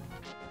Tektites.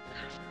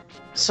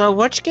 So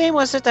which game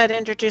was it that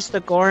introduced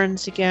the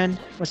Gorons again?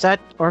 Was that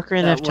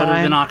Ocarina of That would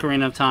have been Time?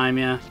 Ocarina of Time,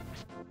 yeah.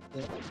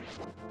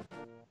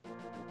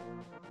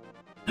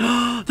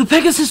 The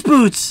Pegasus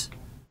boots!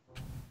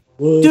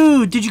 What?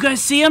 Dude, did you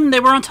guys see them? They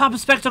were on top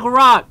of Spectacle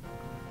Rock.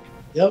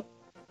 Yep.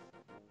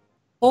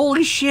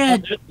 Holy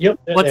shit! Yep.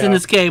 What's in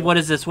this cave? What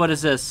is this? What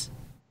is this?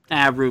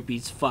 Ah,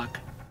 rupees.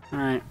 Fuck.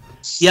 Alright.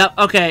 Yep,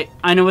 okay.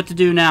 I know what to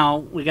do now.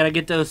 We gotta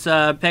get those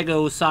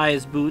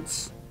Pego-sized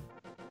boots.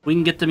 We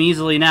can get them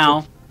easily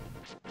now.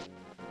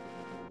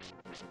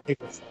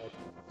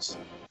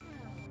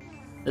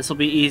 This will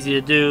be easy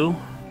to do.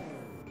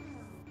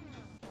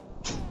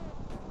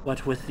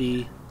 What with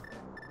the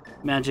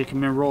magic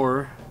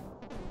mirror.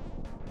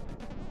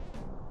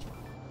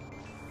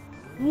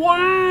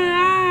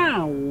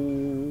 Wow!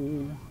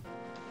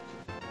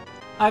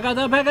 I got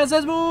the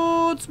Pegasus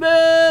boots,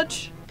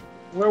 bitch!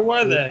 Where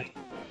were they?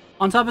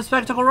 On top of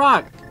Spectacle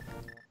Rock.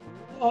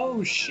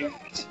 Oh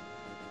shit!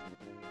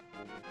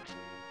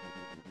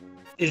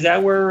 Is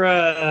that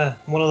where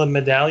one of the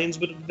medallions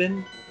would have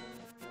been?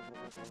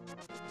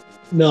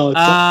 No.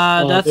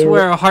 That's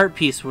where a heart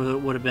piece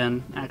would have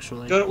been,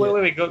 actually.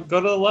 Wait. Go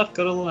to the left.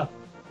 Go to the left.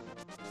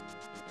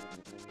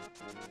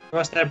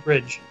 Cross that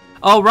bridge.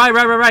 Oh,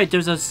 right.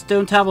 There's a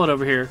stone tablet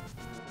over here.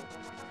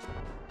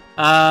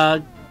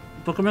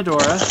 Book of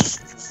Medora.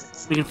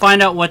 We can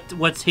find out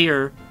what's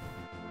here.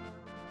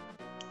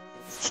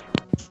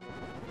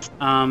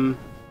 Oh,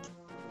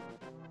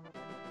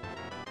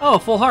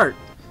 full heart.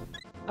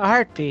 A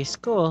heart piece,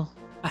 cool.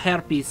 A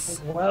hair piece.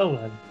 Well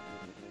then.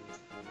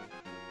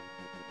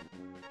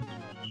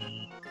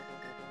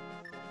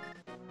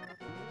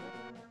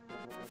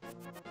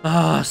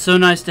 Oh, so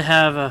nice to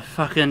have a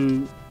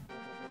fucking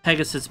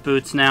Pegasus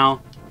boots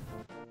now.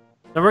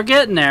 So we're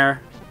getting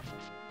there.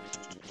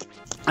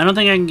 I don't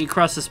think I can get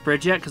across this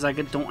bridge yet because I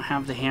don't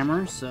have the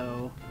hammer,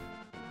 so...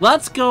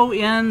 Let's go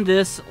in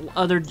this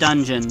other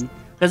dungeon.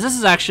 Because this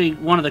is actually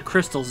one of the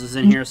crystals is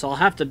in here, so I'll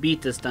have to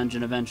beat this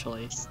dungeon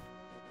eventually.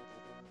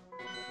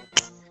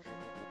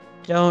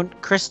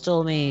 Don't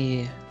crystal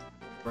me.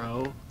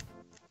 Bro.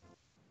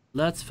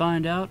 Let's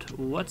find out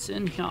what's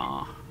in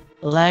here.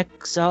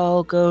 Let's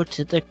all go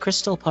to the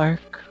Crystal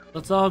Park.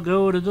 Let's all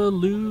go to the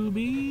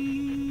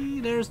lobby.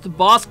 There's the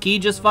boss key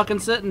just fucking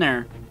sitting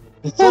there.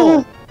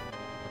 Cool.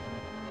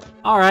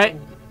 Alright.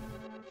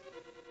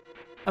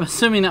 I'm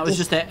assuming that was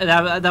just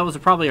that was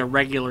probably a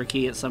regular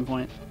key at some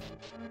point.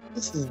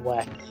 This is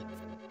wacky.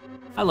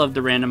 I love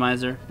the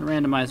randomizer. The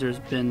randomizer has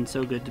been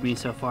so good to me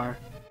so far.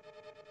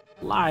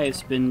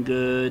 Life's been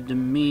good to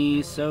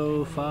me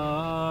so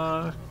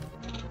far.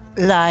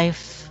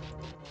 Life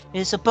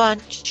is a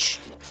bunch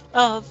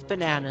of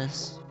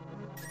bananas.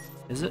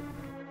 Is it?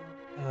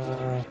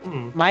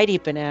 Mighty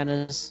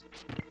bananas.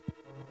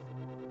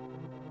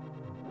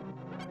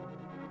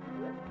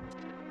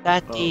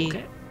 That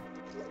the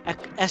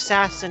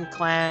assassin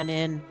clan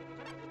in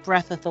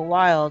Breath of the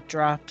Wild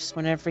drops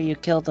whenever you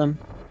kill them.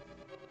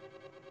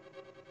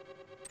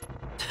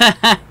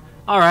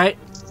 Alright,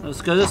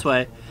 let's go this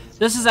way.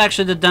 This is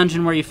actually the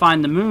dungeon where you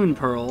find the Moon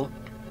Pearl.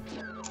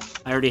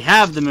 I already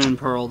have the Moon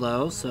Pearl,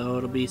 though, so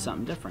it'll be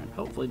something different.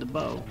 Hopefully the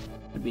bow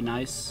would be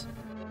nice.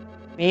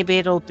 Maybe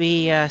it'll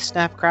be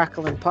Snap,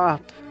 Crackle, and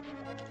Pop.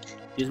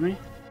 Excuse me?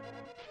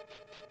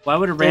 Why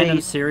would a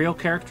random serial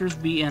characters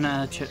be in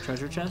a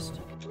treasure chest?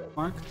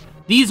 Mark?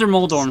 These are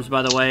Moldorms,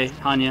 by the way,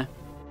 Hanya.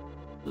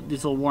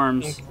 These little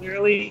worms. And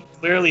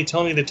clearly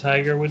Tony the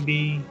Tiger would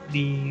be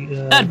the...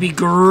 That'd be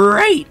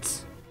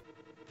great!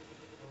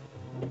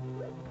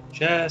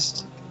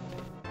 Chest.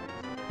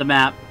 The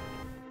map.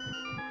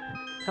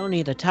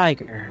 Tony the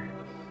Tiger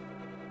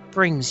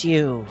brings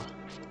you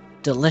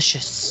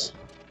delicious,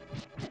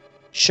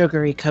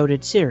 sugary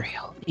coated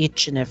cereal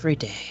each and every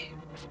day.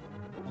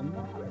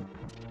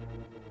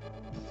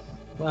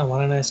 Wow,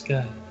 what a nice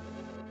guy.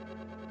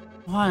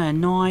 What a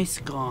nice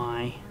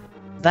guy.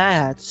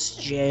 That's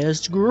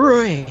just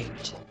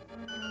great.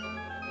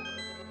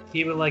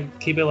 Keep it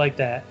like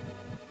that.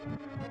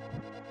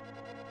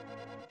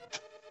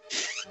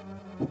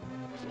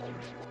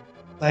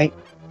 Like,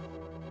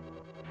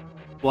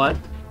 What?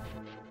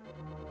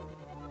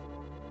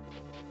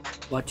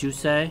 What you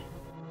say?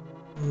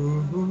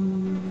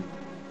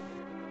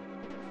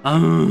 I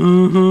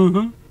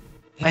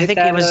think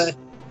he was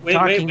wait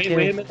talking a to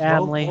minute.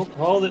 family.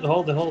 Hold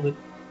it.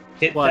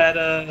 Hit What?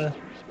 that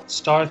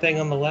star thing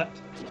on the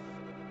left.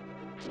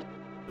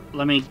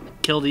 Let me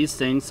kill these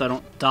things so I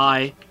don't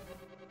die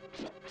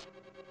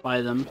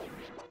by them.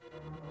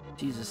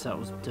 Jesus, that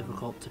was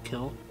difficult to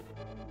kill.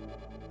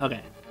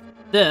 Okay.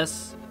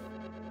 This.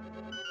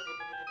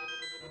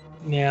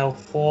 Now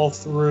fall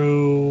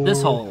through...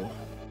 This hole.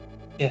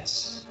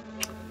 Yes.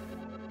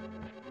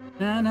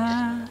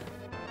 Da-da.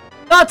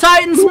 The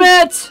Titan's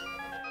Mitt!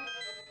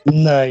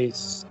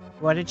 nice.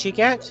 What did you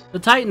get? The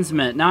Titan's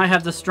Mitt. Now I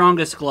have the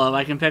strongest glove.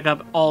 I can pick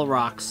up all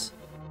rocks.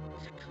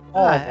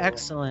 Ah,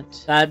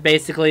 excellent. That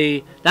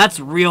basically... That's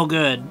real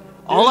good.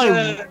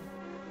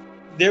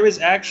 There is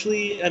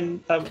actually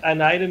an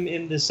item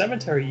in the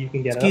cemetery you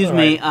can get. Excuse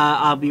me,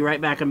 I'll be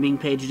right back. I'm being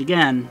paged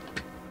again.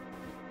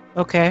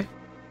 Okay.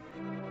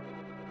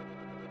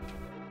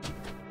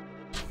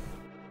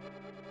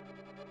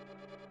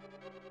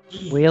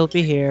 We'll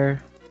be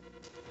here.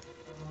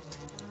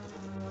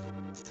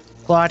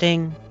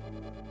 Plotting.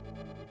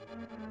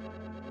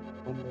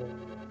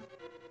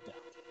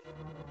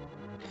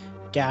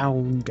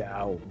 Down,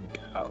 down,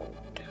 down,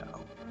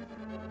 down.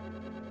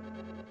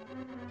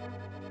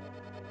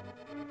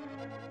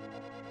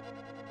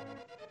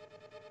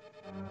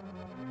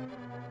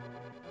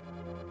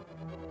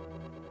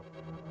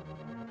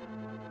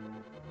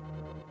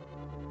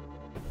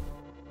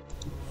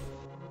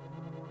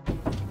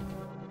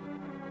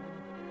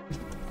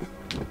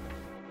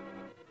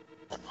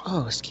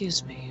 Oh,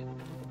 excuse me.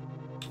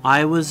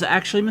 I was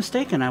actually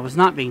mistaken. I was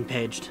not being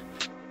paged.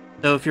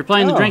 So if you're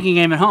playing the drinking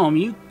game at home,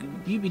 you'd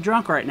be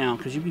drunk right now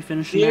because you'd be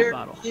finishing that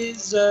bottle.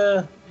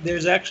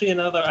 There's actually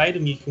another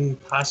item you can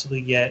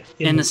possibly get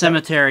in the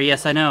cemetery.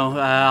 Yes, I know.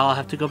 I'll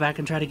have to go back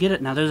and try to get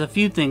it now. There's a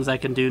few things I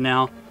can do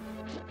now.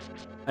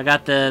 I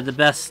got the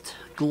best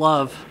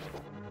glove.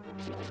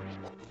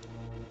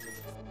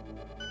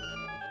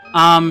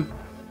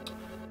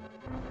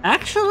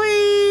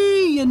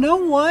 Actually, you know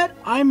what?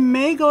 I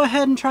may go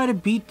ahead and try to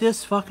beat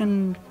this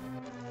fucking...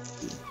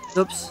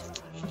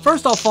 Oops.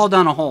 First, I'll fall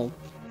down a hole.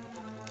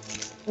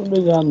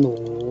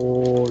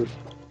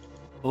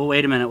 Oh,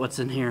 wait a minute. What's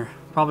in here?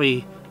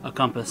 Probably a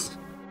compass.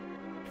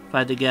 If I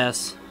had to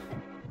guess.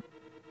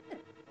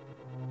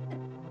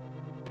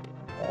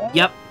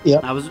 Yep.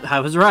 I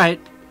was right.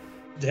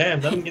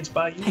 Damn, nothing gets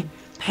by you.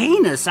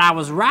 Penis, I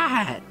was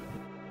right.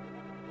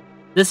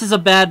 This is a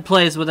bad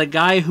place with a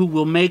guy who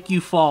will make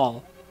you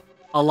fall.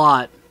 A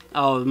lot.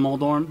 Oh,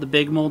 Moldorm? The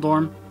big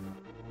Moldorm?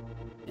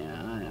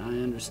 Yeah, I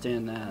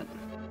understand that.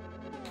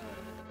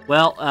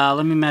 Well,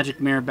 let me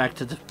magic mirror back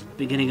to the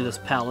beginning of this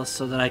palace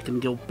so that I can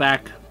go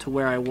back to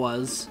where I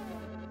was.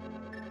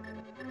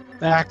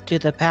 Back to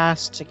the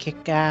past to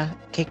kick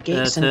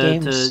games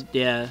and games.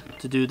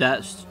 To do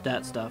that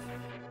stuff.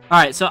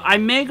 Alright, so I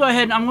may go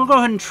ahead, I'm going to go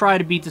ahead and try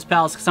to beat this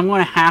palace because I'm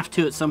going to have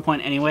to at some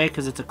point anyway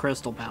because it's a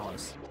crystal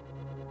palace.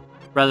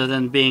 Rather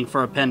than being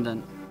for a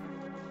pendant.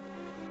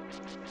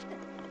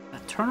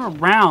 Turn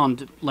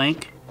around,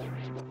 Link.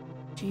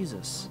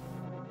 Jesus.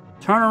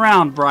 Turn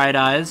around, Bright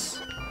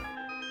Eyes.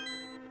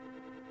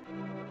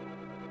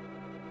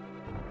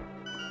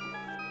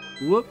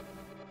 Whoop.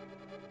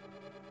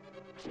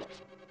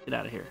 Get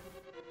out of here.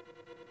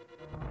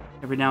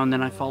 Every now and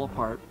then I fall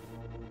apart.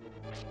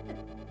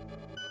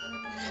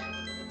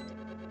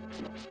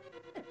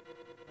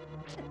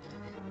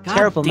 God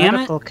Terrible damn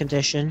medical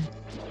condition.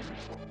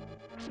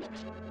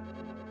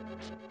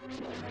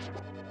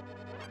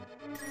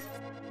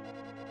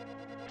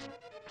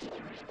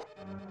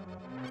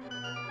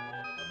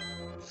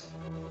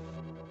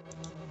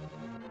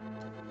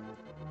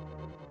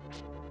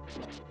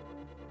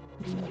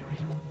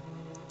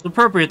 It's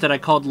appropriate that I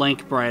called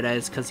Link Bright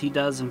Eyes, because he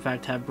does, in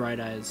fact, have bright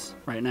eyes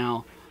right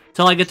now.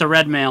 Till I get the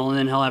red mail, and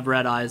then he'll have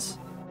red eyes.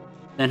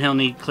 Then he'll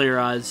need clear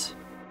eyes.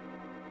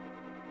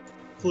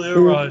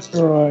 Clear eyes.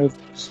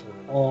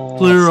 Awesome.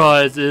 Clear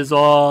eyes is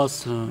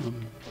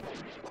awesome.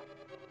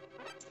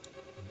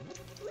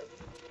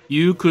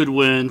 You could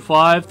win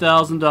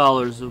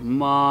 $5,000 of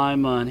my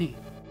money.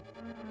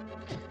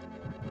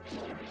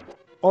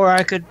 Or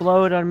I could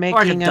blow it on I making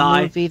could a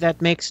die. movie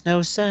that makes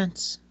no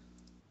sense.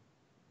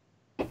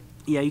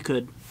 Yeah, you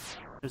could.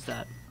 There's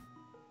that.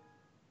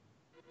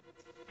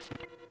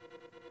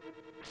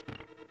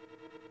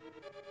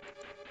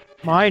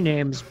 My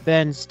name's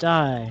Ben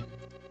Stein.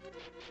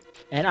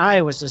 And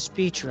I was a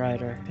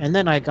speechwriter, and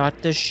then I got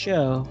this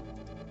show.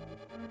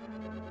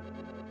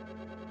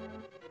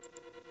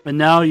 And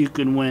now you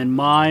can win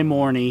my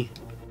morning.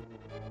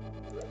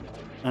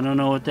 I don't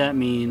know what that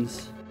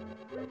means.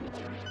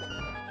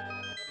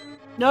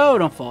 No,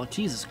 don't fall.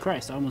 Jesus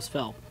Christ, I almost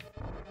fell.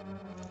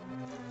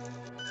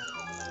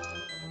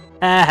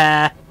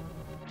 Haha.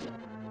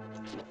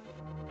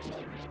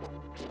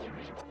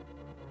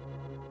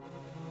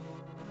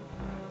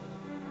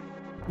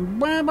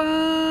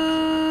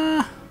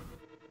 Bye-bye.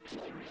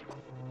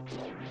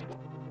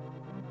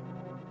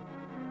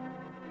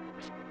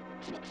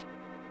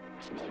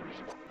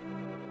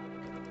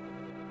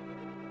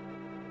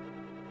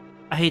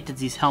 I hate that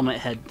these helmet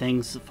head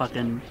things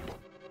fucking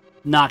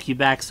knock you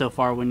back so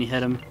far when you hit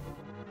them.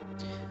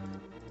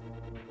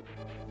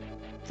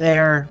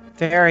 They're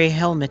very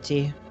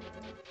helmety.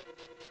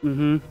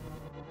 Mm-hmm.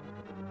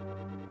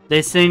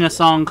 They sing a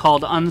song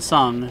called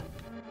Unsung.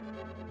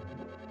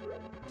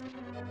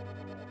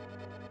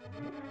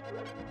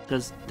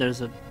 Because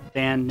there's a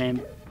band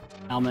named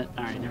Helmet.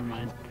 Alright, never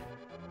mind.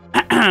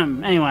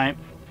 Anyway.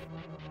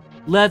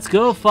 Let's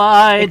go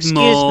fight Excuse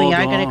me,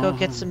 I gotta go Moldon.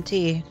 get some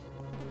tea.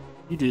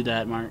 You do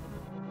that, Mark.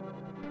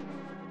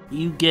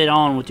 You get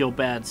on with your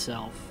bad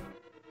self.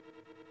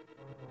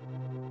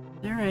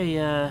 Is there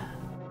a,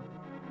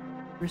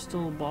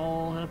 crystal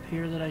ball up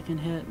here that I can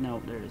hit?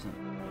 No, there isn't.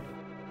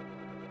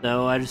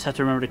 So I just have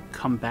to remember to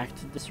come back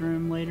to this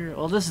room later.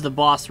 Well, this is the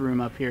boss room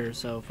up here,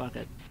 so fuck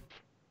it.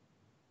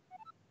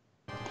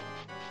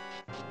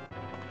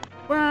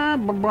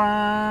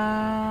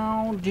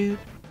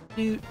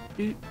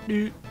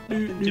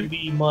 To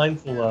be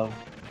mindful of.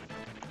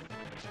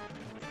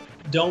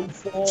 Don't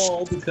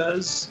fall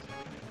because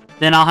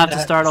Then I'll have to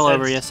that start all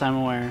over. resets- Yes, I'm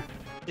aware.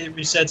 it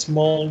resets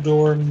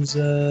Moldorm's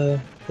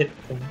hit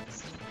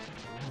points.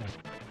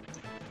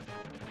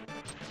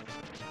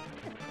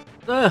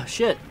 Ugh,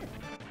 shit.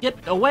 Get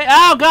away.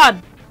 Oh,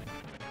 God.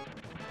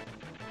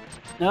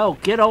 No,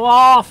 get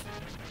off.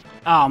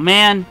 Oh,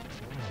 man.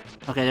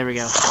 Okay, there we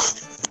go.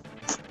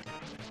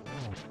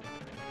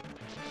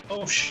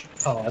 Oh,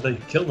 oh, I thought you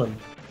killed him.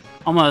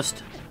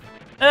 Almost.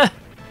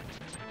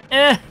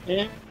 Yeah,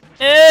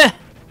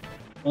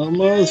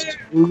 almost.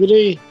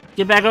 Oogity.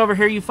 Get back over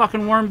here, you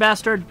fucking worm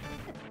bastard.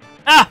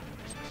 Ah!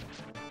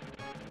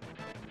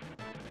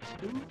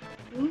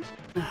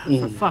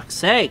 For fuck's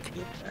sake.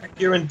 Get back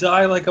here and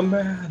die like a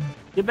man.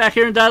 Get back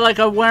here and die like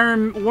a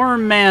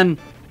worm man.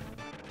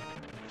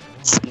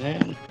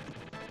 Yeah.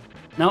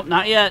 Nope,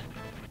 not yet.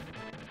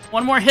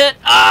 One more hit.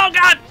 Oh,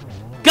 God!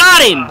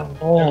 Got him!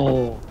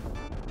 Oh.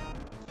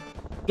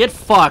 Get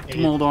fucked,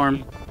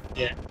 Moldorm.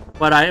 Yeah.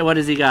 What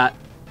has he got?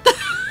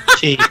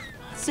 Gee.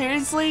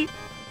 Seriously?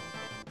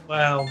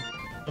 Wow,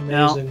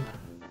 amazing.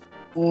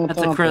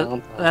 That's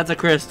a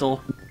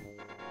crystal.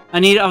 I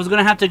was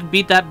gonna have to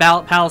beat that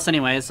palace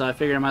anyway, so I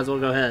figured I might as well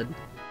go ahead.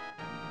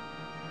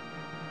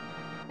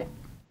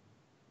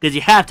 Because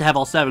you have to have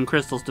all 7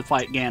 crystals to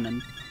fight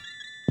Ganon.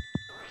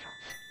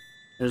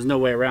 There's no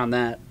way around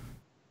that.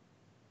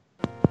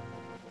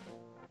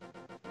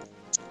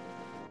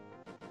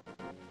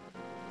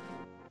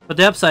 But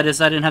the upside is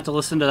I didn't have to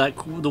listen to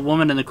the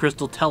woman in the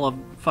crystal tell a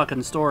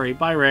fucking story.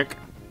 Bye, Rick.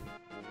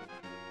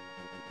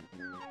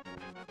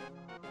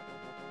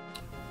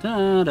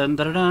 Let's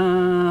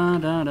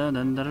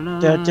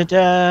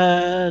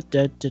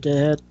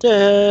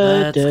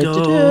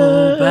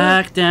go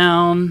back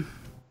down.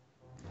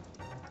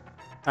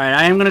 All right,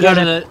 I am gonna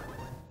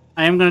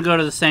go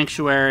to the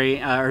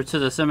sanctuary or to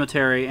the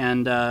cemetery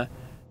and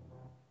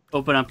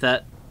open up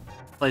that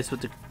place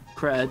with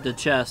the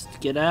chest.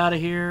 Get out of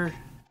here.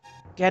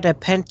 Get a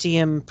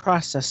Pentium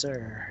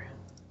processor.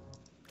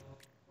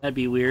 That'd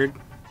be weird.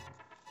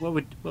 What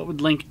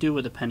would Link do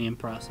with a Pentium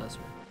processor?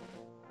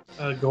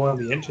 Go on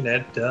the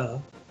internet, duh.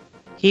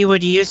 He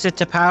would use it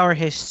to power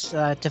his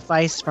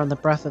device from the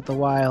Breath of the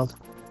Wild.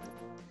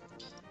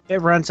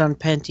 It runs on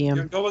Pentium.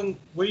 You're going.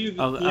 Where you?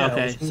 Oh, yeah,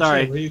 okay,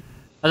 sorry.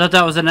 I thought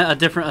that was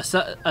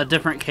a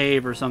different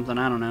cave or something.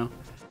 I don't know.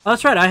 Oh,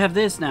 that's right. I have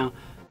this now.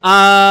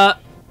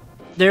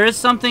 There is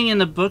something in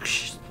the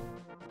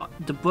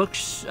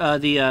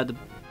the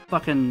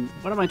fucking.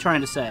 What am I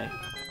trying to say?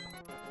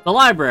 The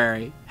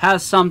library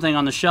has something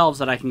on the shelves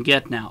that I can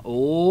get now.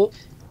 Oh.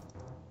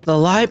 The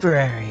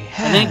library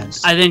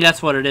has. I think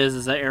that's what it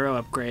is the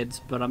arrow upgrades,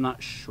 but I'm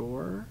not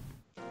sure.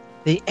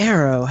 The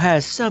arrow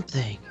has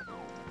something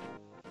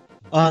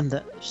on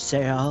the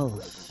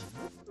shelf.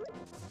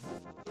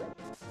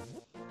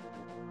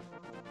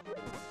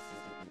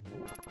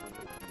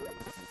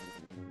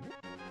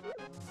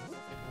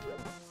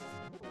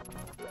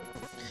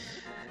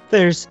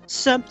 There's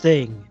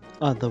something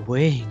on the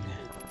wing.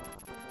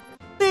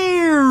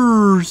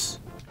 There's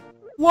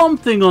one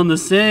thing on the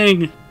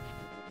sing.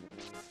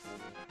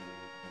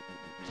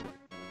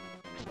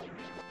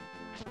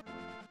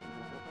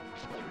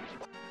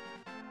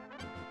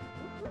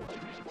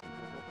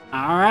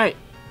 All right.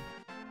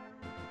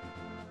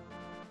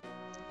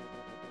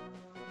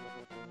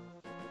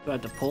 Do I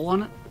have to pull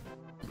on it?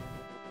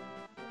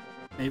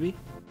 Maybe?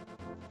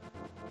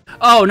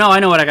 Oh, no, I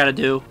know what I gotta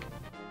do.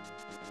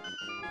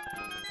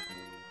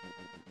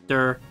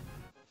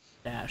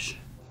 Dash.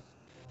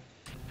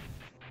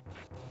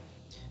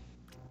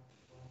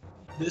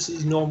 This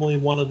is normally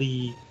one of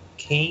the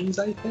canes,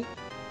 I think.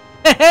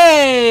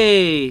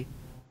 Hey!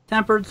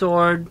 Tempered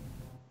sword.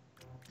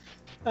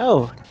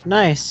 Oh,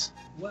 nice.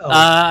 Well,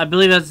 I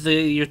believe that's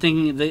you're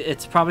thinking,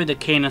 it's probably the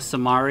cane of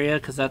Samaria,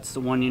 because that's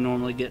the one you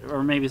normally get,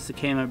 or maybe it's the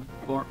cane of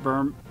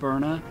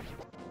Burna.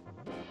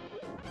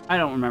 I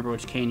don't remember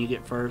which cane you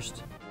get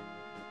first.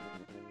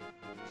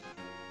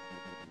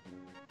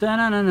 Okay,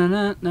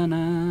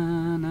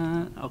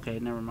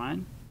 never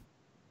mind.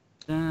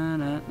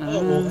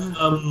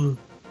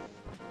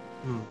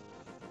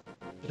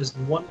 There's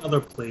one other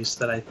place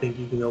that I think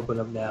you can open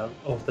up now,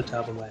 off the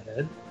top of my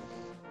head.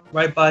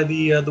 Right by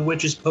the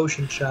witch's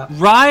potion shop.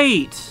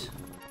 Right!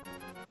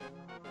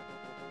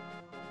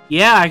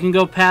 Yeah, I can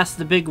go past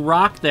the big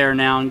rock there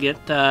now and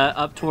get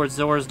up towards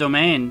Zora's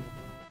domain.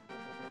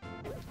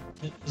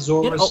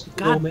 Zora's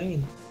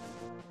domain.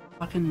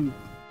 Fucking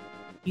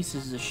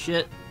pieces of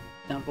shit.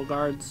 Temple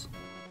guards.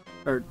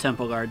 Or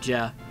temple guards,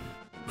 yeah.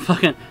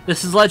 Fucking,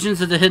 this is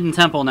Legends of the Hidden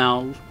Temple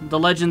now. The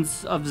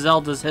Legends of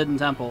Zelda's Hidden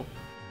Temple.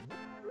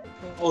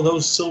 Oh,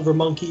 those silver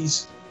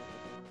monkeys.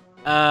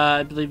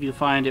 I believe you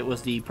find it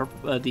was the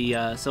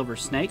silver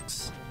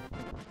snakes.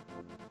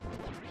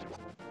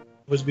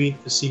 Was being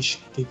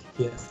facetious.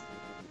 Yes.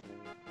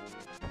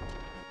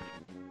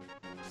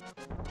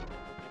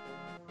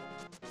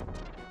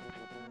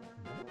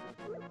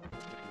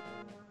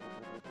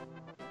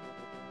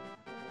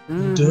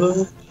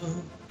 Duh.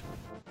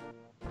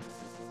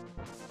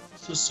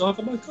 So suck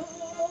on my car.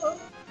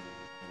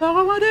 Suck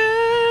on my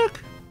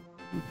dick.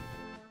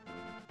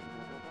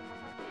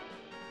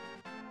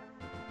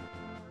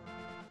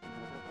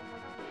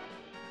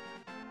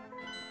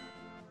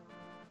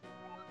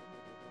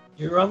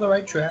 You're on the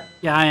right track.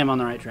 Yeah, I am on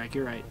the right track.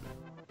 You're right.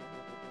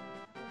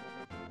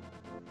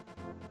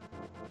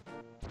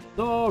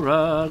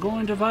 Zora,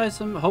 going to find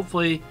some,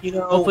 hopefully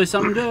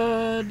something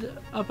good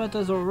up at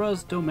the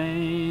Zora's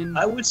domain.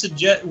 I would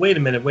suggest. Wait a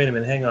minute.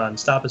 Hang on.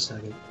 Stop a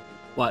second.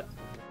 What?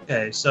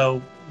 Okay, so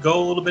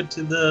go a little bit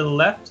to the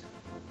left.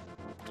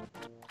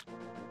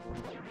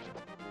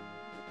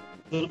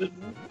 A little bit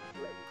more.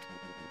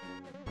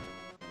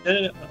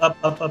 No.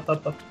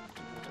 Up.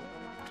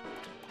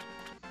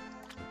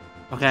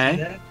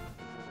 Okay.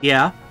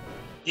 Yeah.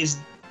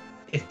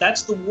 If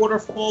that's the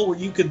waterfall where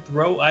you could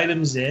throw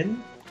items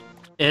in?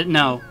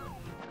 No.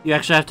 You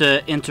actually have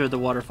to enter the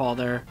waterfall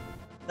there.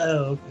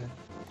 Oh, okay.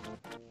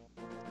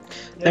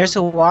 There's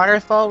a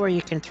waterfall where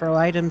you can throw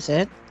items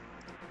in?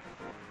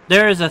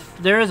 There is a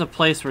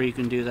place where you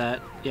can do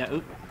that. Yeah.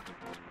 Oop.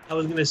 I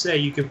was gonna say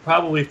you could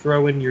probably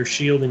throw in your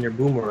shield and your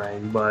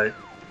boomerang, but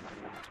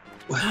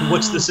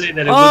what's to say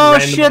that it oh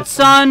wouldn't shit,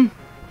 son!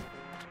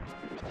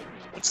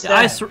 What's The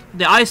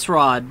that? ice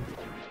rod.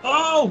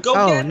 Oh, go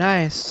Oh, get it!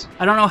 nice.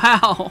 I don't know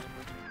how.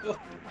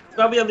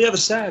 Probably on the other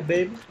side,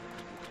 baby.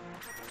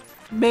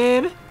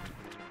 Baby.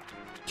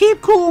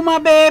 Keep cool, my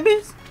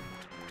babies.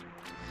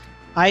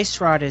 Ice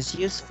rod is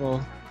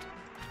useful.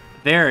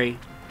 Very.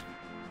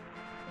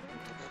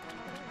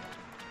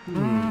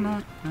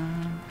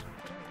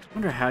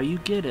 Wonder how you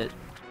get it.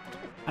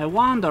 I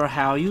wonder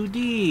how you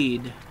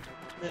did.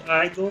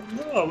 I don't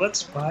know.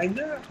 Let's find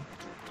out.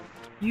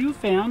 You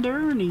found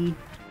Ernie.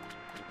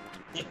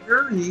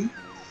 Ernie?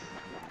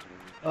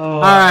 Oh,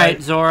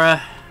 Alright,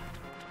 Zora.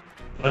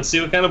 Let's see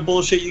what kind of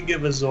bullshit you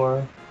give us,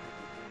 Zora.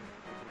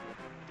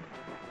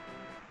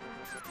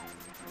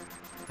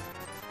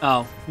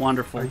 Oh,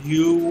 wonderful. Are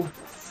you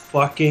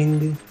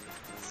fucking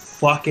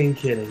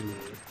kidding me?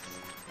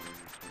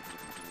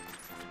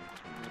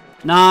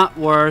 Not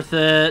worth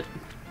it.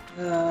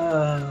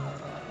 At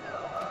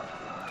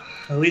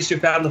least you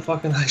found the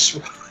fucking ice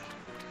rod.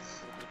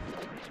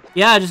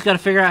 Yeah, I just gotta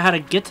figure out how to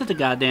get to the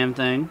goddamn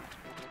thing.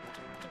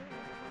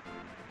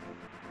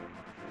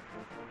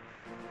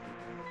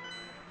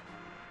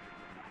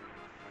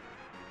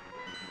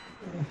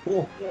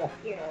 Oh,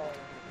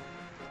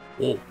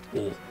 Oh.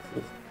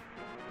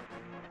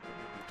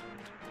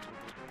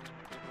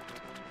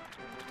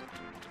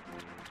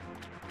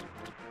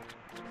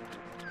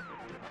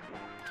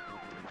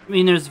 I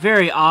mean, there's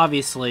very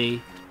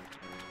obviously...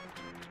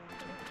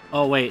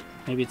 Oh, wait.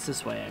 Maybe it's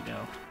this way I go.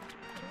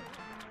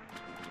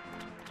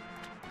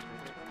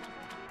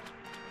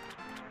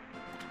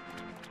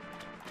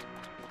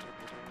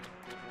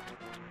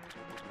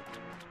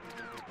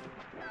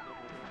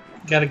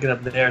 Gotta get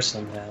up there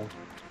somehow.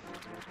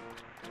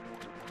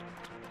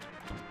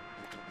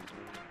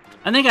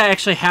 I think I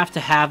actually have to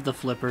have the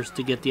flippers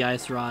to get the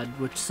ice rod,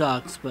 which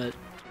sucks, but...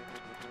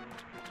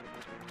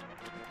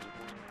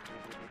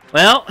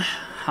 Well,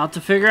 I'll have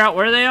to figure out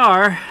where they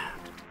are.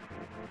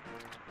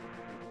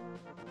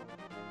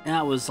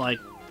 That was, like,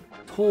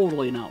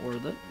 totally not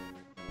worth it.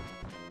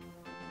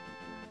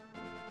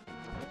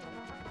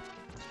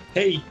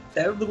 Hey,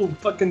 that little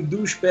fucking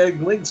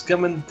douchebag Link's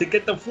coming to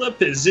get the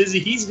flippers.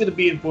 He's gonna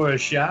be in for a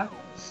shot.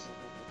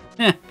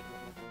 Heh.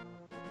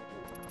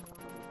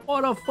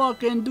 What a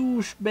fucking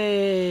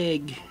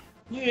douchebag.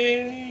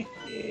 Yeah.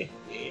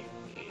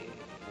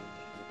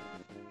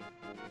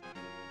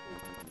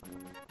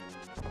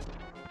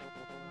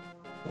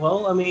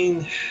 Well, I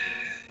mean,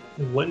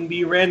 it wouldn't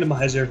be a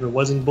randomizer if it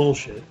wasn't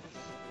bullshit.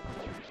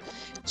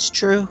 It's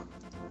true.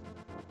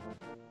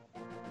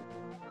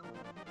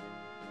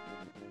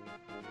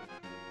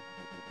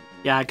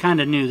 Yeah, I kind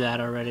of knew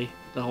that already.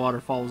 The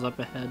waterfall was up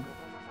ahead.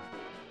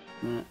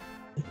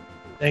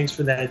 Thanks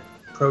for that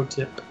pro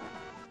tip.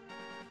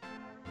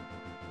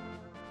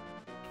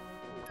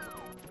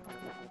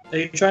 Are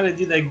you trying to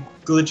do that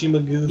glitchy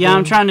magoo Yeah, thing?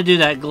 I'm trying to do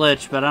that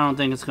glitch, but I don't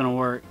think it's gonna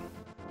work.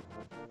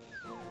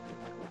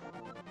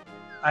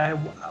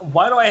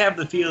 Why do I have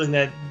the feeling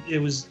that it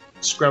was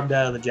scrubbed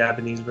out of the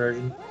Japanese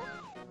version?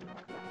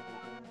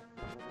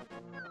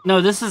 No,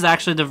 this is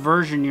actually the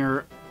version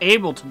you're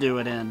able to do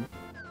it in.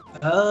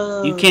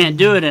 Oh. You can't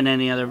do it in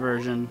any other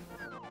version.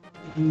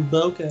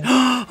 Okay.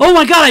 Oh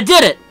my god, I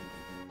did it!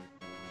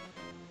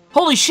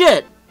 Holy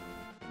shit!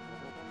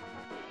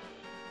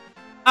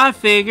 I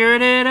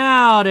figured it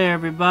out,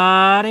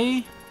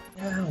 everybody.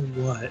 Now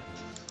what?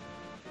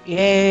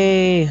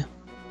 Yay!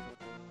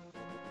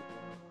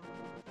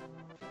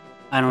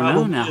 I don't know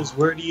Problem now. is,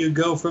 where do you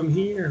go from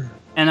here?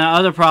 And the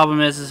other problem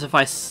is if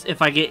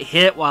I get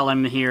hit while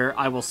I'm here,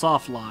 I will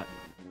soft lock.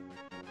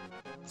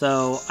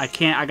 So I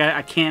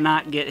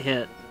cannot get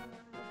hit.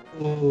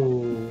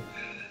 Oh.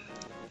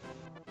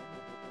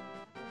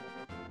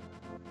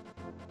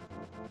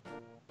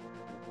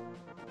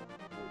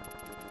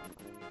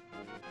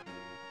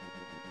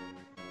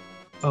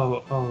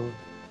 Oh.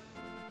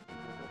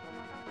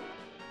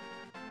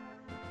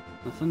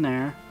 Nothing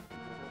there.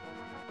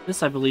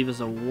 This, I believe, is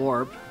a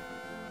warp.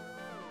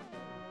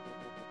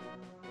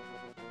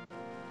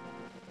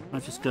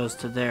 It just goes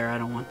to there. I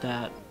don't want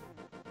that.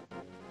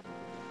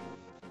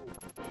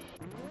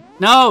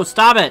 No!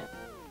 Stop it!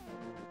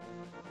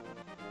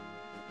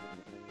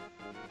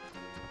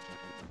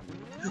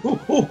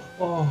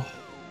 Oh.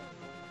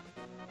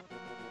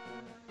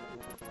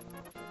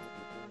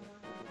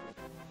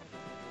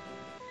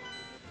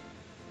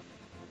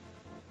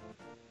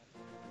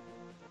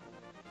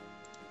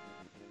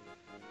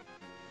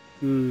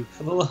 Hmm.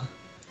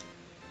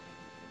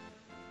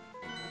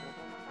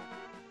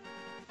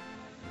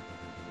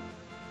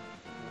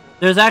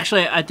 There's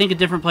actually, I think, a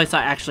different place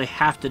I actually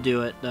have to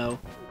do it, though.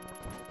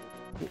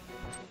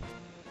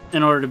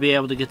 In order to be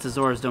able to get to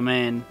Zora's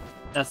Domain.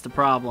 That's the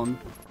problem.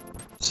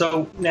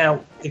 So,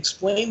 now,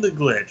 explain the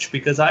glitch,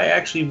 because I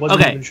actually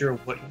wasn't even sure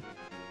what...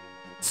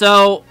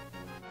 So,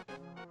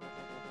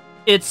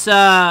 it's,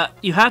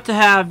 you have to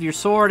have your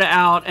sword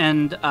out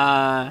and,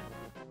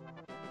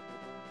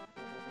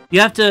 you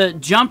have to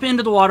jump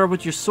into the water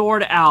with your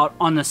sword out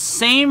on the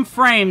same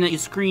frame that you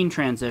screen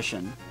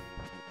transition.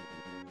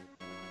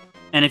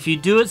 And if you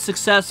do it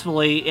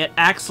successfully, it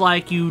acts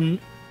like you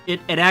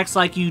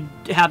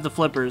have the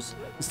flippers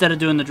instead of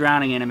doing the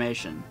drowning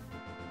animation.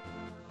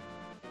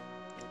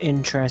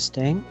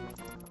 Interesting.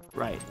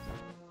 Right.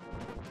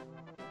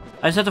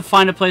 I just have to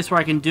find a place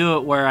where I can do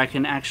it where I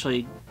can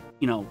actually,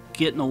 you know,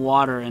 get in the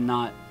water and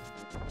not,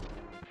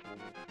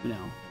 you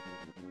know.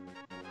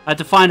 I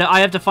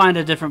have to find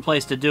a different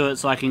place to do it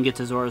so I can get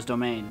to Zora's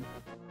Domain.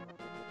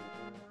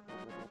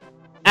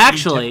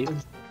 Actually,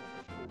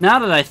 now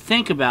that I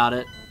think about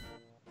it,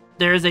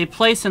 there's a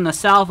place in the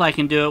south I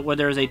can do it where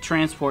there's a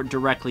transport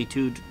directly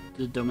to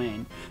the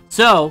domain.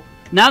 So,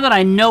 now that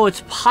I know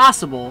it's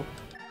possible,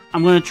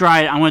 I'm going to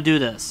try it. I'm going to do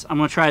this. I'm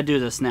going to try to do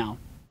this now.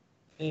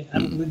 Hey,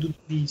 I'm going to do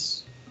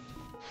this.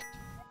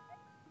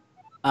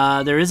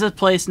 There is a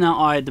place now.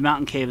 Alright, the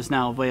mountain cave is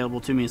now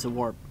available to me as a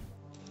warp.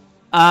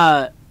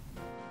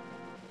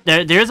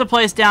 There's a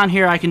place down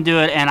here I can do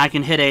it, and I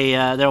can hit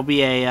a, there'll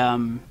be a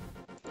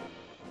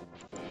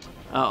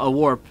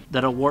warp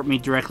that'll warp me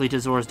directly to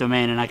Zora's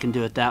Domain, and I can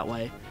do it that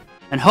way.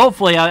 And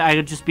hopefully I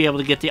could just be able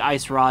to get the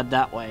ice rod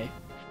that way.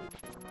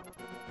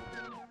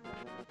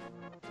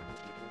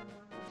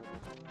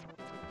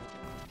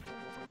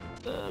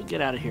 Get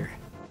out of here.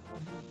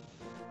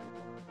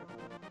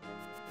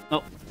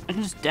 Oh, I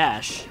can just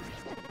dash.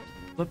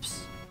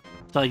 Whoops.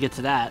 Until I get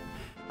to that.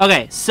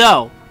 Okay,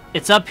 so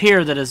it's up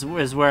here that is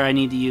where I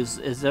need to use,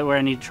 is that where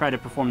I need to try to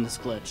perform this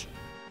glitch.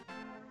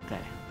 Okay,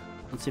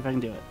 let's see if I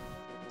can do it.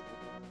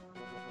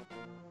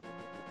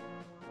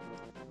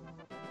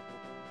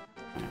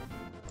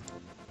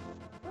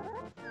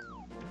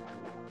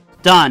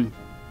 Done.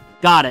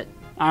 Got it.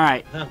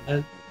 Alright.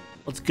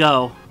 Let's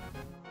go.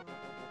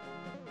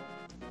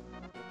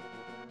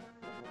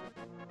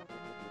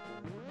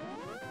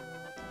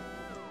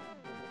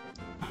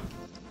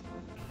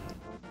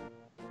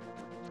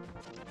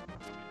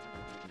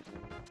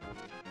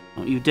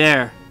 Don't you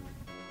dare.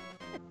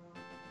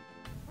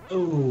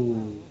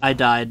 Oh. I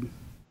died.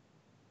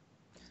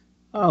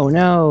 Oh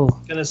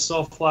no. Gonna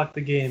soft lock the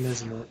game,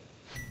 isn't it?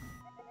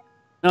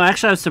 No,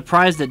 actually I was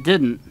surprised it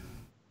didn't.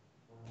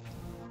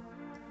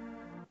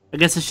 I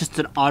guess it's just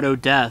an auto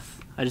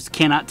death. I just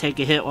cannot take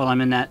a hit while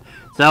I'm in that.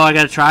 So I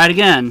gotta try it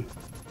again.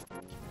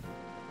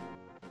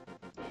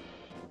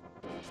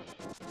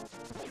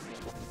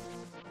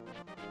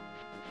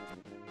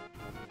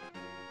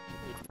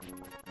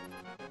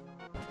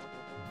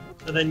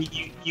 So then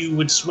you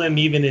would swim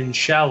even in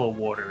shallow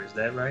water, is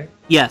that right?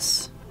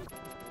 Yes.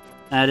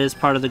 That is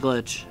part of the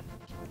glitch.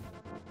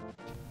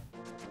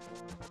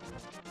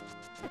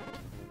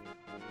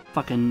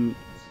 Fucking...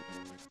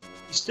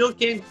 You still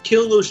can't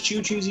kill those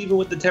choo-choos even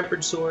with the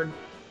tempered sword?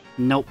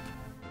 Nope.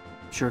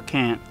 Sure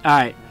can't.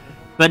 Alright.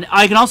 But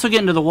I can also get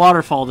into the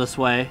waterfall this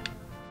way.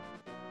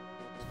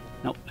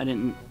 Nope, I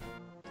didn't...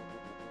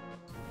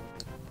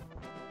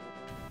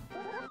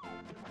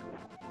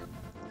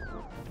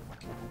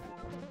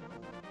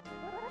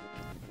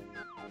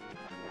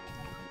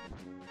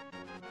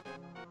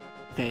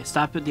 Okay,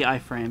 stop at the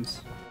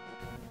iframes.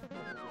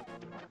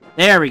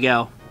 There we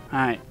go.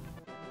 Alright.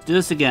 Let's do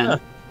this again. Huh.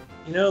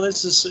 You know,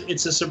 it's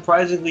a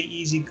surprisingly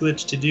easy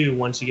glitch to do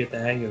once you get the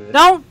hang of it.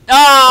 Don't!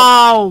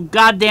 Oh!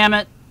 God damn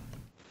it!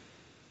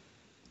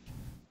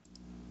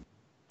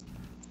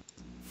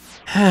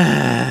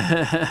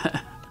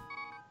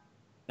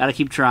 Gotta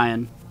keep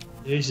trying.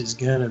 This is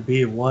gonna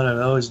be one of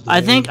those days.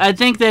 I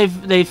think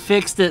they've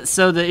fixed it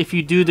so that if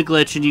you do the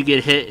glitch and you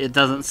get hit, it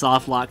doesn't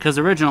soft lock. Because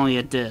originally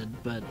it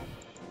did, but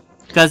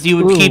because you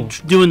would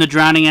keep doing the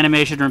drowning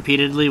animation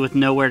repeatedly with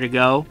nowhere to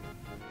go.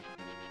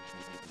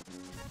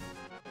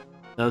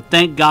 So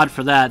thank God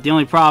for that. The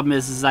only problem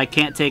is I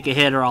can't take a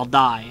hit or I'll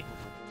die.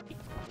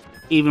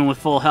 Even with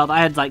full health. I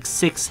had like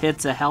 6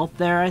 hits of health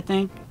there, I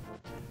think.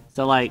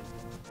 So like,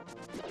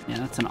 yeah,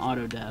 that's an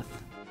auto death.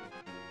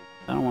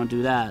 I don't want to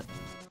do that.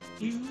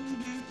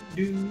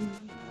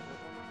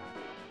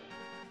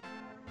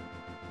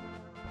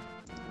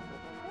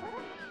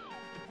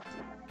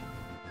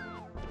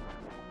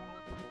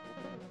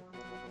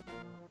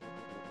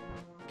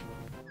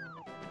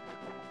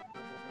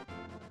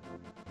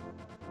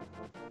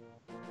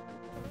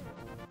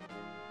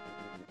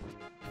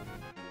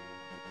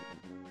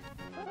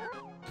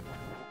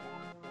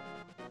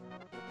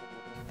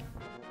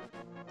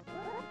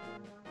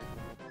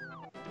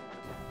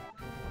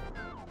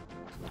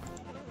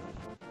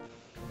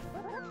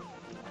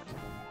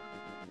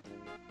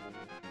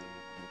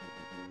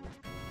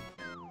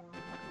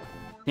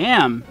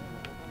 Damn.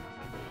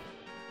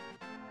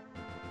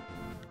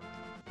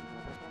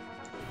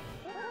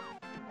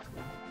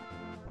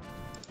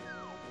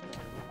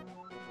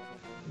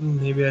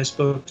 Maybe I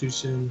spoke too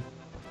soon.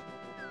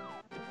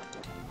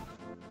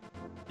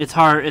 It's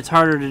hard. It's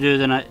harder to do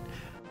than I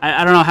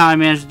don't know how I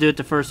managed to do it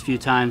the first few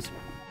times.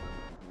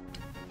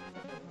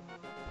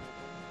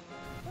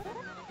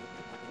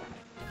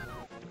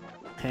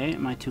 Okay,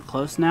 am I too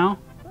close now?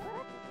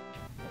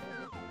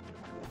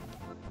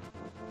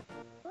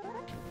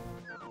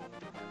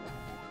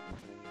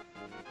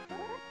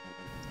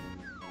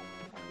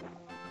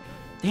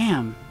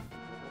 Damn.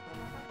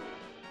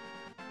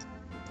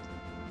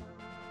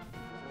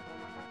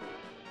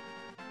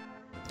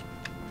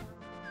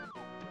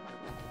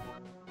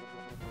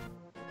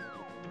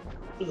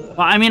 Well,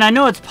 I mean, I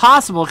know it's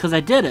possible because I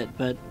did it,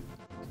 but...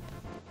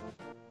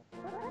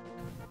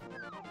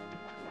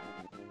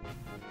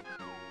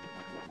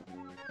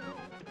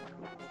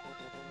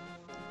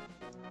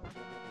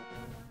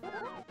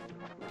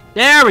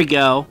 There we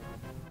go!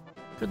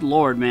 Good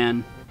lord,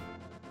 man.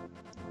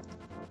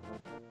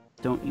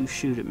 Don't you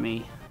shoot at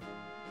me.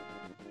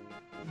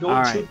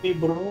 Don't shoot me,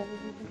 bro.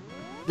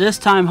 This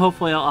time,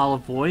 hopefully, I'll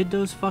avoid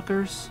those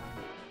fuckers.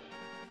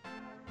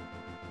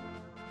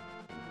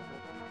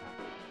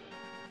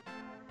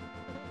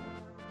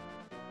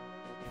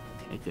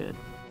 Okay, good.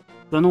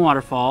 Go in the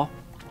waterfall.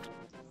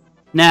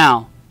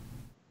 Now,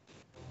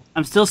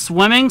 I'm still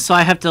swimming, so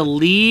I have to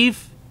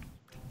leave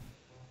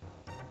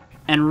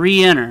and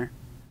re-enter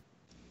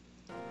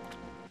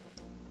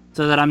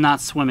so that I'm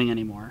not swimming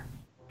anymore.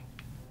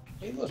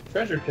 Hey, look,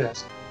 treasure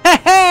chest.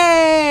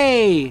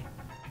 Hey!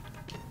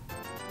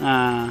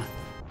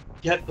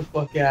 Get the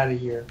fuck out of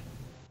here.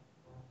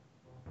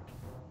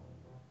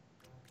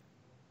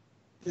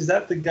 Is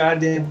that the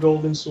goddamn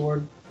golden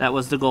sword? That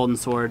was the golden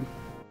sword.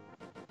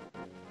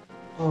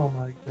 Oh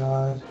my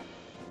god.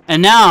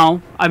 And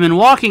now, I'm in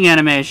walking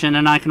animation,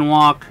 and I can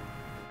walk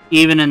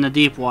even in the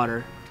deep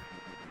water.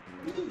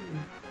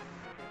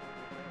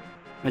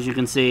 As you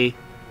can see.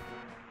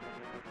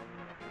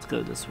 Let's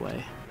go this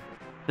way.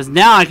 Because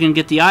now I can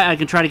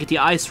try to get the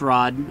ice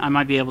rod. I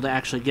might be able to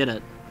actually get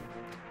it.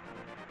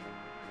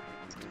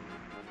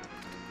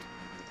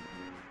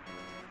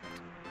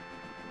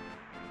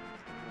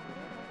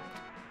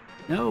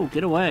 No,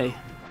 get away.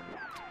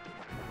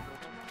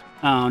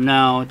 Oh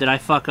no, did I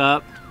fuck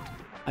up?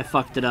 I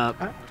fucked it up.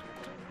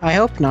 I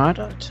hope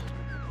not.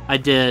 I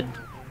did.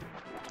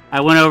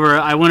 I went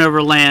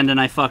over land and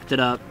I fucked it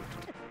up.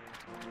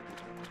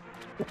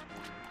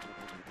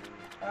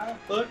 Ah,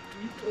 fuck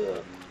you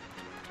up.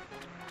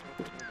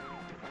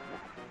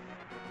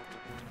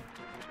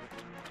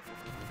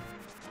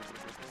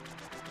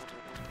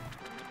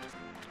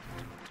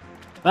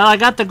 Well, I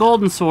got the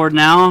golden sword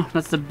now.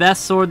 That's the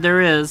best sword there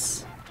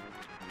is.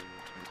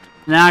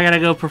 Now I gotta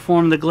go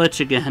perform the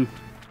glitch again.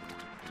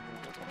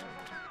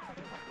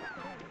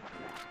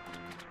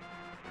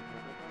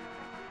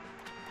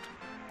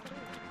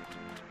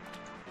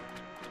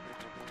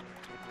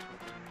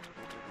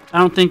 I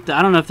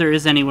don't know if there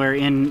is anywhere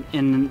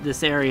in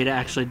this area to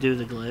actually do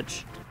the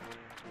glitch.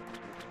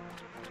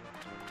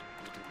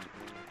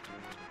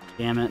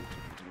 Damn it.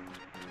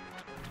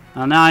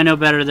 Well, now I know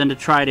better than to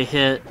try to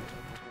hit.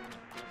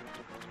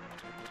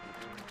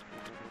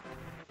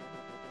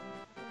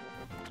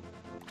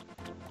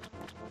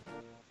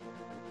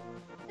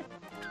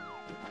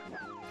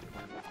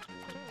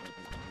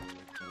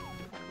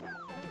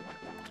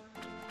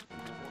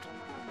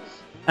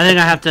 I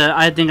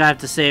think I have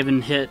to save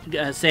and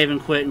save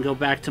and quit and go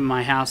back to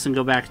my house and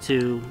go back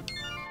to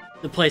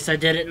the place I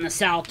did it in the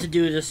south to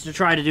do this, to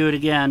try to do it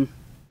again.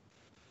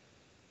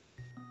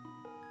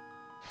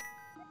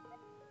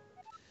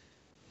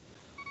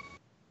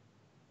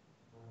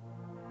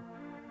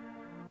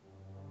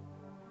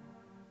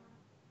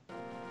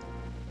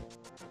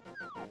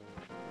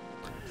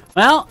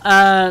 Well,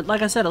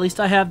 like I said, at least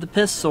I have the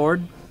piss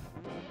sword.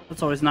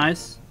 That's always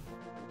nice.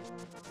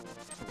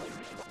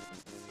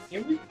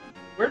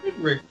 Where did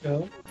Rick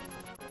go?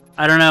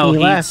 I don't know. He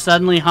He left.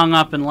 suddenly hung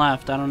up and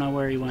left. I don't know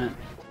where he went.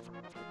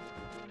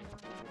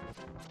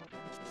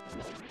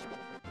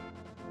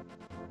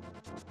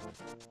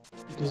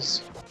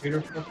 Does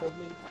Peter fuck with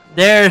me?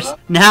 There's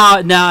now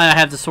I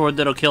have the sword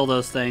that'll kill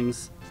those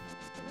things.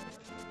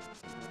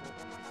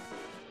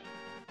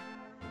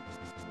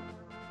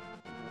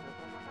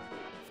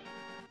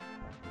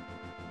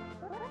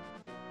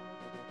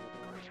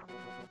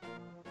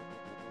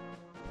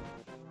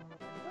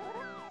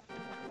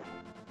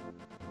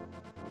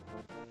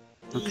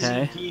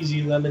 Okay.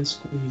 Easy peasy lemon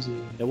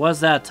squeezy. It was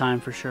that time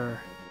for sure.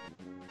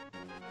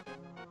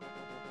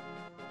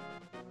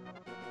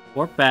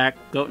 Warp back.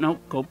 Go, nope,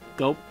 go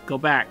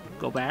back.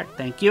 Go back.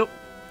 Thank you.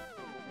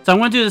 So I'm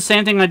going to do the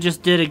same thing I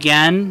just did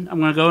again. I'm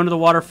going to go into the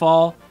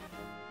waterfall,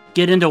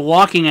 get into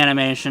walking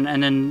animation,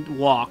 and then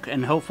walk.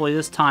 And hopefully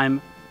this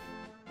time...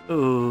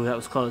 Ooh, that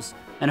was close.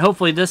 And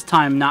hopefully this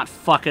time not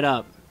fuck it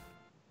up.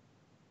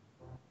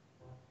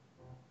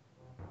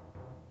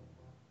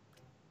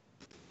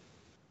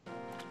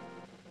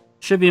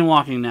 Should be in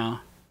walking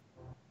now.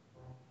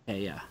 Okay,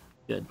 yeah.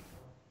 Good.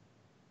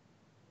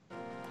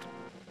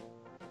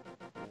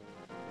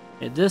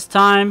 Okay, this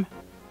time,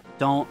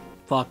 don't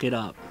fuck it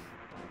up.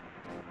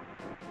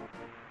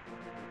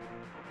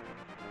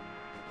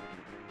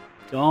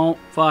 Don't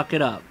fuck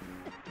it up.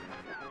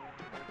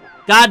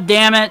 God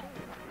damn it!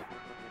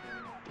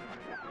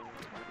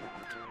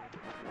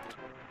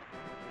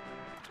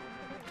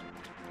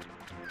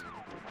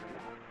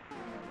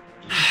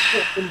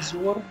 Opens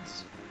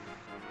once.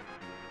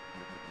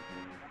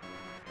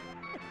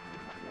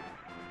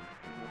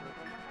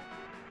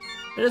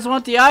 I just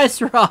want the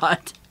ice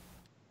rod.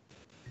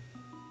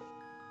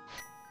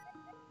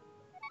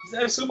 Is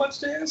that so much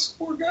to ask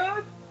for,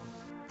 God?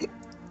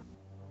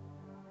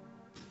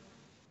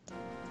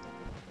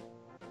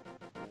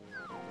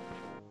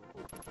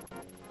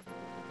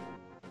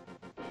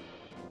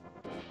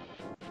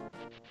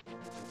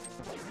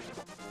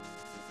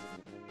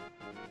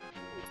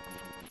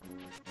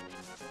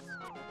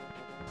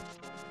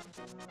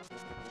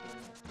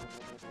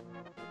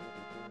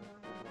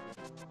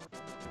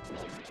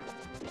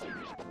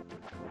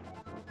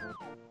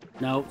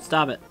 No,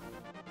 stop it.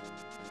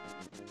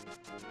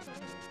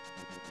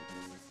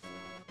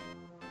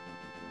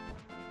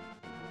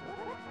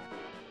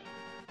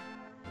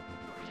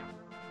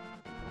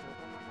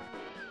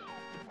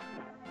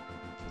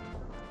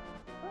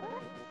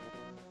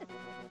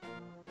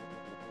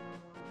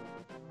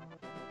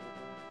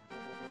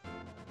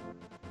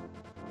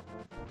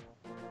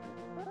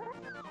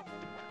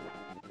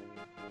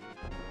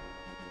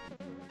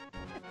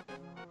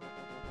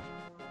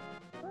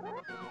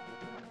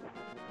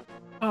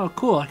 Oh,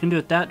 cool. I can do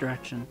it that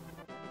direction.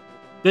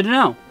 Good to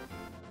know.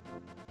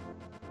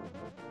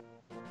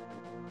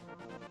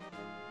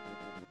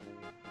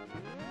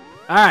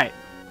 Alright.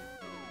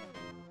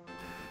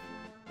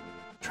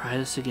 Try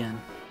this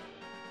again.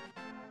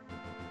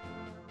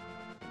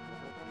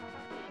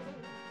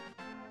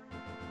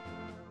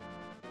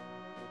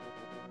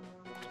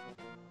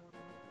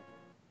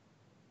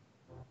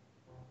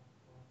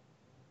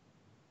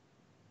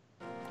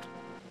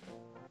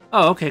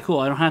 Oh, okay, cool.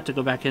 I don't have to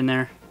go back in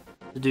there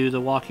to do the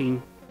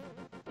walking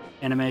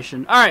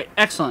animation. Alright,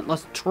 excellent.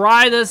 Let's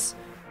try this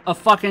a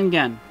fucking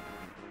again.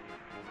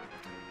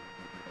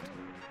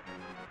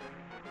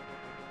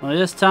 Well,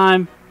 this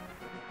time,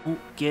 don't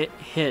get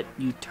hit,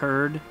 you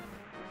turd.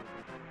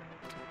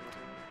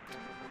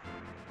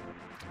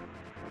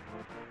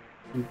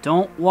 And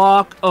don't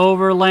walk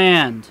over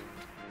land.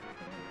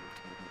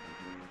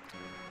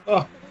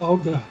 Oh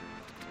god.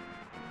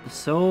 It's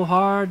so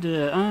hard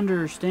to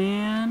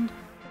understand.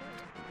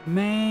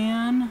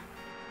 Man.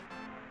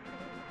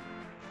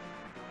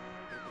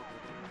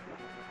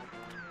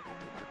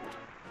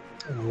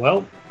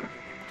 Well.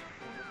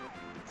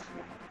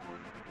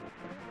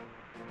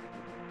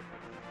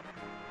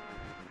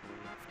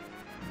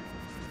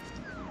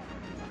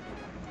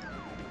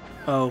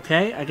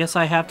 Okay, I guess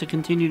I have to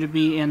continue to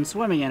be in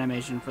swimming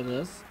animation for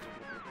this.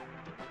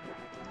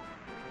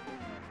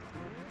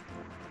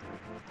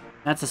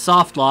 That's a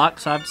soft lock,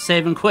 so I have to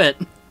save and quit.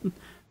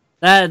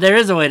 There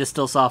is a way to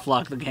still soft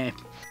lock the game.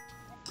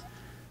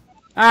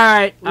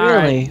 Alright,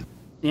 Really?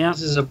 Yeah.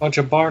 This is a bunch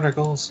of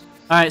barnacles.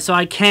 Alright, so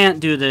I can't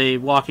do the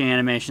walking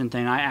animation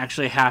thing. I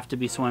actually have to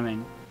be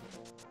swimming.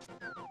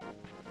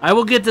 I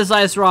will get this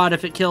ice rod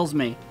if it kills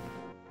me.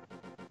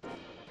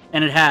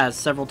 And it has,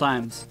 several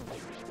times.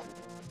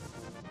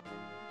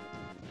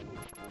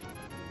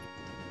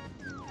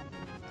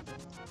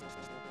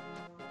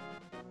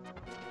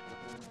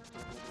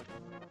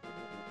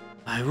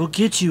 I will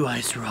get you,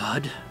 ice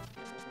rod.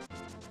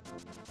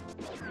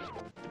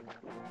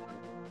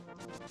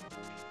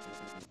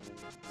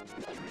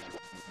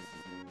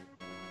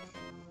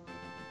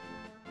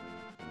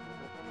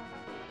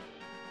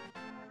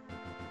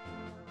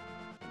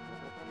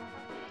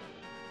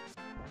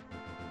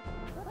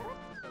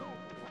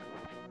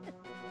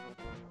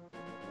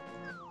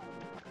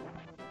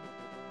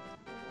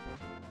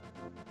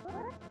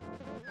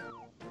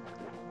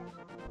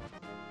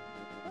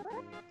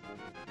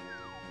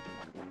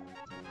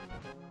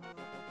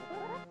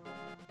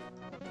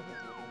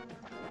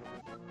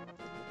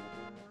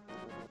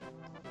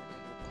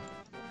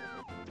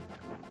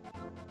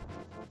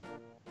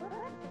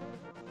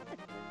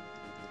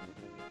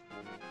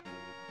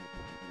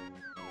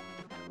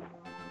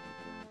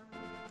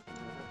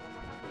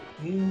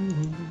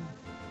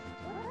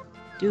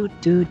 Do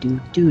do do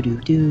do do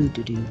do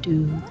do do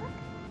do.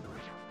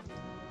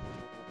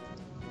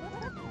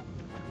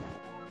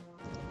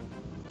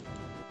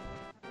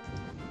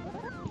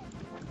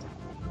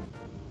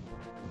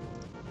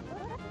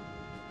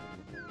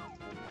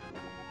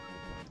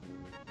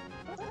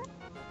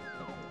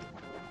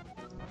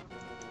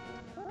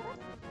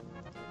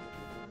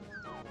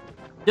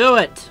 Do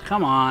it!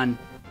 Come on.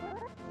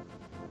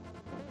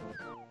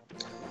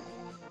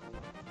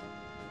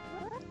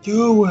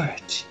 Do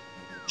it.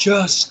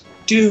 Just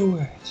do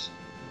it.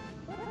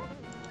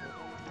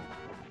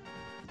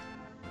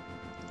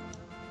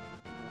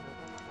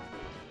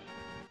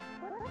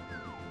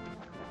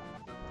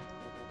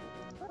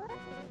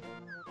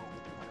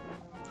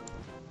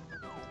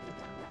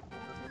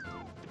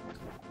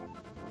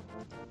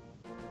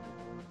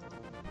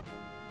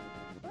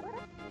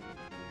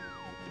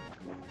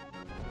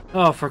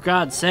 Oh, for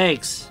God's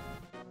sakes.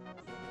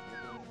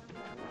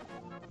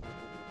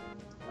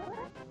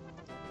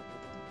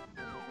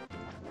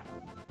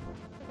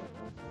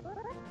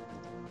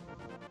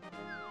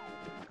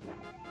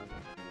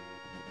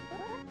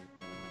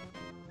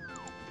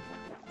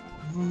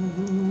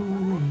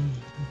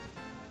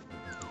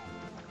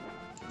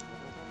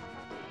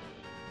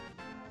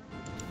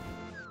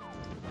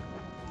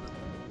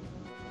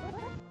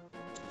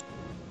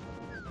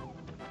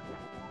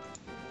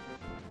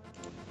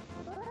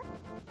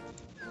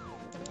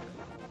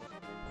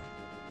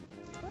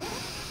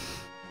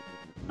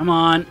 Come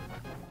on.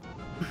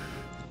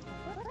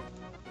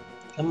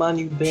 Come on,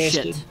 you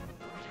bastard. Shit.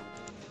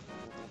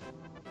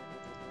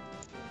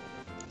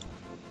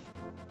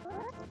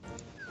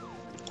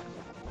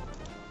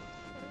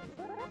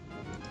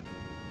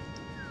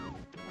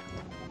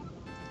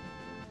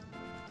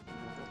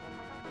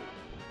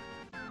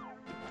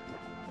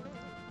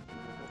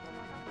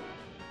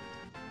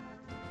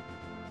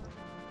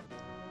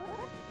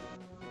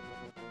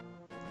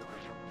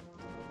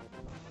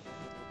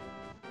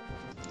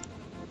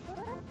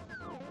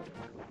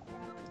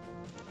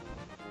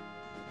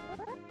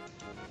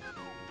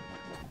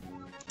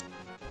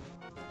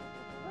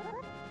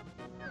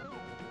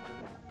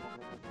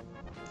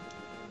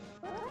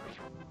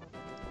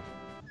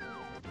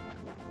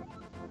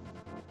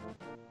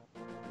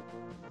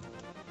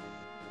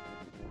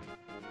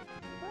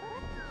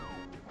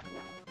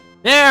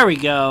 There we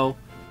go.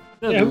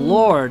 Good Yeah.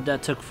 lord,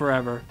 that took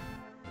forever.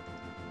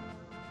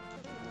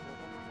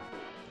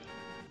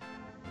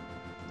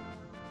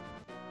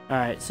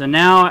 Alright, so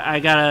now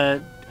I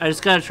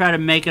just gotta try to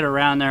make it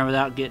around there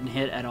without getting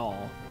hit at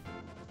all.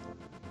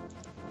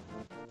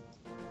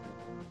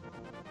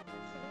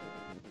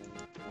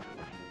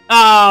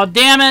 Oh,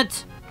 damn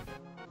it!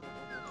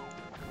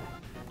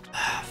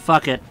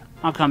 Fuck it.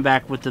 I'll come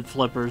back with the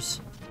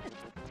flippers.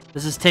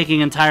 This is taking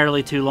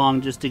entirely too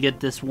long just to get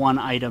this one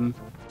item.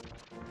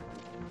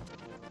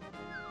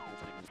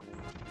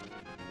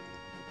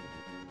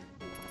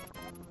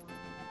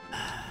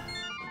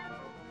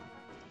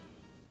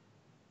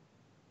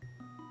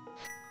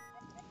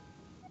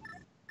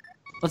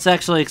 Let's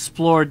actually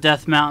explore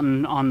Death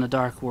Mountain on the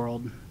Dark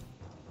World.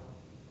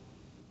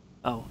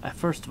 Oh,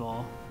 first of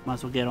all, might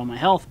as well get all my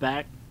health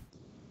back.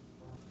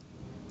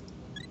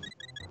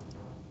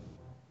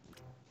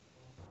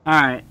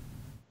 Alright.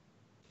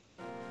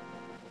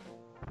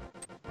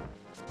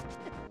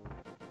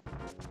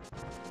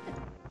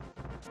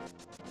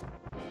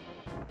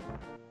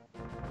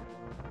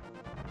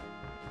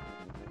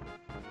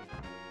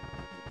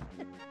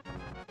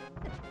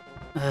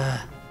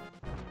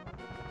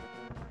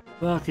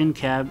 Fucking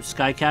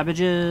sky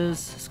cabbages,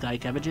 sky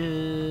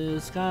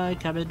cabbages, sky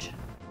cabbage.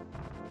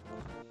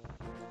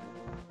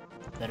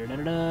 Da da da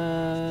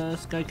da,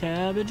 sky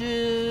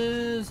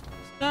cabbages,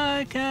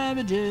 sky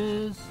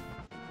cabbages.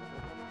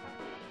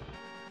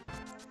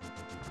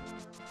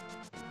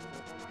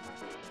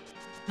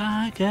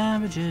 Sky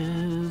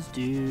cabbages,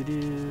 doo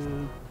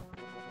doo,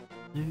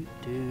 doo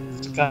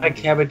doo. Sky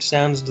cabbage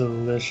sounds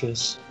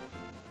delicious.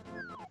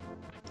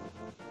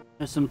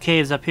 There's some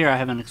caves up here I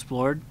haven't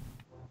explored.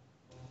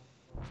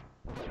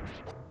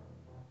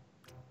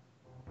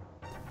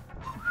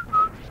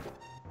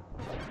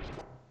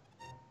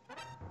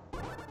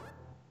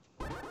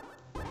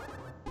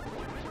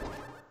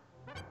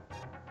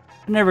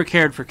 Never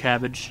cared for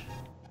cabbage.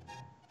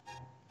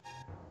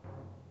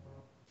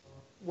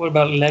 What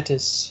about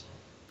lettuce?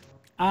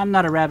 I'm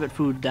not a rabbit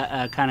food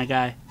kind of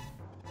guy.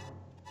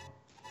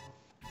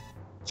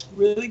 It's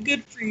really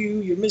good for you.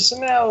 You're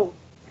missing out.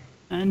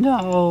 I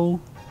know.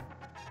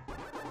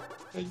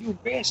 You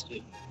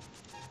bastard.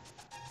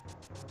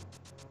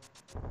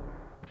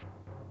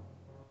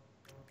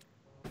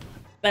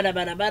 Bada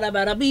bada bada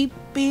bada beep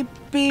beep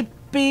beep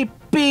beep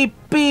beep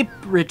beep.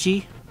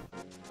 Richie.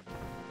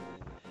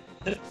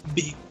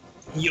 Beep.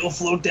 You'll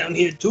float down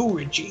here too,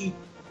 Richie.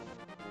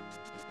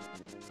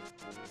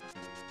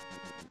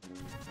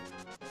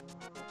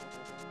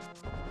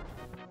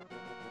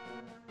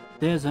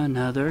 There's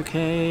another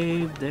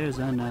cave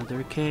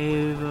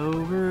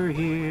over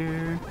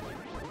here.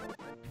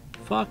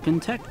 Fucking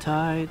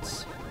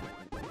Tektites.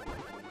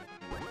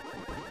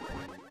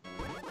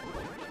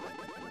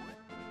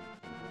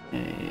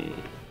 Hey.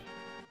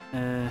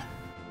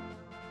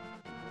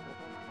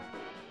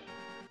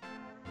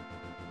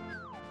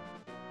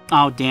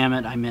 Oh, damn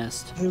it, I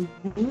missed.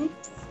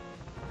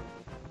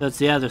 That's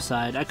the other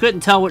side. I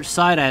couldn't tell which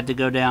side I had to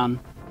go down.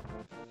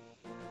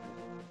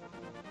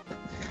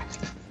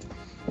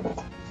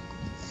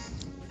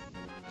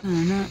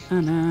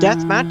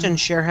 Death Mountain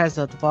sure has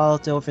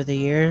evolved over the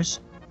years.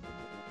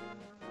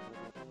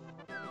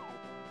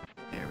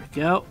 There we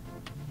go.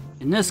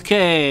 In this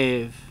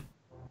cave.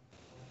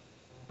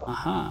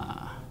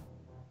 Aha.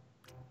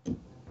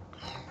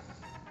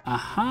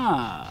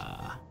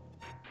 Aha.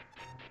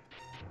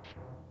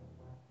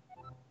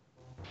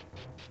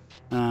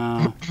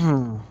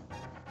 Oh.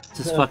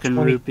 This is fucking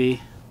rupee.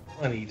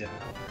 $20.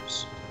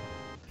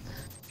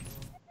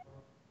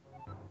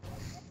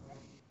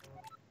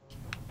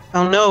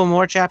 Oh no,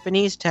 more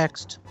Japanese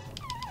text.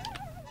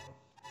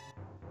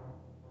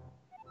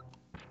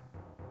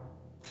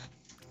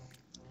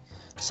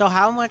 So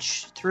how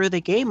much through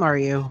the game are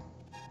you?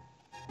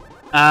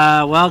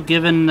 Well,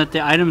 given that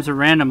the items are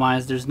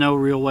randomized, there's no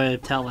real way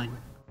of telling.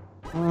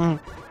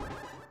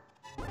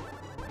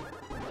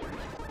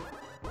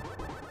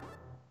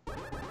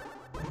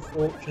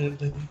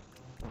 Unfortunately.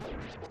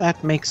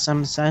 That makes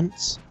some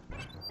sense.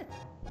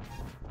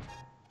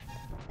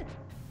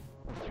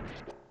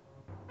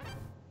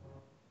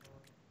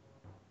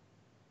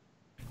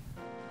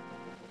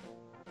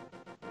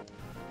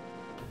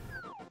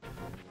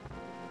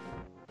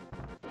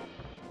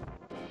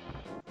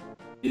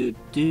 Do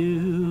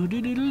do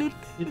do do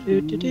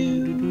do do do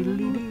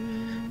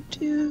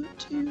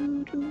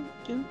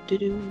do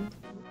do.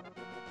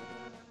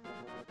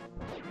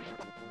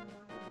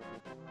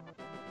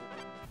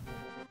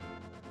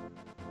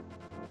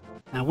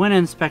 I went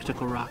in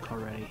Spectacle Rock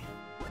already.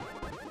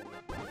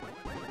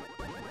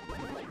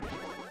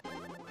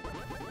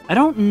 I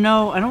don't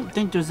know. I don't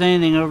think there's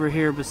anything over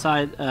here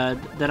beside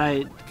that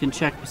I can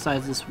check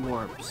besides this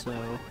warp.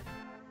 So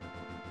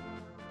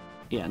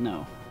yeah,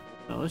 no.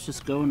 So let's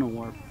just go in the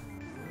warp.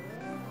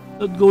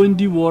 Let's go in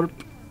the warp.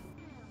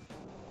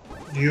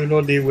 Do you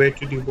know the way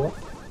to the warp?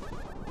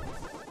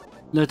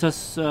 Let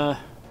us. I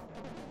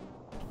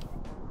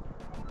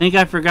think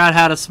I forgot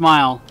how to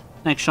smile.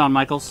 Thanks, Shawn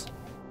Michaels.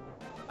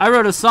 I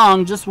wrote a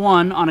song, just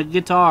one, on a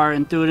guitar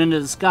and threw it into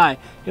the sky.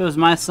 It was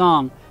my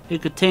song.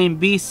 It could tame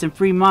beasts and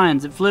free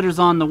minds. It flitters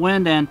on the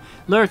wind and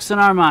lurks in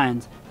our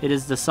minds. It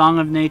is the song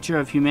of nature,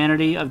 of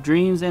humanity, of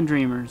dreams and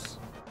dreamers.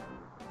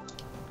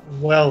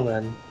 Well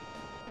then.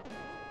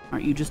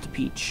 Aren't you just a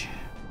peach?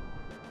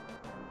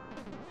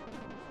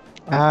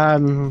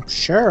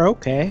 Sure,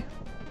 okay.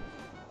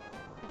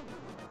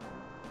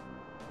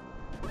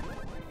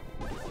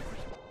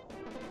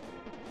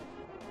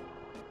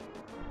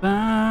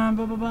 Ba,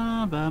 ba, ba,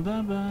 ba, ba,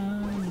 ba,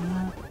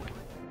 ba.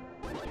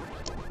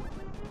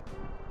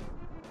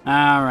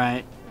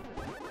 Alright.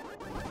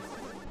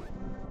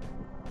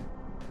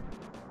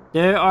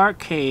 There are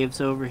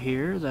caves over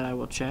here that I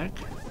will check.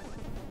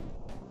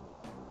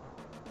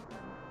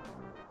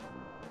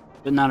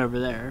 But not over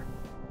there.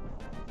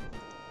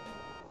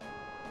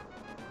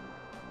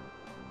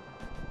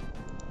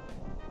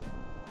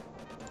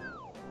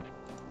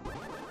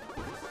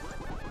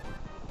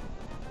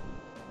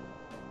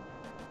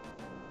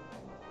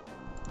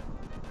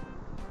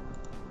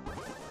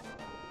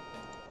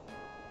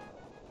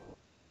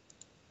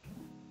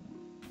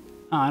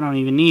 Oh, I don't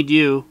even need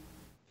you.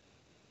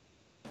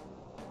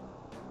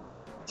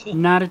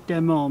 Not at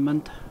the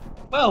moment.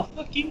 Well,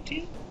 fuck you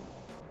too.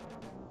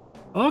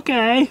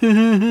 Okay.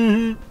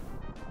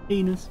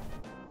 Penis.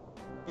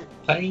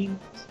 Fine.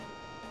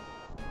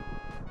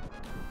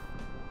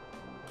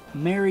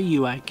 Marry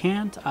you, I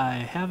can't. I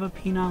have a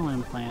penile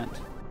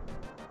implant.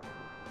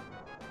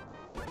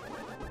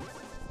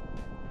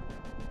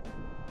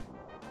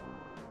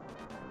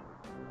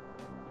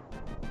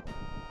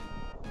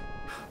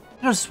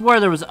 I swear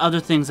there was other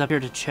things up here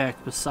to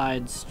check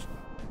besides.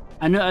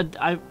 I know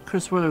I could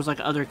have swore there was like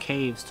other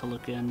caves to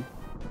look in.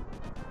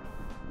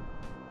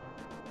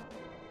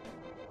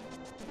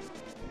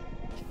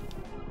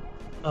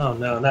 Oh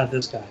no, not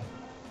this guy.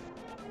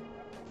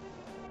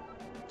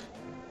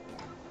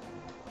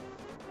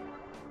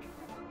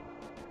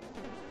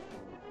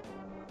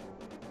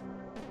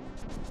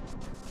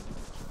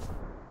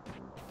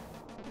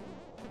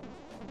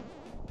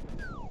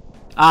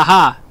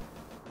 Aha!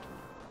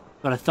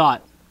 What I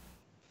thought.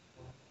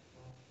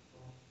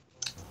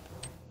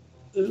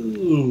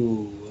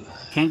 Ooh.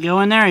 Can't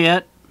go in there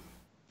yet.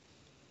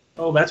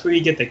 Oh, that's where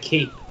you get the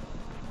cape.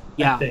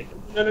 Yeah. I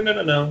think.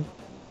 No.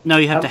 No,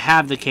 you have to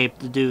have the cape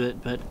to do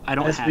it, but I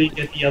don't That's have where you it.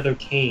 get the other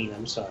cane,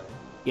 I'm sorry.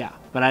 Yeah,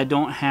 but I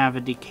don't have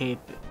a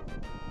decape.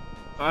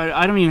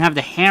 I don't even have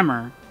the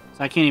hammer,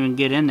 so I can't even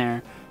get in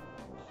there.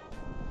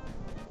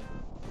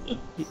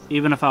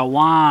 Even if I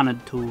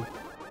wanted to.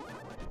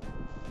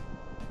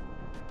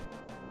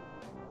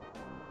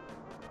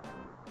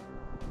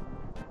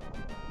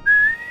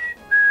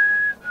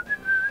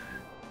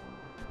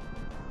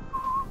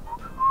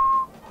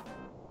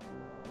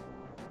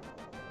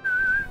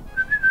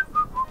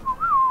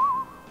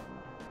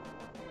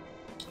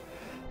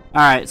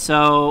 Alright,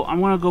 so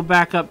I'm going to go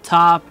back up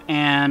top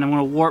and I'm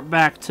going to warp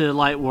back to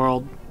Light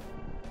World.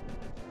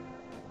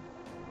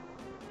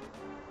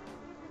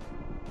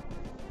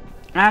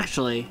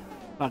 Actually,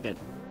 fuck it.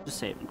 Just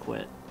save and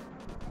quit.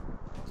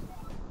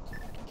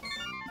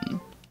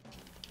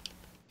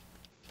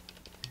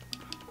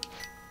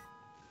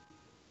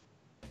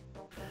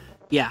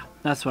 Yeah,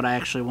 that's what I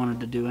actually wanted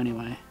to do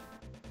anyway.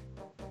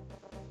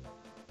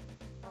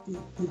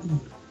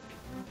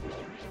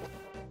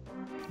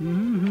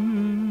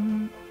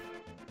 Mm-hmm.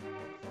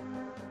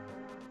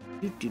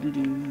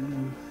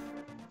 Do-do-do-do.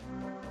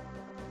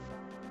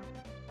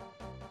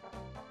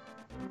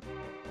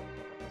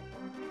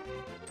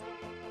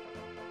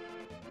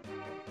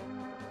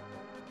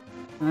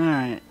 All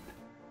right.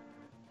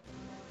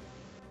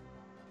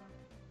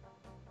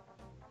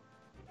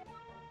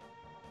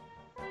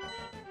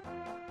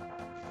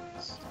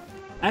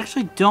 I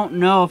actually don't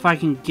know if I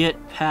can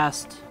get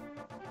past.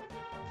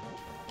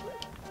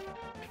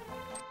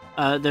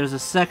 There's a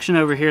section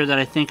over here that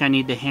I think I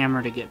need the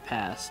hammer to get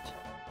past.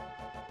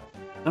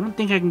 I don't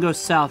think I can go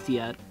south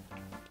yet.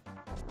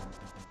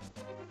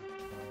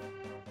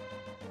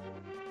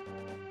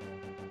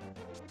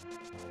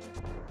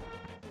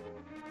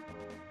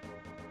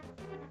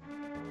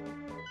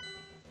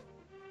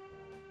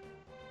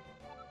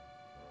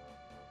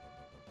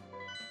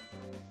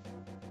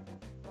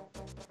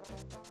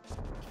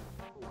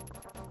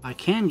 I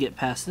can get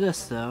past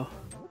this, though.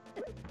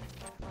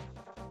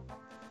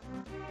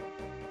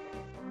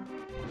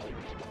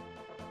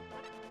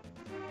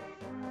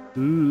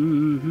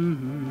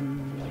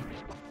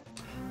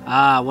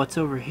 Ah, what's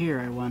over here,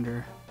 I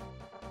wonder?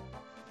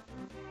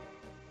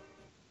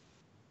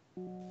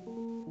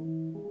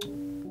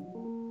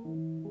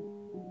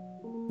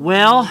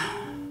 Well,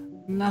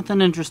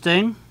 nothing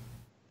interesting.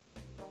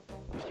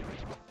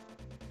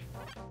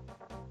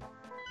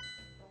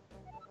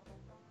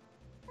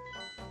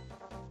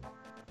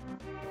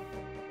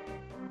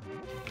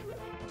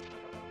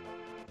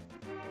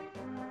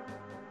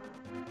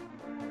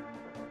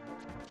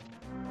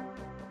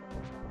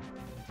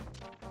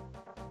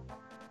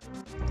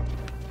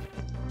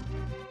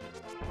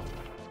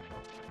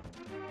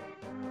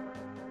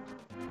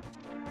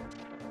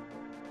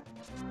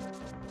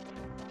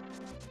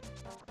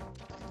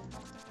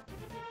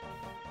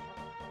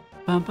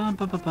 Bum, bum,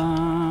 bum, bum,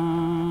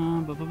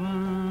 bum, bum, bum,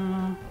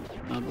 bum,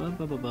 bum,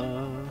 bum, bum,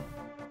 bum.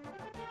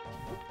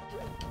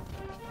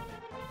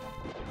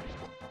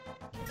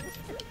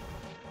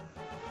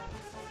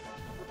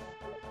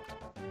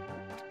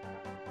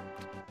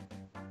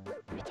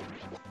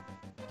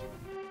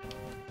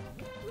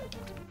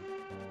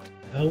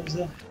 The hell is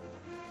that?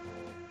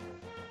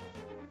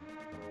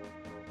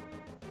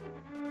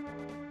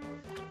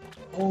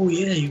 Oh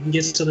yeah, you can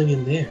get something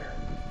in there.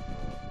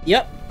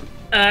 Yep.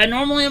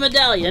 Normally a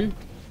medallion.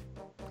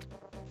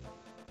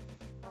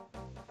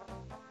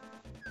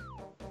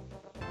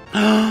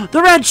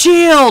 The red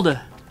shield!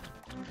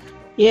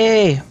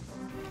 Yay!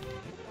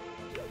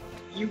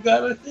 You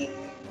got a thing.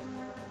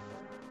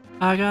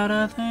 I got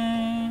a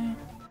thing.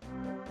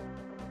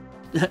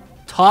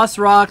 Toss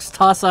rocks,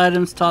 toss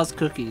items, toss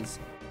cookies.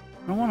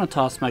 I don't want to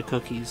toss my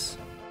cookies.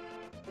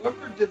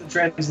 Whoever did the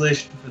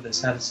translation for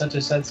this had such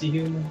a sense of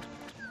humor.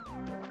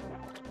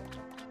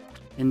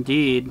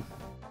 Indeed.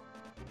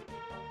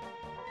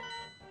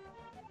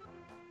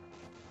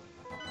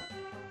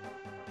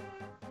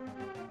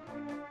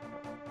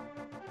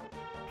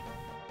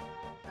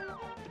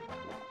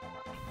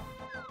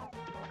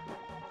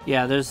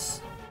 Yeah,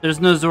 there's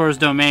no Zora's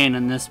Domain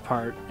in this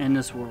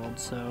world,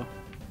 so.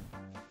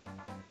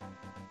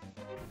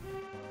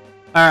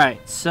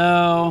 Alright,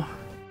 so.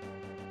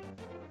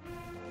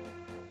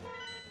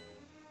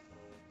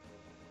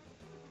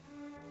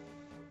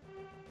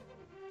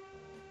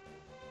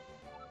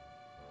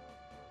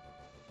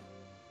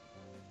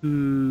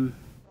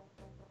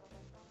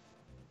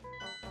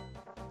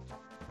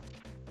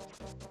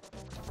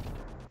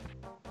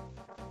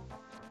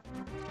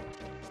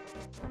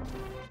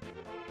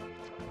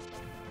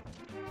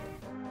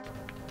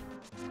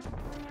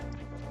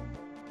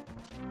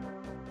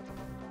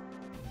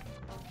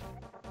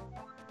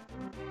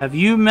 Have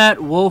you met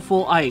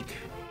Woeful Ike?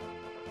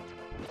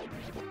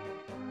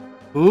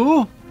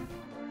 Who?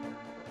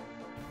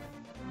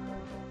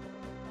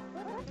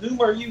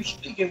 Who are you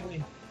speaking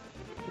with?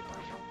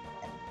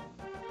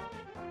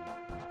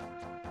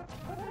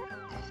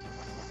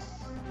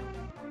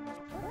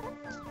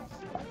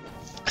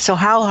 So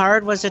how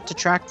hard was it to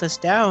track this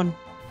down?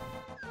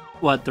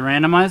 What, the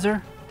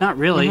randomizer? Not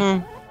really.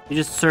 Mhm. You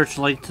just search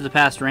Link to the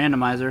Past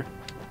Randomizer.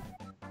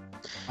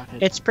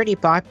 It's pretty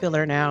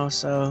popular now,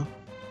 so...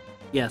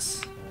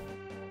 Yes.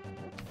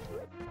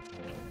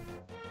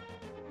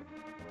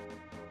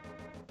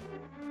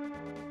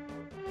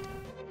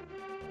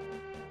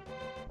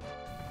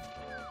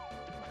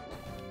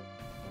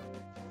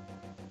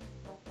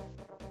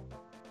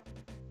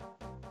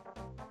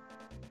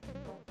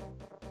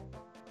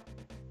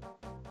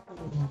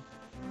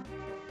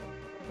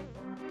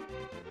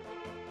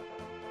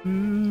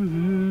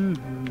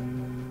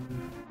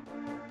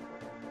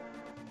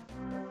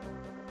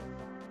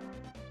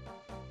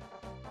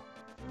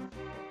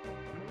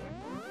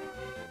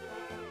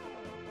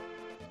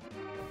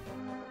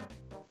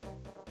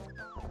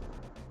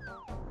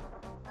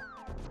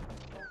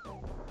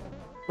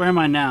 Where am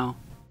I now?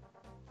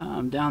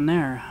 I'm down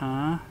there,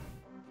 huh?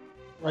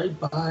 Right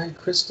by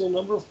crystal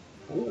number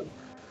 4.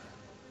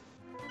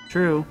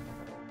 True.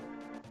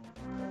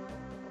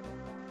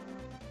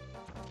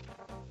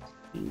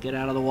 You can get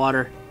out of the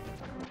water.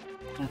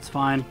 That's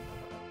fine.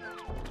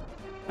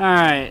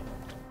 Alright.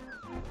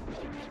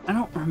 I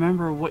don't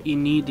remember what you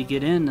need to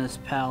get in this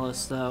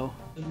palace, though.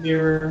 The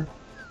mirror.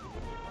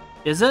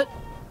 Is it?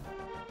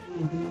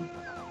 Mm-hmm.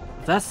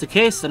 If that's the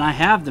case, then I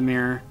have the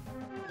mirror.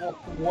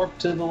 Warp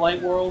to the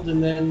light world,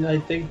 and then I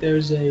think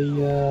there's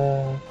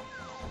a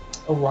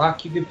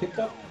rock you can pick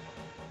up.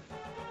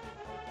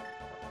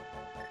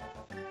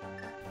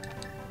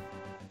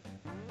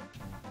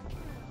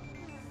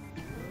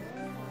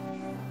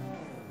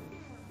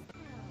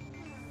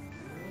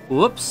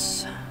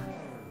 Whoops.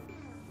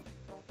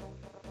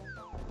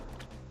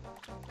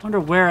 Wonder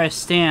where I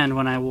stand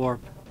when I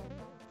warp.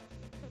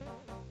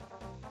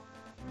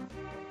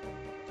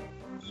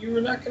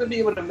 You're not going to be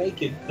able to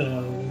make it,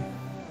 though.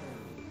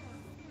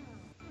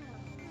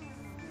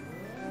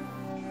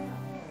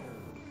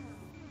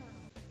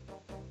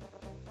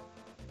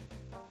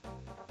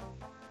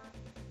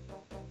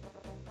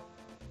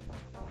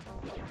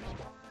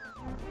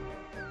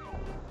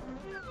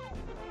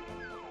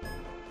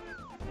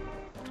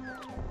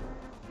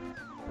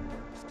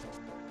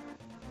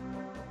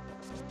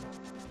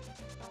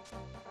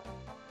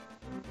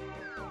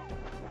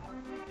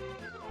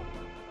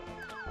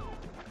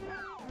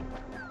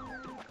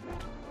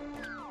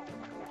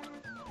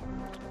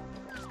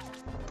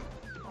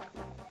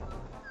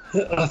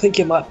 I think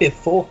you might be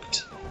fucked.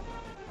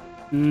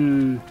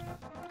 Hmm.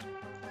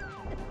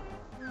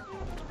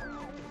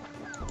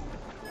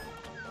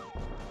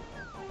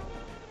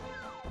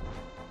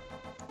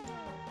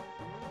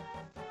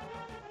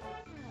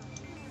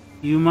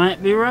 You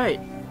might be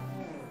right.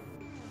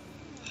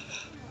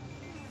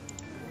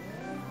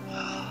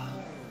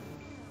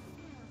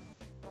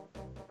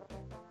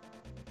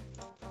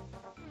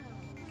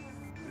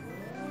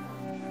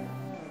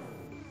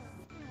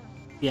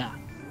 Yeah.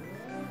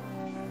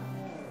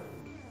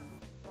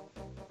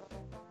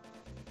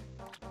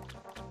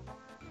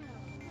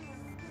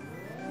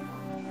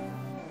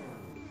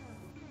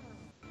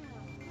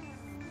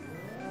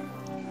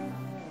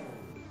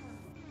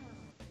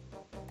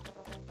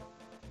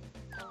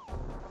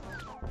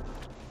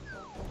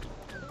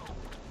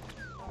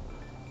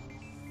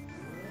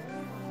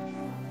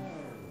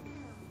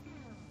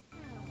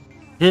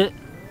 Hit.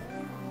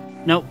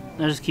 Nope.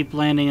 I just keep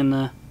landing in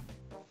the...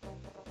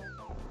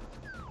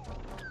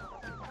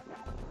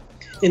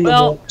 In the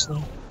box.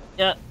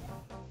 Yeah.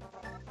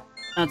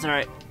 That's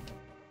alright.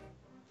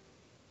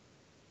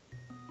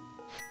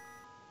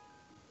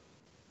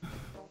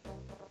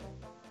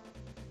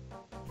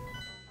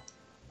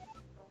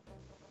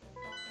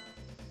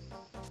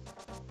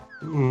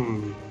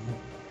 Hmm.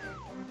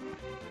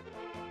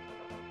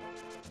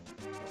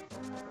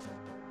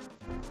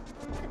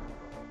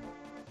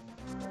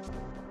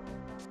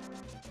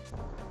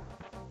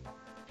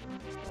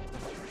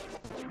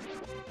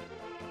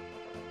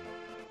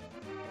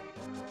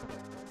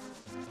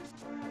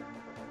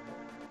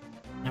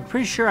 I'm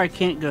pretty sure I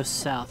can't go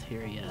south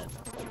here yet.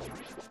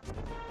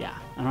 Yeah,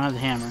 I don't have the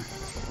hammer.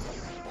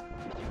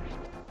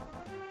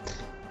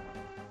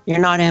 You're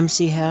not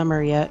MC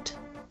Hammer yet.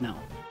 No.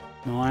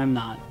 No, I'm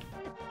not.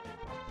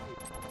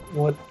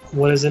 What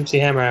does MC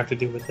Hammer have to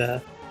do with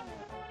that?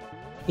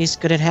 He's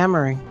good at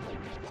hammering.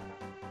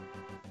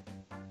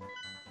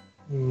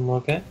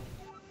 Okay.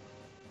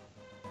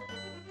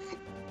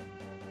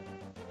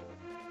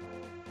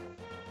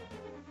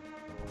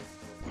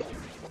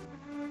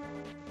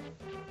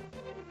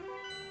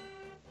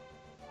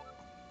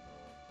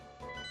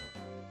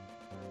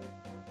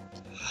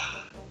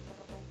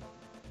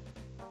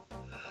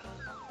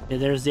 Okay,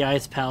 there's the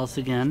Ice Palace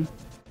again.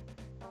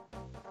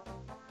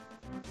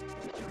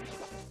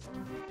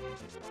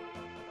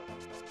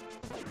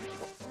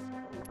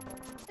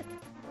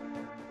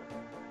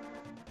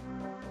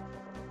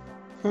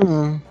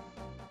 Hmm.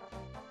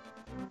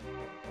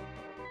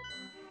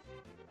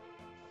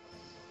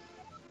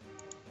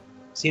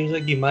 Seems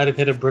like you might have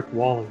hit a brick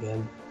wall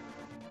again.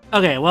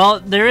 Okay, well,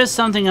 there is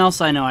something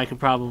else I know I could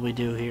probably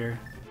do here.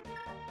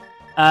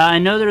 I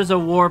know there's a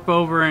warp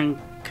over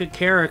in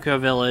Kakariko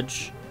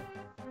Village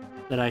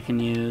that I can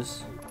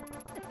use.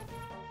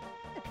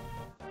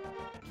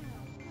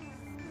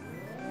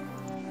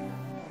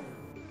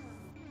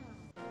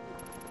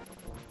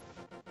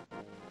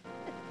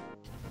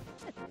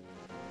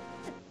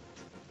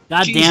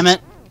 God Jesus. damn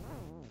it.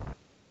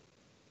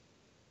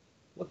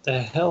 What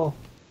the hell?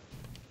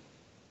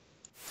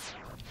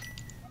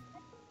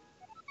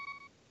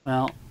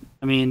 Well,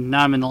 I mean,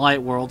 now I'm in the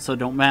light world, so it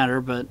don't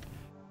matter, but...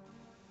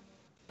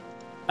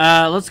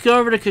 let's go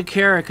over to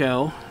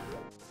Kakariko.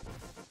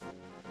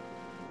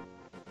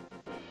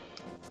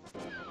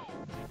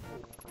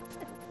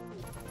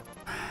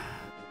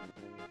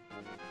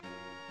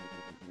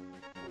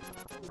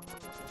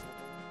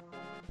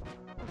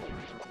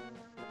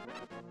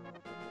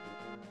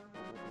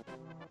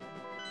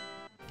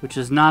 Which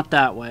is not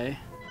that way.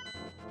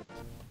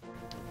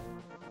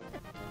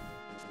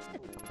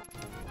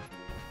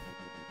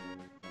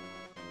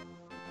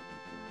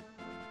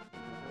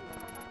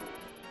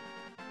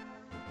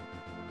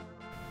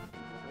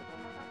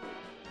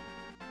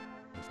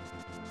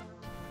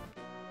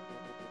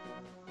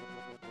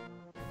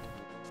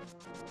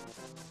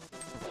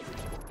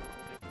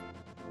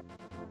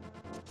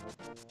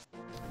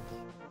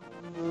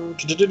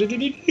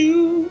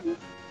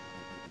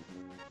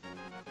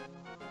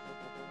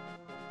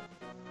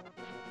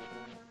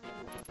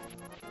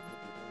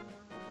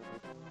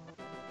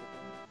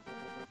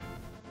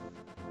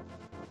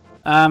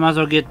 Might as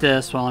well get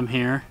this while I'm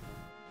here.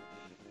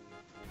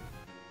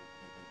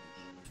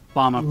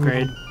 Bomb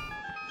upgrade.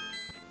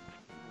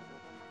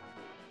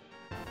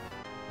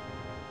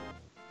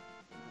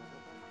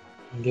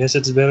 I guess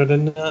it's better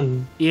than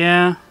none.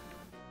 Yeah.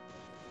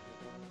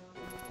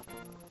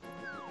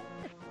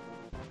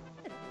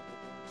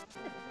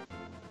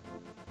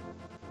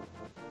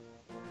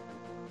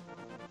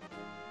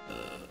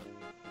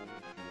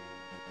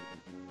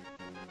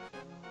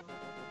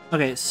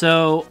 Okay,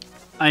 so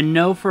I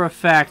know for a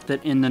fact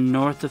that in the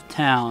north of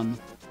town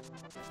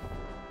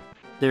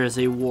there is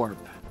a warp.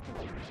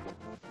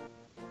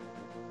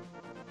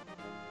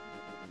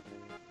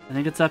 I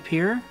think it's up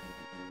here?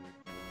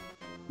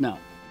 No.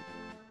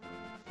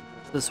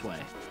 This way.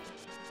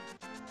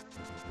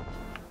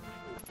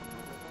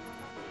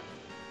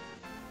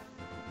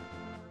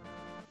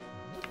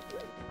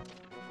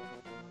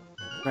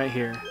 Right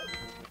here.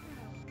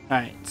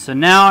 Alright, so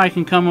now I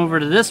can come over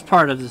to this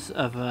part of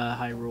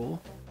Hyrule.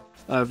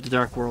 Of the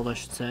Dark World, I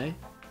should say.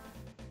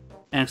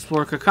 And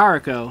explore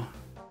Kakariko.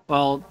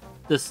 Well,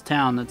 this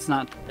town that's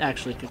not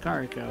actually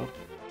Kakariko.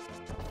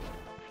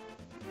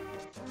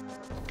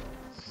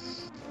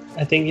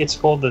 I think it's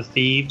called the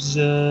Thieves,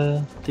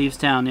 Thieves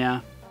Town, yeah.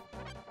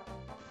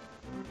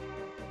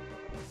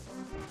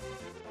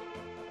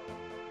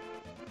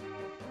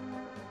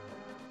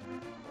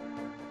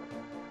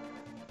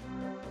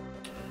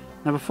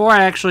 Now, before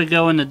I actually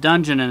go in the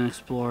dungeon and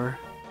explore...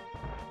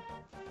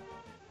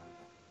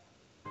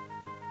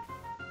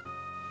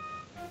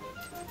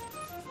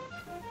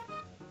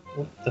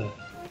 What the?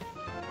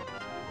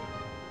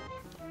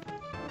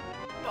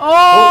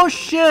 Oh,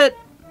 shit!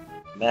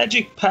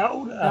 Magic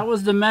powder! That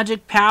was the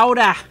magic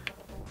powder!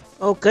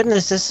 Oh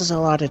goodness, this is a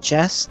lot of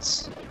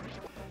chests.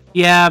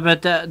 Yeah,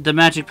 but the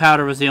magic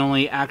powder was the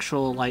only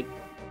actual, like,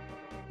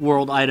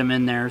 world item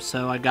in there,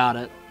 so I got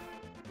it.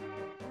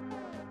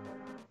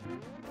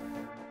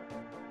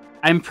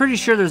 I'm pretty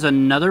sure there's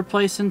another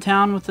place in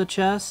town with a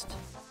chest.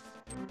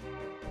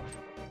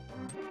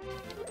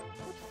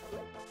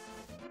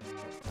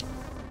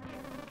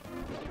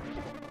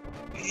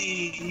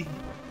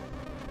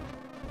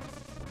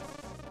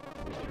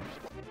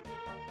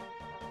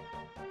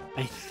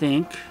 I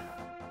think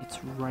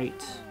it's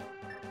right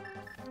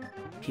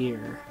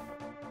here.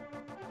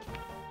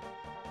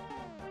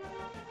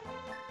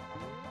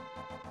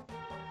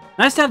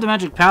 Nice to have the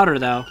magic powder,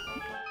 though.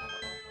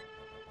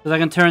 Because I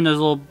can turn those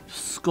little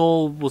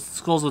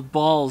skulls with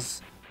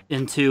balls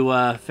into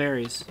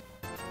fairies.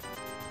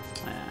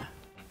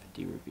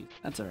 50 rupees.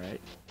 That's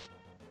alright.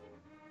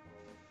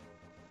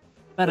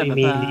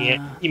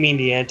 You mean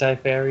the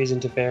anti-fairies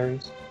into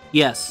fairies?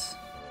 Yes.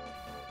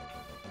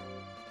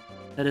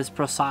 That is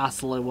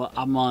precisely what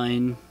I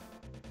mean.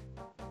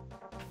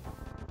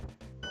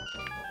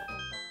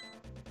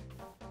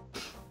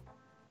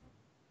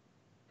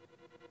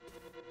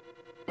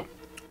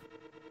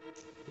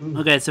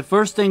 Okay, so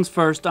first things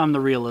first, I'm the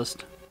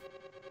realist.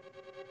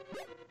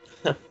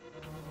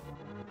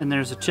 And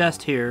there's a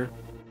chest here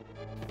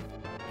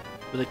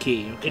with a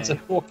key. Okay. It's a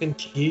fucking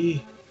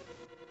key.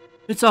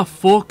 It's a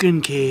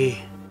fucking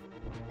key.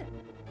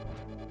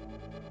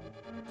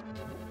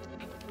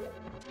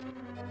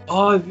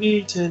 I've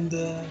eaten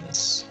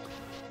this.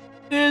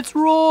 It's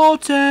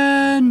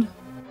rotten.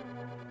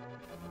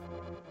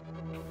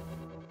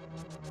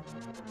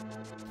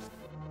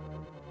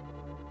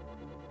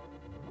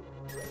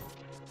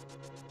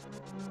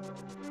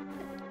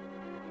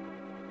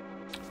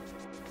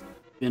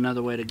 Be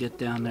another way to get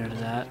down there to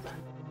that.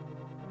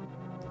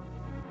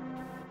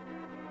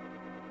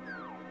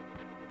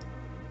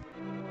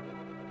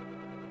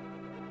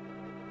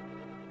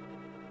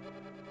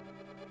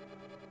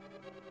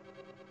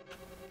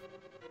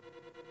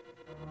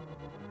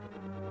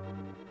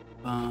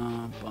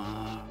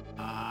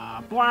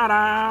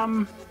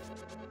 Bottom.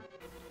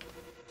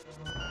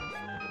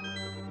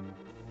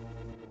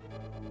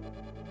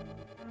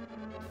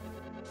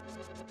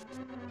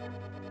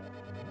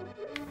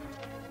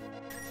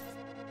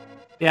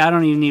 Yeah, I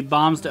don't even need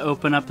bombs to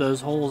open up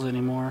those holes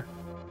anymore.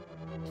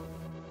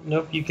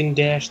 Nope, you can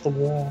dash the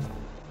wall.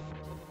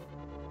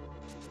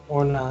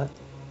 Or not.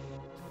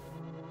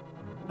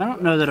 I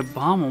don't know that a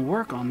bomb will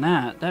work on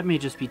that. That may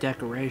just be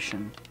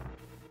decoration.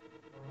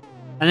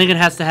 I think it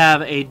has to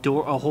have a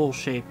hole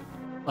shape,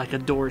 like a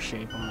door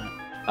shape on it.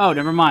 Oh,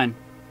 never mind.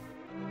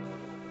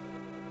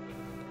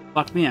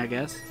 Fuck me, I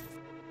guess.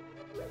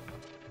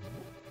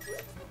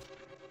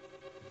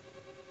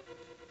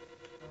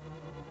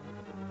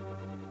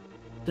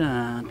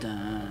 Da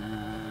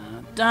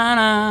da da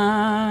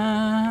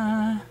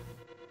da.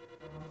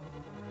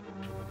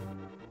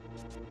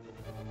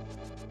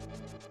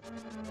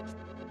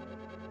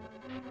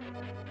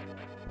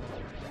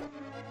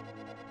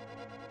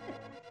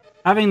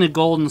 Having the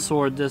golden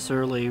sword this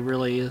early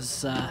really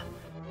is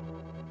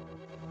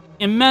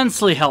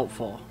immensely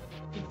helpful.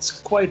 It's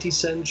quite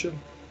essential.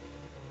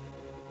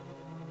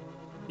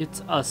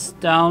 It's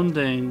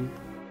astounding.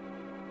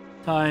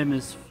 Time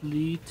is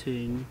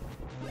fleeting.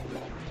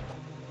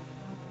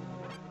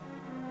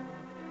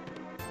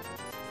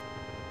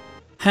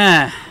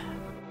 Huh.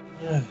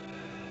 Yeah.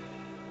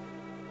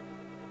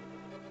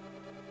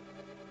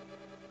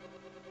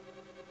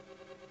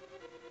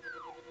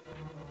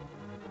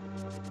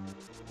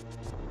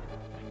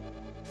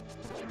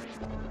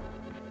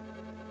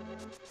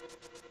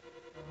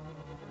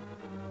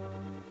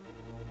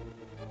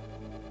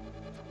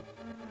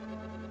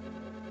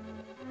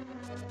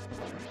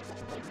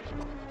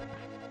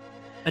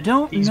 I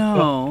don't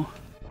know.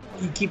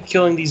 You keep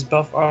killing these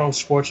buff Arnold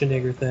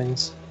Schwarzenegger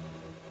things.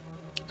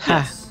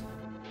 Yes.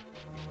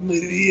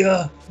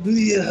 Lydia,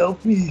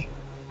 help me.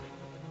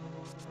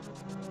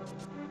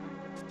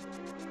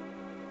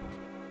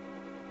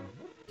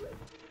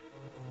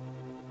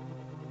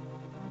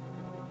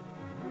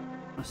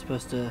 I'm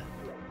supposed to...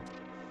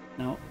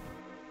 No. How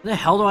the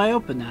hell do I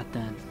open that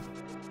then?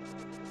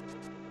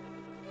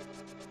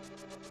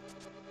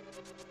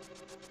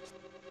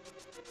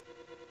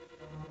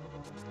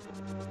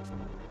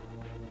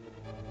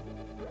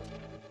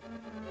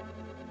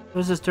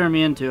 What does this turn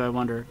me into, I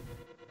wonder?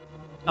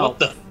 What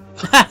the?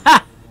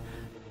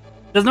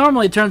 Because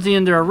normally it turns me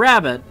into a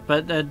rabbit,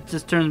 but it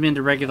just turns me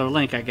into regular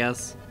Link, I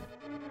guess.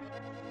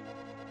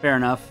 Fair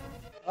enough.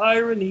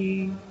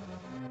 Irony.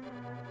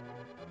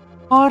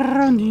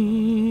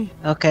 Irony.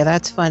 Okay,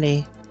 that's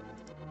funny.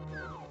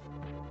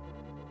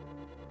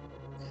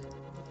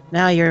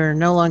 Now you're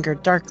no longer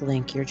Dark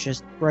Link, you're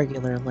just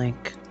regular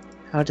Link.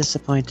 How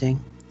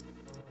disappointing.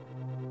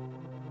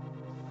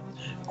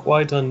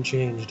 Quite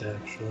unchanged,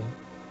 actually.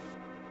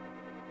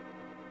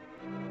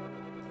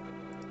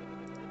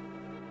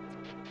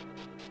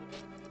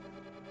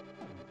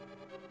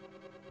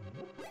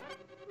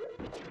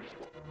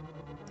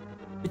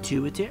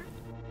 Pituitary.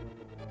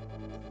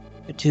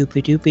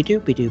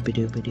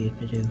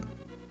 Doopy-doopy-doopy-doopy-doopy-doopy-doopy-doo.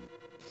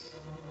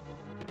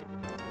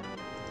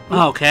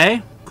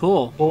 Okay,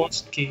 cool.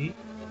 Boss key.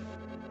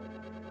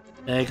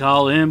 They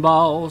call him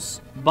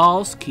Boss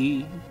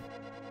Key.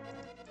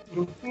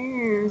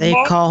 They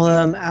call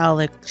him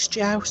Alex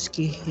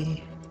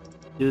Jowski.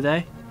 Do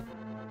they?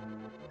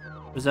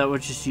 Or is that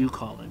what just you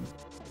call him?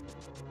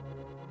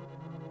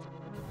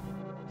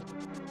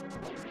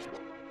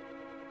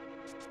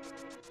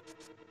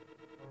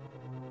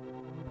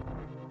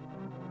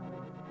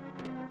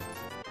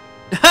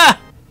 Ha!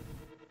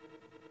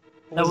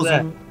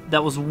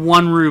 That was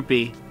 1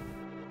 rupee.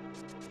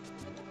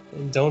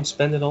 And don't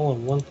spend it all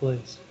in one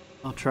place.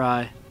 I'll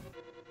try.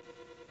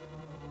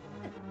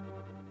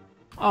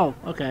 Oh,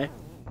 okay.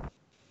 I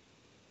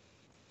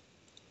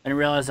didn't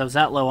realize I was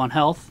that low on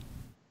health.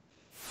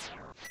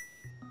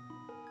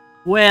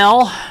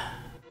 Well...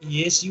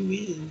 Yes, you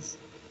is.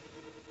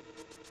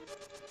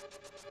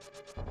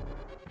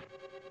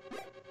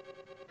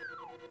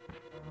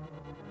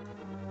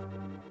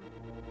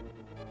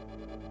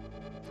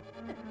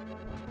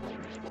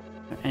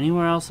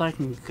 Anywhere else I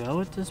can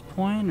go at this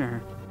point,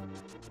 or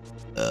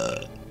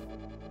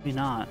maybe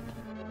not?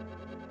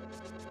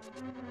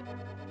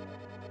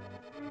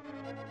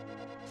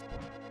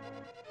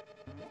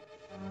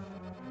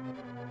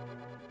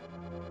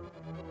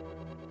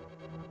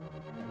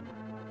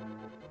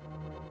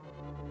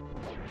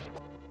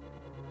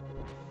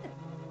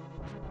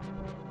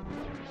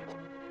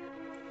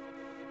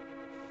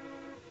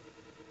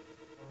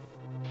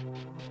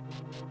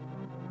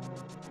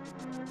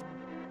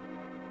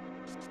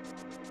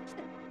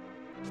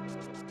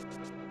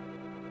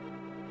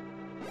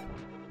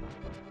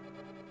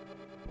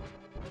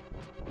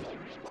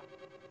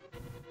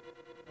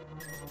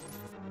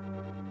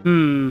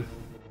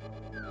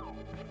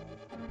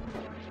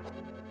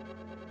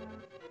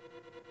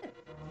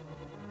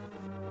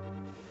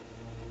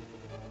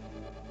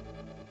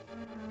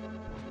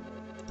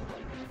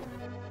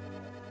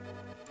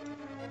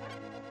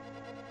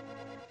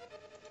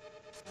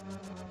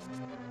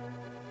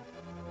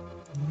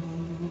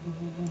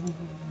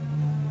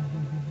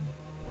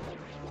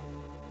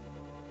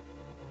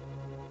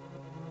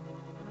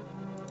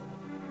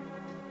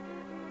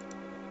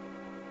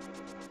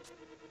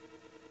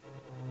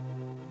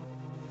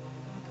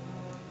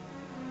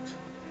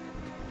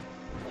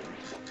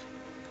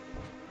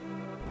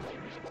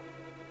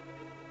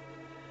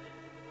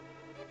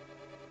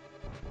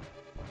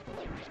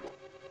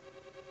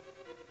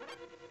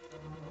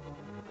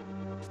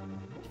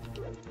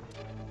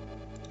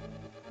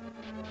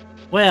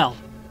 Well,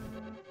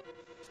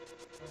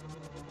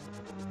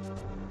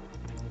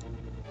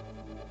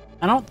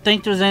 I don't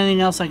think there's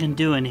anything else I can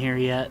do in here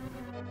yet.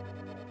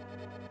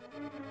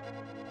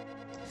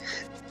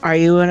 Are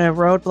you in a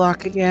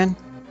roadblock again?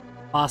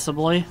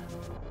 Possibly.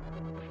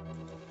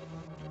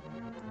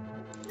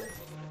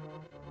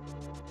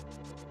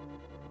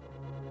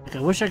 Like, I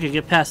wish I could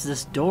get past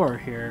this door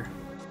here.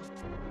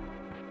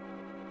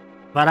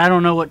 But I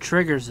don't know what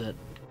triggers it.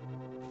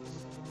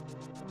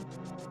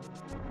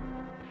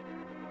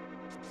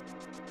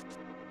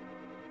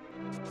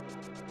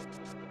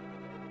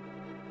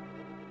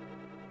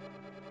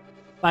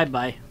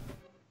 Bye-bye.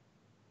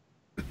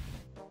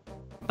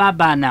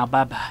 Bye-bye now,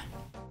 bye-bye.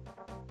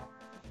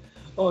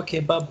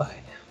 Okay, bye-bye.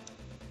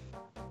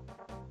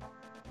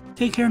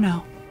 Take care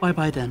now.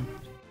 Bye-bye then.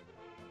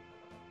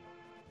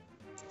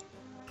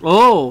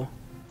 Oh!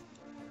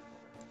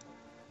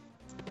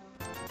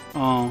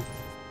 Oh.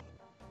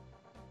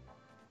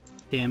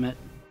 Damn it.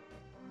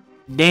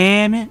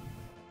 Damn it!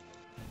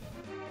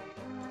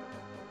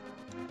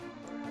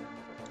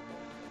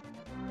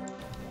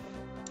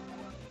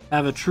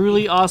 Have a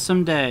truly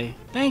awesome day.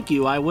 Thank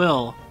you, I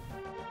will.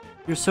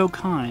 You're so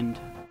kind.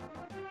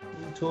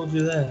 Who told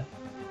you that?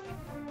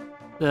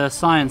 The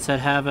sign said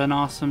have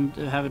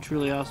a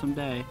truly awesome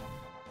day.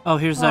 Oh,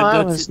 here's That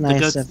that was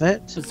nice of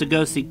it. It's the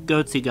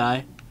goatsy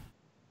guy.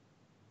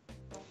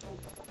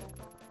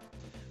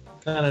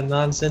 What kind of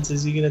nonsense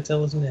is he gonna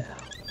tell us now?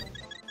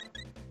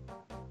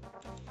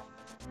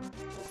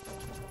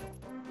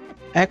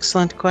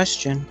 Excellent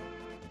question.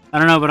 I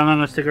don't know, but I'm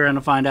gonna stick around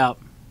to find out.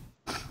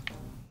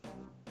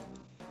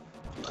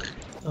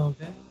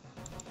 Okay.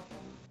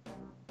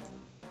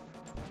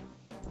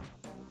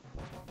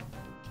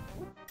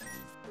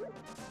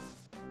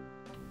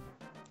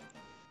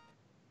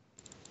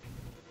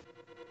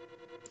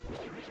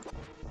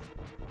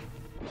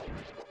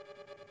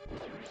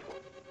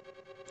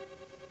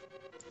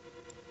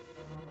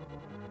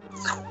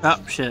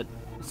 Oh, shit.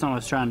 That's not what I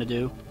was trying to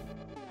do.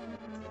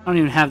 I don't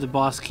even have the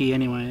boss key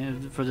anyway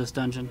for this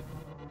dungeon.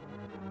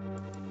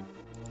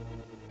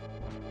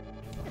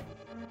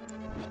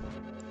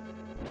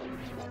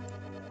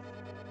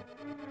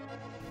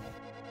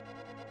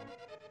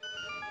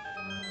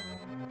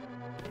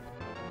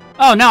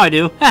 Oh, now I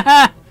do.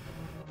 Haha.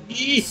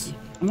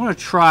 I'm gonna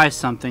try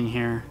something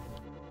here.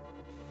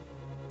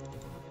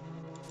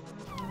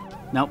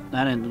 Nope,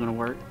 that ain't gonna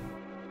work.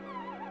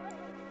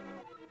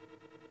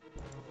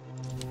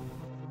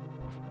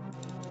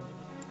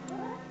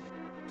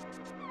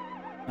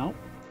 Nope.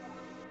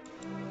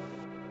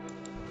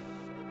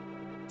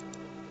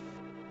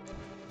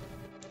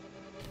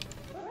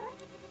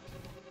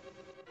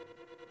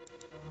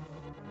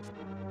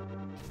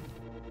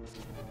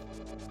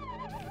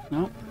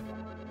 Nope.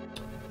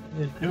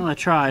 No, I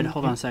tried.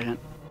 Hold on a second.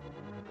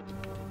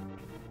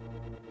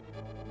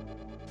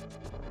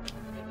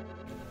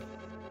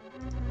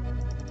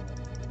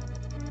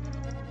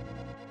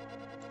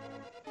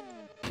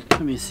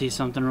 Let me see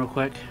something real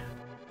quick.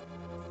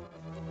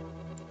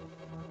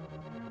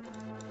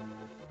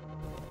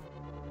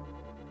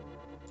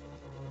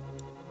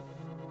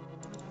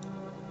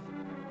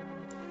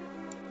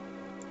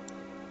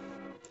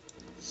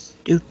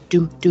 Do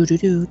do do do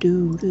do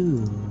do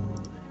do.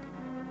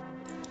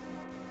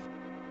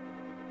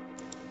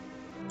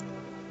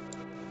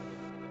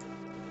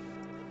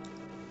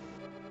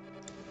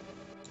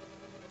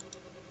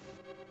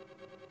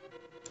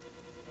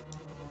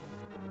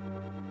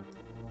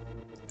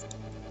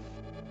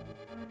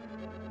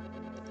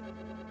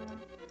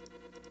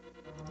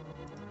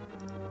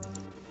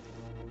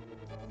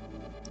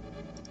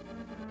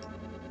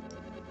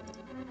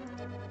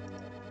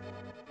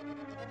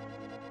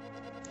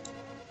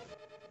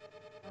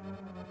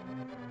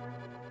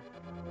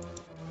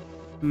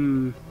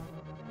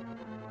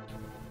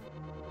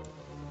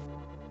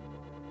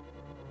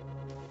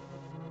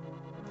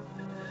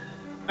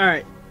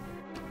 Alright.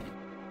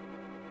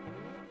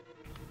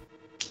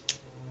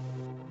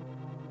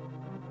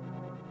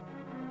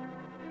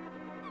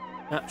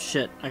 Oh,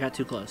 shit. I got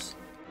too close.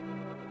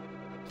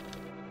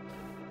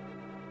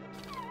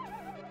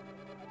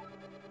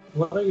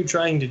 What are you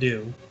trying to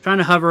do? Trying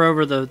to hover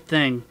over the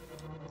thing.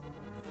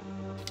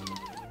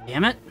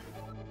 Damn it.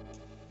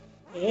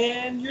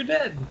 And you're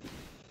dead.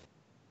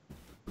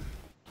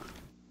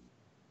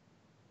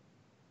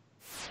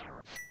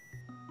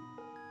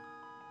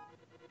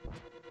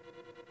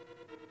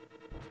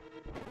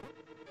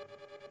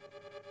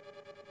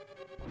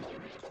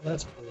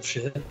 That's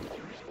bullshit.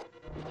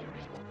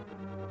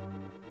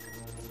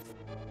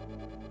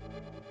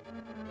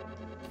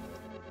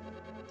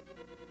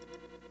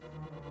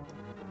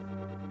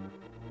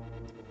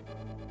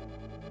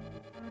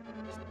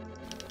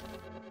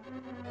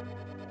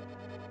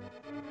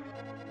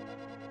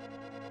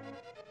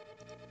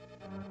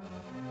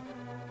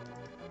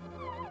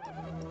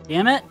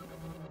 Damn it!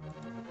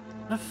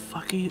 What the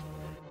fuck are you...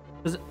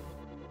 Is it...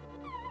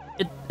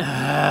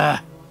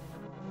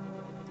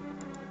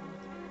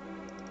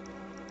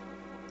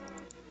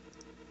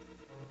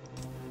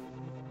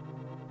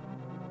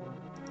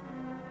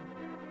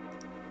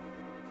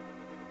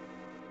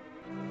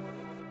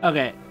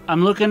 Okay,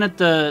 I'm looking at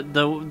the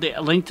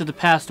link to the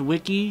past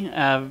wiki,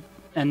 and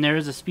there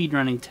is a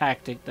speedrunning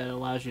tactic that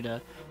allows you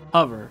to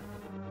hover.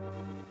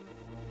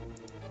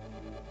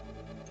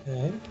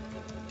 Okay.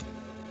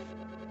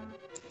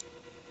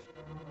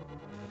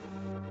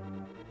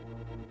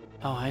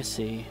 Oh, I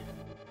see.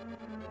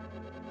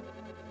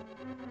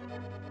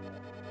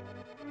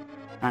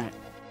 Alright.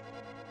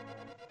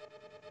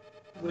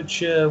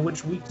 Which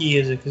wiki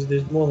is it? Because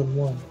there's more than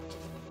one.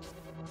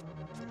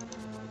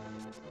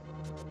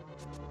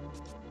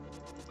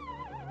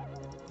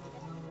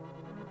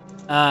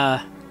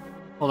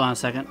 Hold on a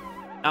second.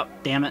 Oh,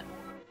 damn it.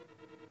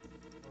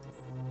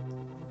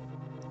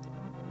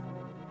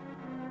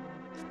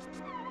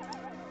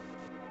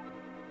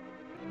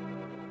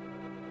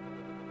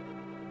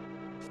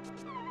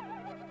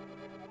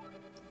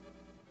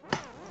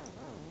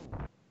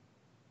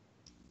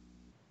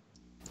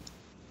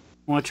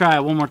 I want to try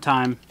it one more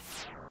time.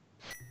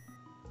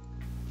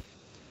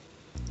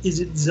 Is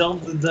it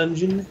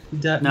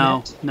ZeldaDungeon.net?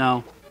 No,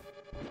 no.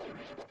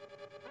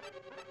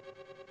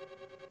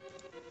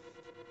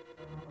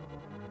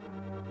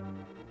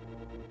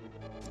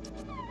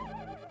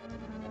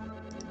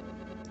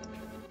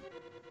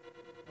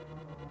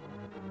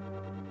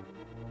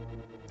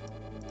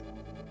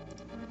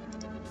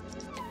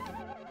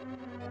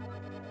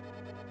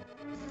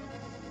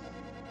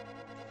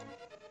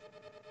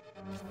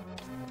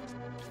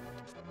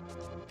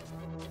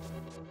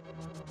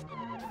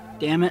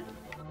 Damn it.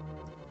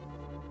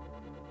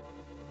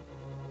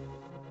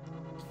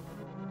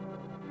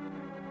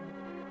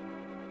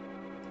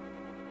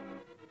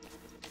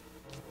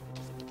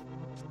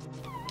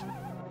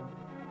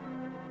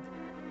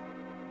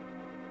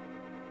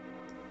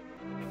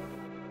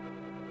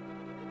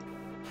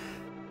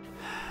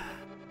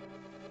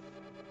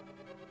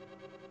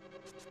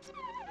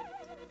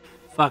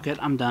 Fuck it,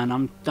 I'm done.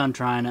 I'm done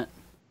trying it.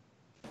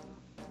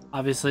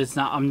 Obviously it's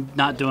not, I'm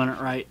not doing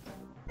it right.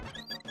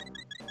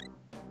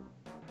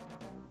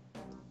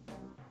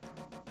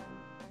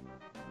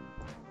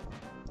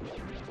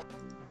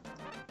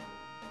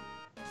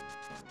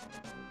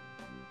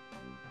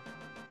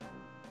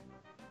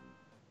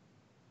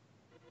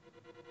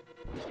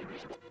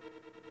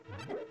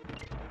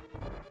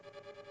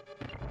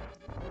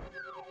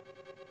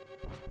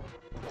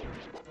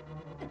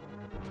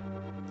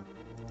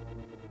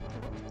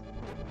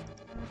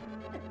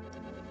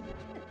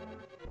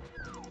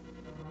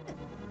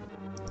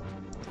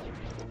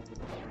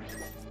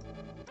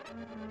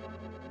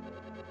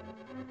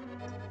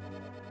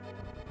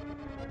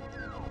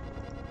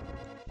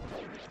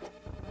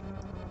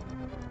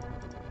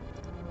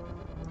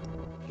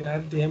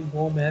 Goddamn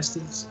ball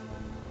masters.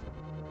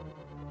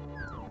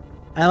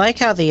 I like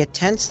how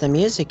intense the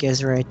music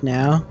is right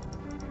now.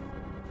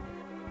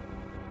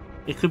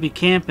 It could be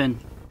camping.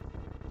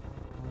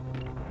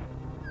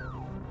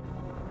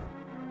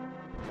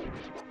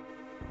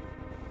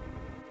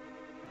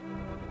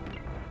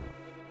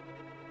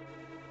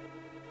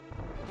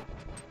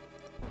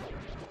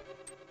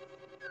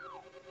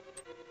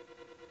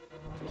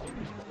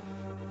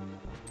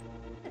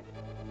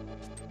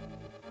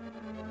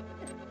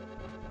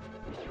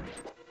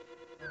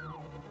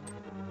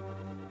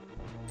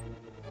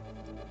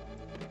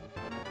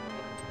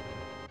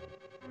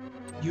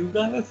 You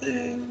got a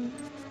thing.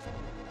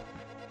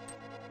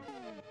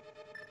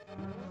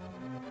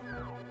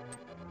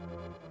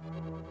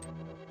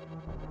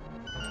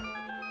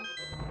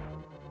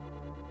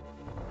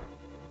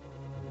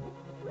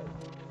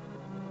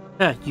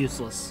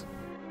 Useless.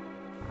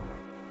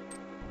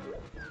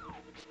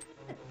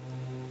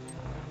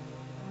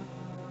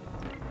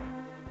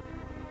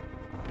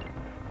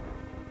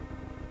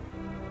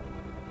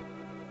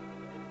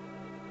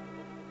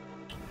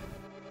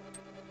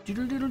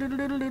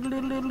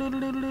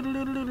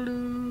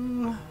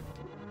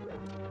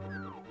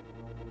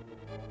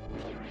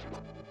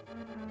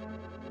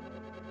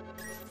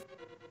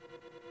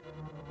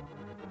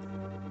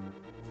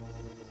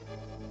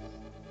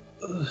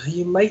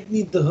 You might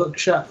need the hook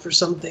shot for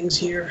some things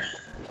here.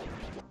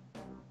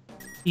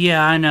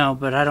 Yeah, I know,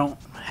 but I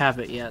don't have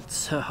it yet,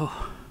 so...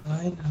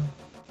 I know.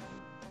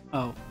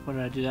 Oh, what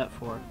did I do that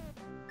for?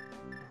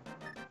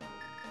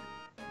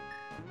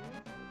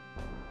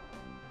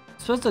 I'm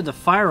supposed to have the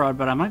fire rod,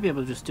 but I might be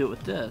able to just do it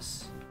with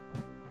this.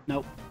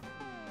 Nope.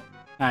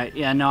 Alright,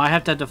 yeah, no, I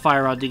have to have the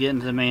fire rod to get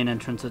into the main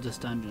entrance of this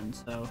dungeon,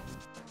 so...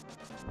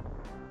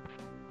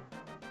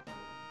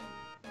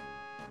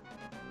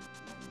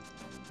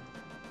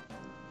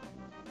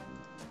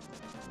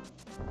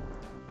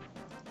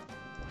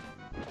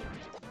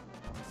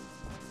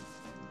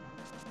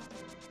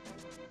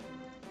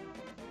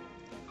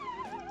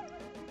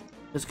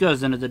 This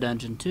goes into the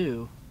dungeon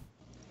too.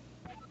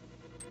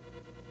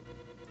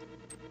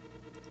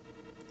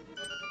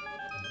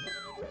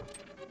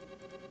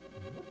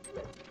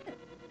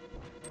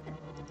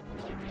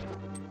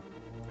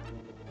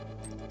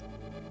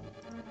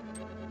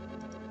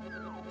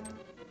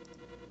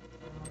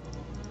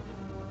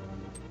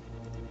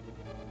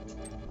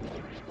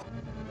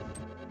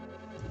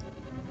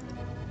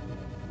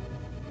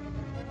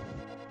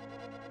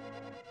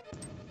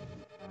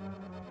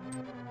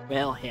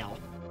 Well, hell.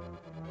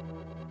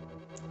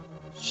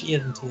 She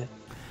isn't here.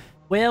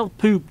 Well,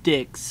 poop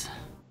dicks.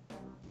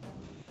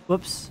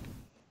 Whoops.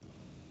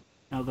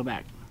 I'll go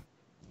back.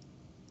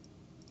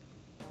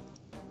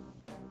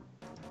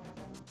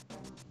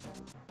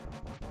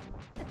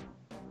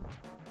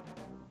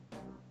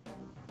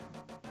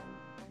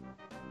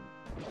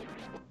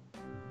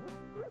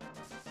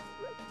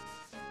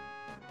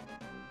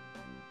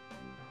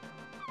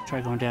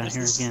 Try going down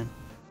here again.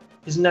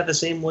 Isn't that the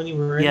same one you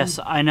were in? Yes,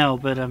 I know,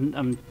 but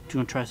I'm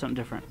gonna try something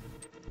different.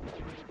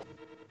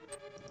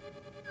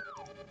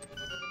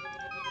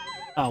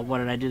 Oh, what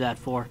did I do that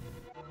for?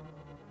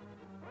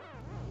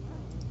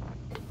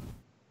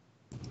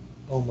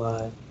 Oh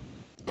my.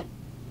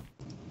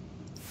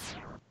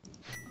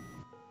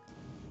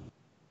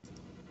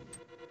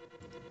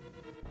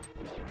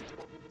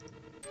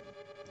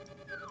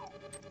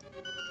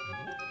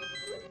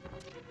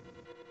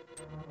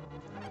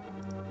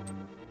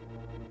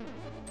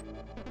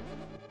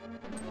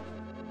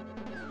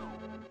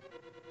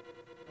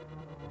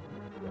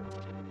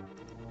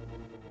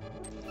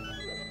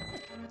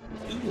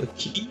 Ooh, a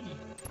key.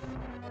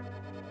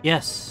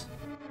 Yes.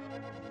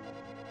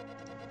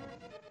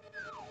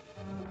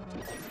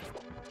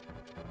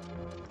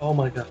 Oh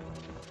my god.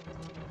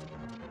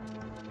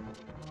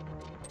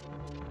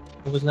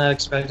 I was not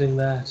expecting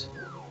that.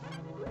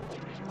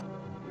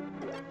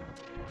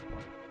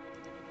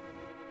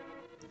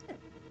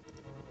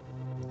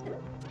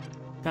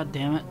 God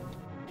damn it.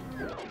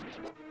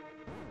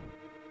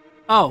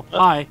 Oh,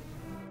 hi.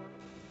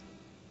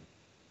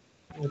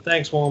 Well,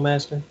 thanks,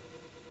 Wallmaster.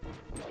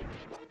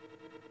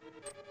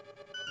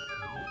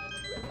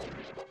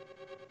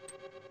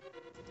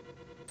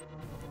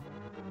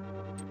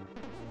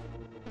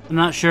 I'm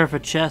not sure if a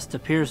chest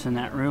appears in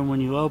that room when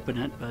you open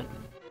it, but...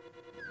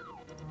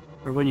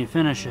 Or when you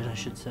finish it, I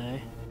should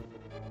say.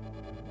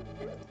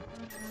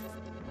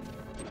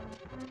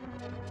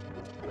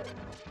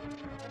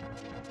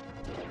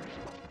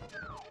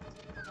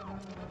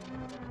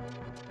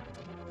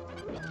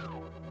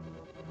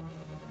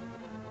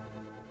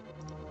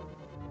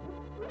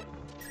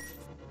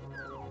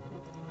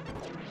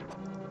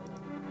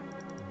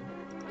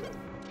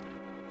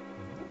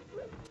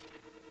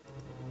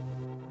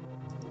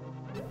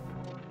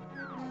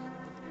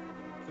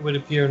 It would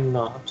appear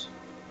not.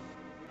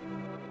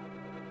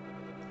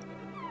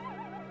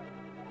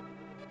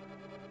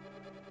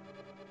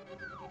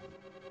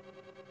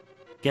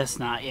 Guess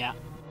not, yeah.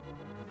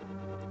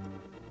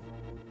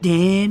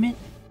 Damn it.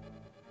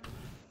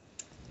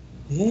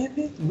 Damn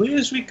it,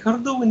 where's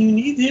Ricardo when you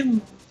need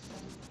him?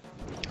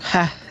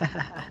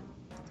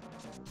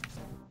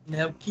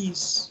 Now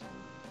peace.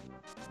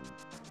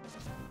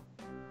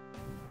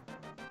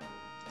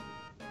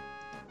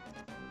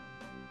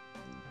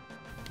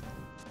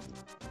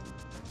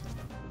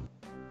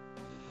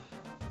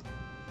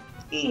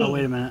 Oh,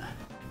 wait a minute.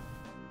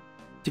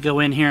 To go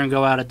in here and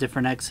go out a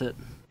different exit.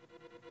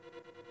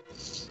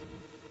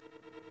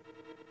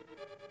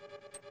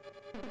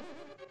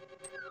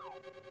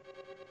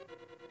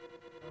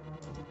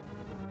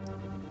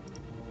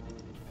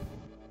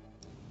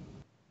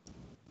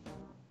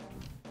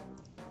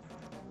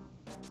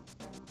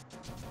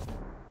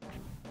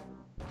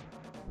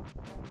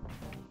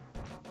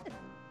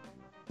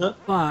 Huh?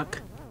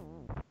 Fuck.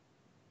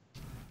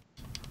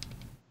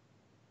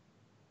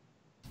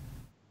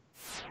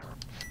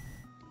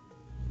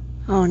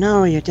 Oh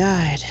no, you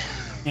died.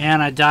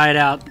 And I died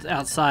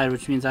outside,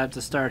 which means I have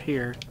to start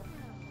here.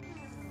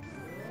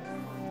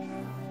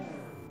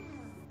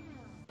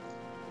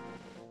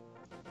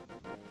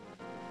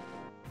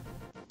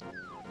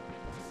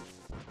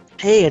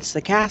 Hey, it's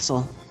the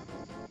castle.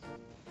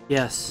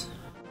 Yes.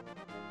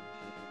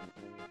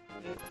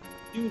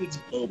 Dude, it's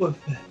Boba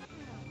Fett.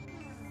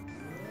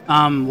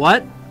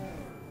 What?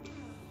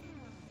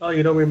 Oh,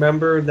 you don't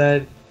remember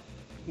that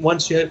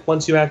once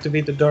you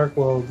activate the Dark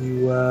World,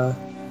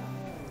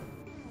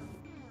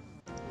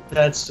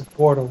 that's the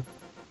portal.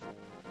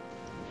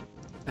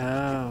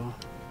 Oh.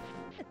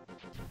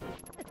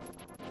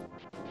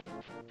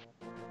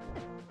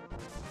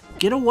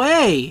 Get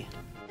away!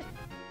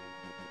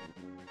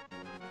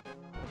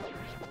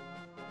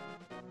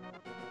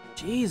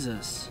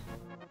 Jesus.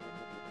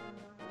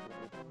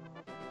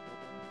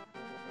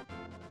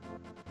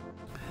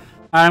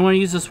 I'm going to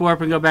use this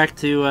warp and go back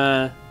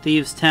to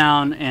Thieves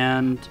Town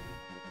and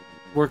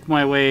work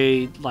my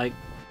way, like,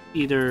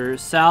 either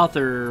south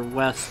or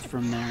west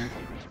from there.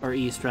 Or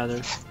east,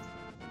 rather.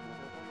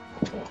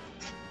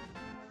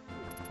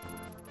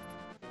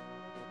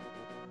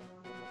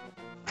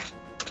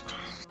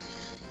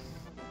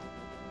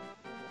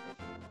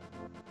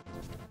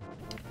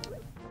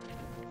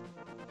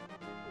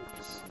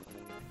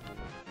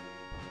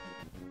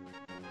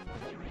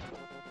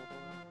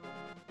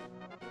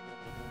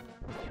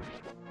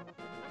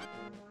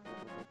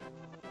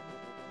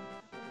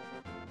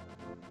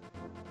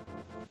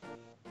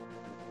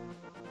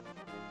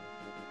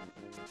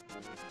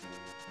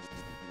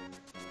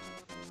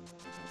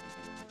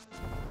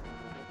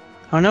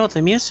 Oh no,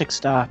 the music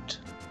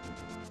stopped.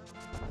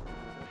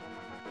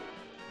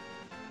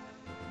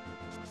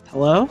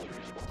 Hello?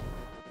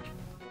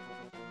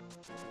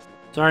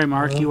 Sorry,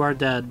 Mark, Hello? you are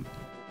dead.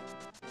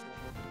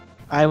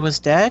 I was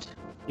dead?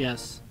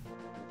 Yes.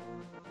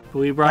 But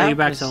we brought you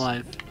back to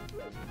life.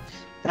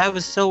 That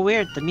was so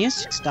weird. The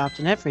music stopped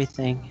and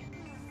everything.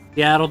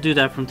 Yeah, it'll do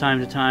that from time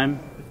to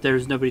time if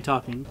there's nobody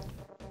talking.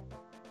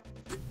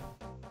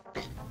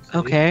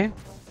 Okay.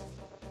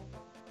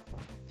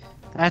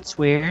 That's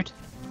weird.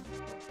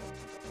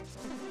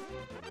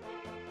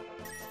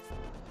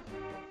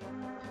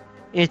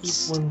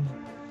 It's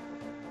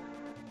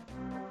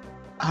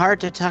hard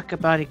to talk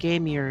about a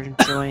game you're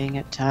enjoying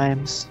at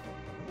times.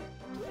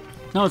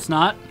 No, it's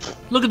not.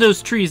 Look at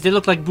those trees. They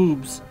look like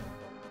boobs.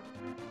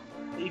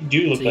 They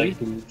do look See? like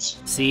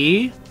boobs.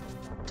 See?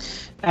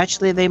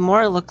 Actually, they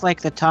more look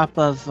like the top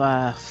of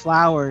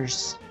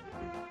flowers.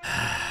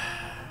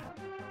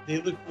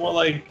 They look more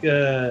like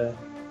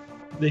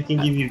they can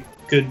give you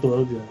good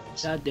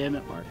blowjobs. God damn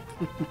it, Mark.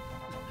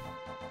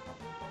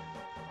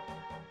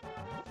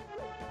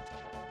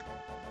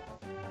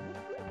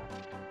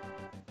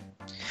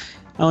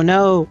 Oh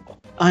no,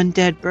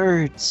 undead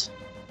birds.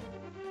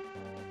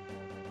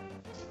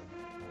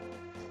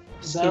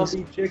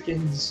 Zombie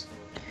chickens.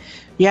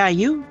 Yeah,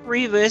 you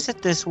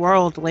revisit this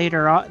world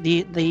later on,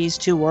 these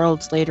two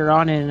worlds later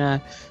on in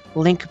a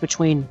Link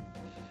Between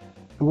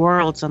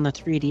Worlds on the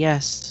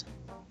 3DS.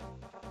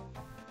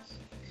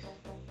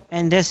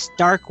 And this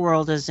Dark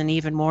World is an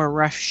even more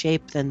rough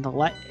shape than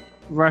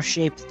rough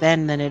shape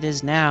then than it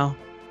is now.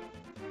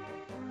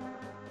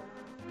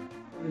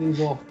 Everything's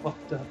all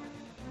fucked up.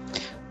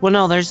 Well,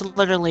 no, there's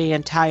literally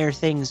entire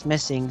things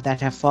missing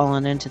that have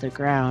fallen into the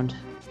ground.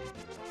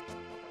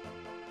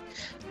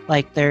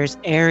 Like, there's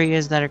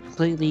areas that are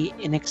completely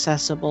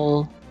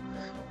inaccessible,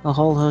 a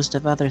whole host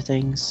of other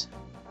things.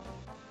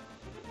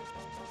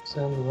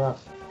 Sounds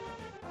rough.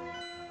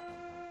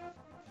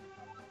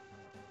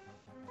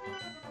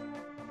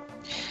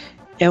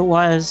 It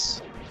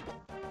was.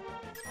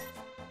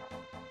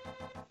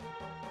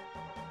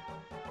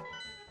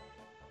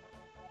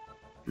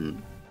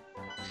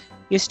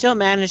 You still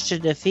managed to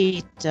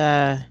defeat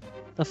the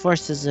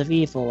forces of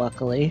evil,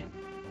 luckily.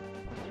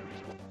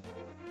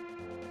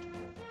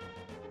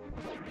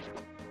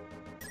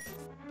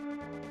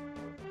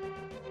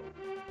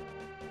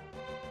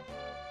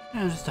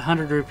 Yeah, just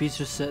 100 rupees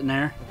just sitting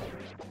there.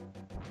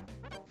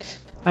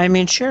 I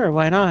mean, sure,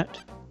 why not?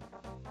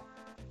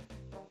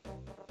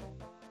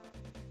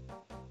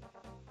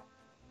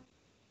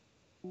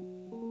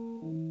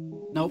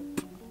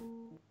 Nope.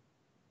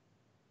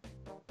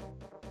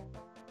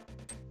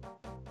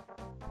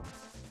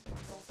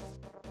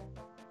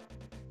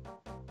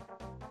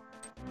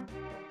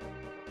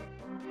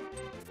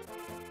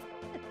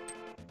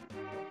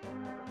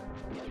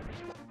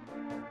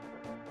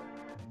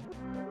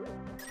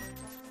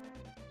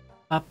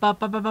 Ba ba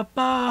ba ba ba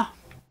ba.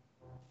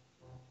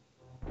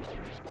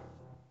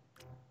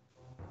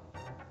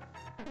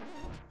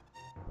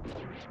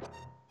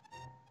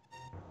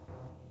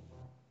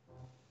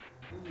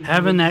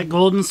 Having that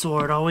golden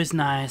sword, always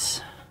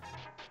nice.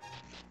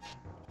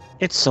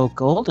 It's so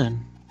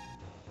golden.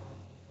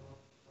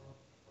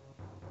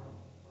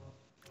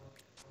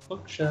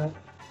 Hookshot.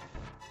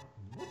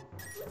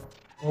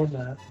 Or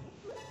not.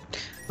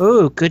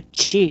 Ooh, good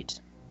cheat.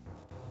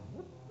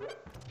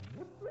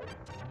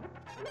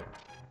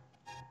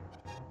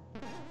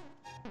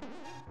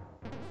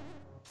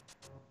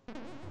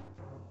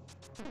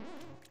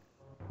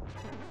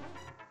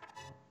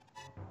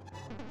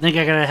 I think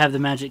I gotta have the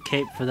magic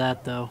cape for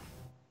that, though.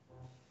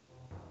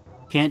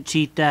 Can't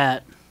cheat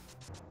that.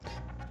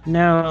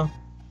 No.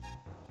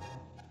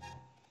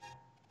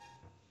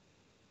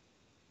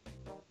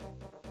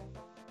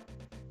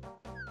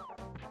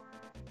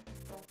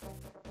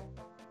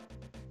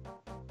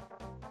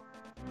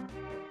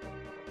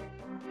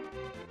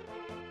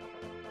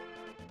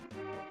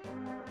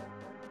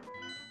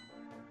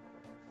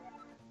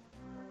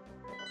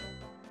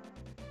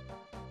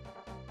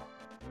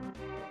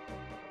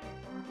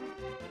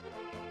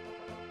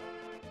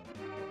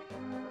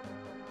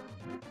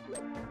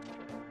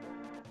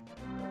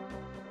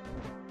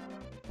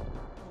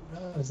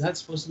 Oh, is that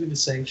supposed to be the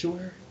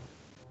sanctuary?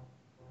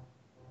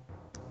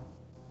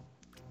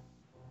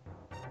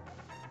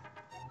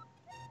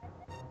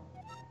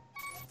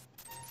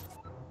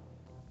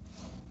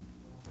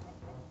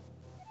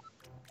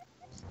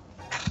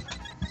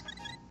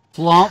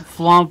 Flomp,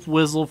 flomp,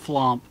 whizzle,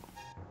 flomp.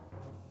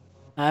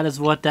 That is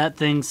what that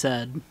thing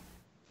said.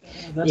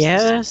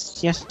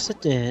 Yes, yes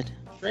it did.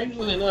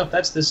 Strangely enough,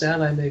 that's the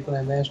sound I make when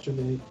I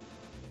masturbate.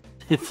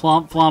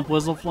 Flomp, flomp,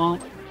 whizzle,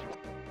 flomp.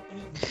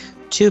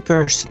 Too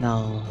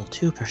personal,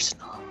 too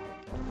personal.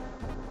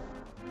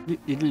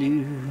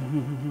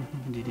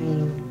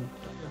 Ooh.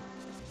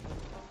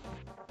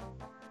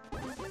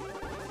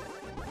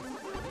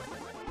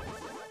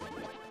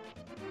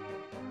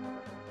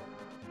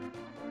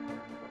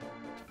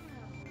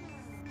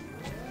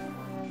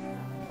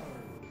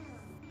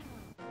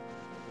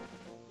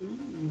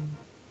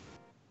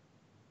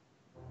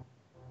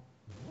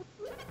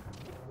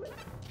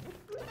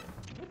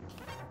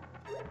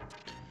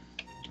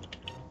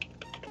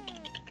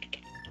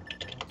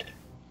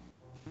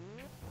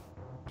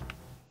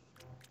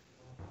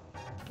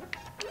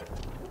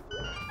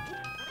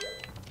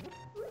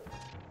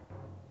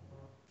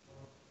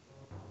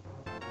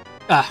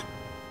 Ah.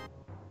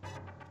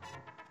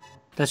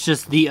 That's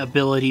just the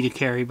ability to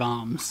carry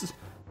bombs,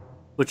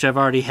 which I've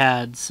already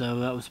had, so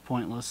that was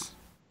pointless.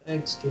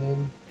 Thanks,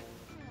 game.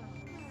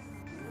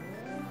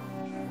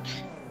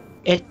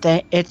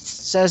 It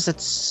says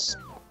it's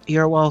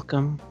you're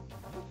welcome.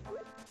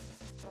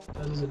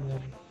 How does it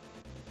matter?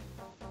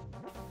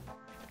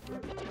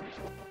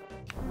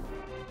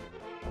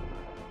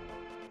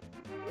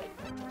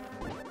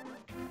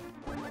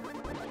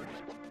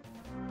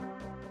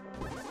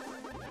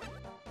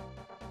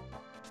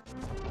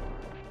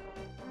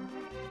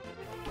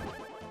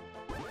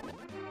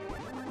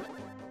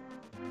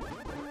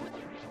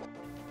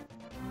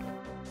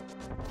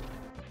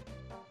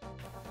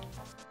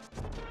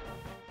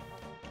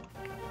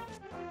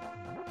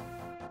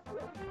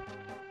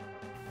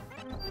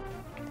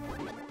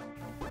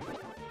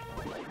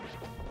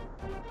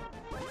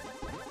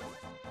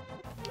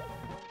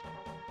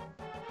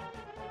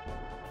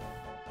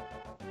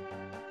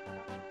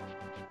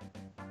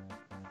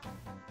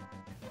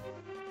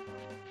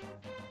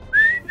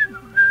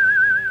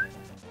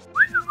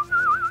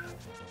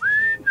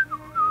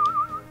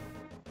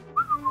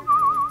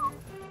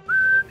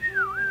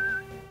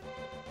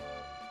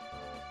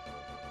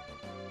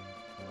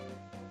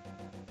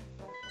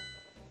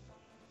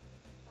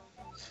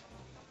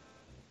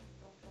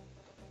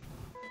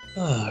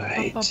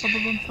 Alright.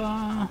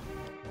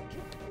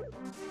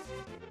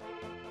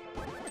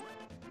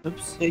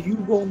 Oops. Yeah, you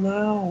roll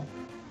now.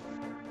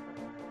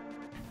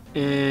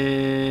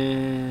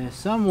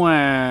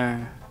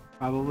 Somewhere.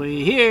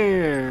 Probably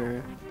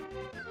here.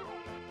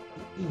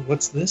 Ooh,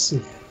 what's this?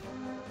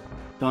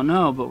 Don't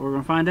know, but we're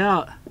gonna find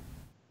out.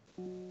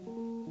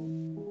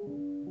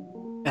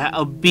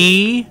 A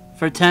B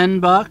for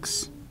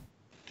 $10?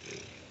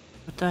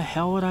 What the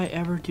hell would I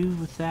ever do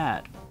with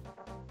that?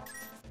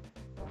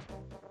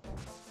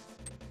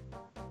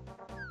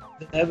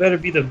 That better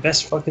be the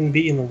best fucking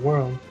bee in the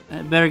world.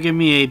 That better give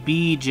me a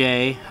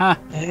BJ. Ha!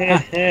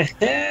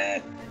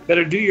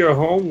 Better do your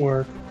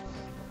homework.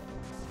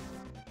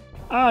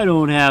 I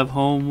don't have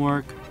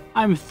homework.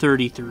 I'm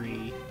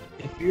 33.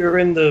 If you're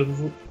in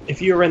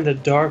the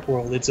dark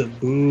world, it's a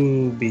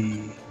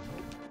booby.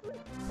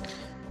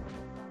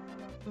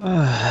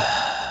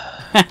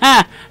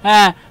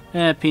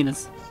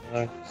 Penis.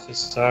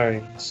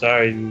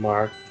 Sorry,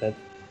 Mark. That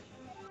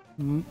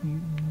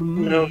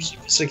no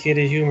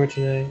sophisticated humor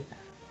tonight.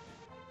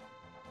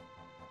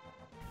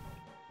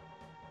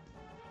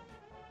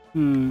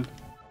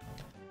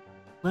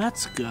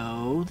 Let's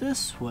go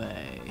this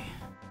way.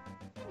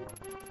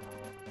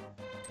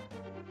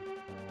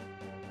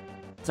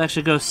 Let's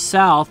actually go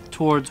south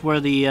towards where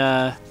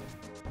the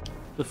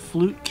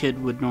flute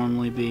kid would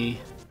normally be.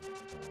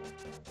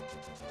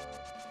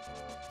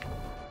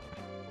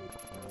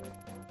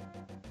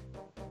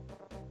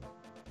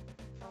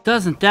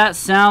 Doesn't that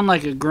sound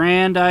like a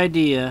grand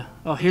idea?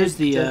 Oh, here's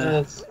the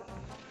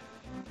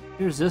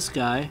here's this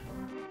guy.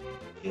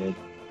 Yeah.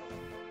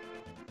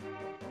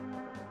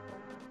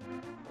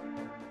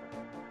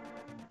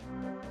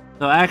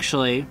 So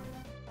actually,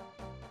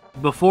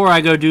 before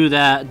I go do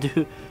that,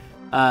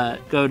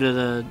 go to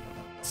the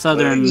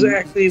southern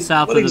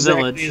south of the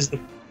village.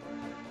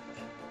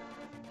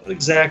 What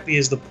exactly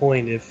is the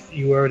point if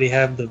you already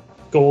have the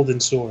golden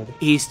sword?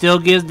 They still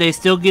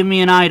give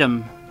me an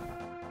item.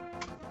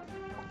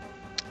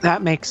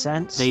 That makes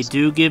sense. They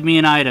do give me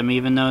an item,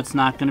 even though it's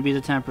not going to be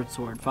the tempered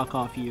sword. Fuck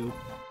off, you.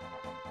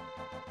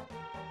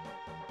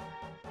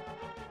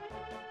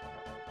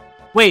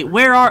 Wait,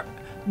 where are?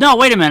 No,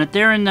 wait a minute.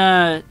 They're in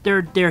the.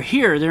 They're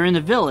here. They're in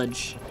the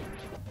village.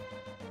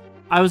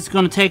 I was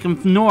going to take them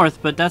north,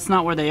 but that's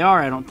not where they are.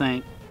 I don't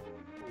think.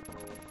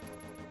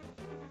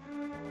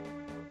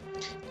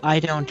 I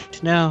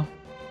don't know.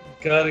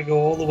 Gotta go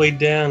all the way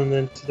down and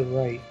then to the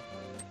right.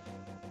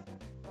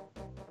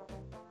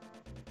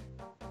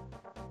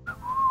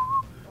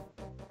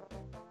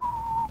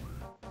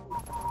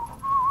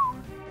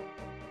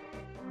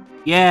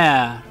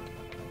 Yeah.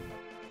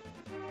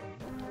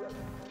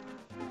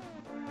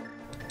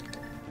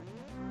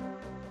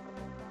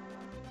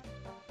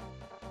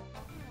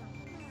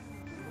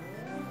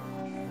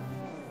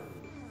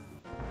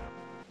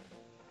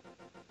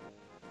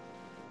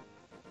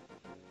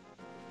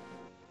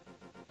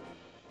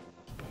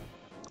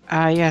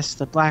 Yes,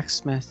 the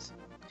blacksmith.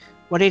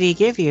 What did he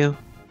give you?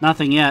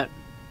 Nothing yet.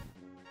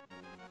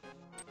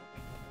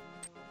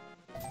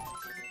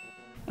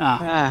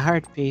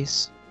 Heart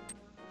piece.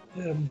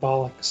 Yeah,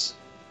 bollocks.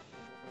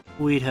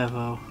 We'd have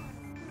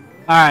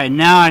Alright,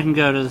 now I can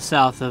go to the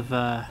south of,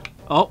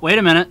 Oh, wait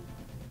a minute.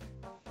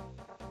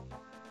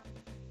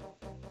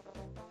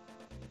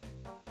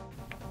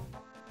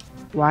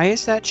 Why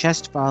is that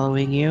chest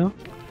following you?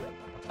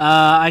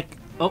 Oh.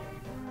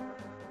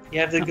 You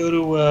have to go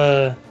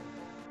to,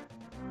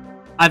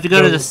 I have to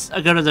go to this.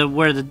 I go to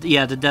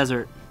the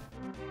desert.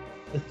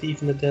 The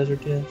thief in the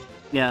desert, yes.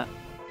 Yeah,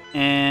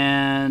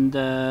 and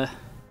we're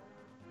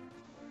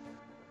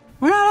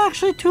not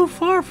actually too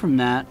far from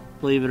that,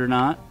 believe it or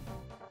not.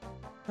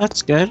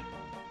 That's good.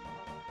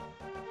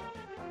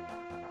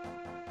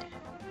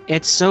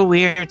 It's so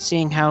weird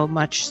seeing how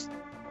much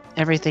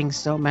everything's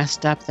so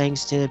messed up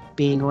thanks to it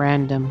being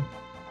random.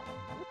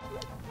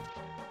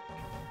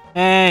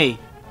 Hey!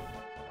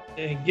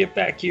 Hey, get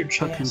back here,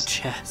 chest. Fucking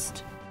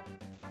chest.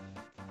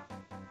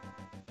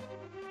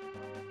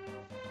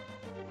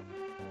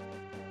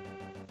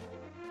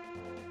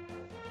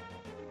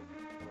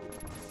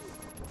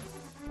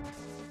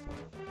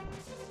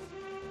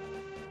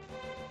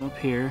 Up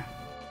here.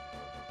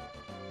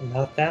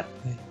 Not that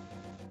way.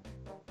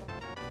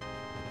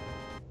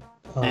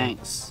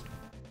 Thanks.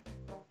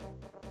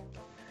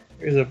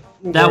 Here's a.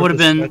 That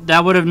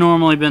would have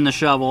normally been the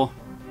shovel.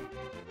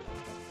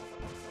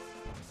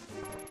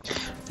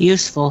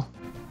 Useful.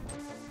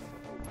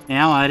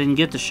 Yeah, well, I didn't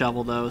get the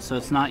shovel though, so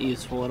it's not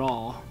useful at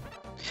all.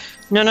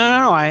 No.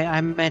 I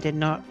meant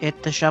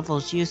the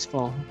shovel's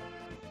useful.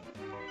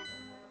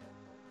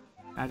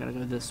 I gotta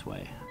go this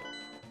way.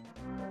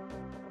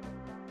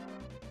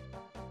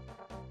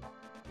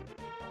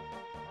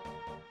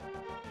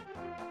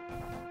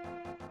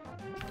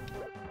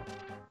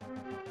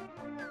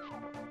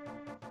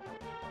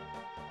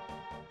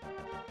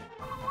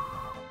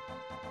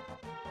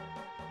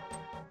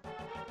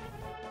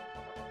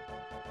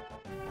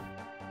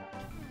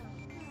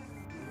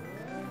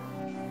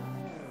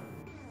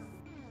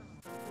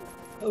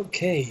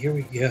 Okay, here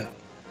we go.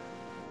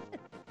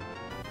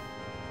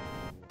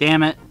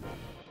 Damn it.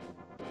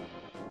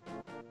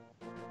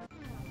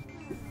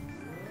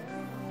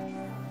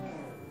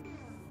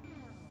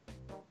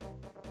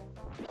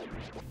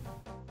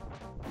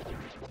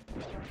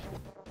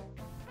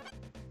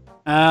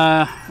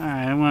 Alright,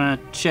 I wanna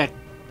check.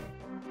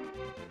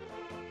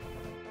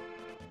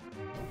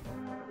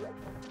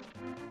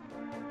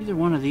 Either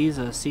one of these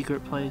a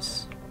secret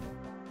place?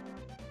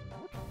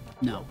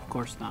 No, of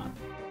course not.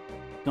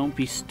 Don't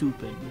be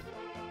stupid.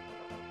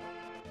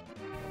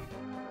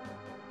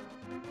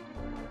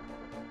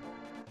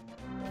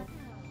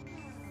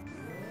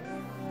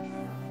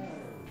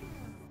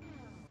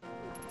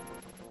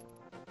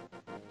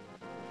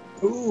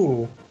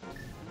 Ooh.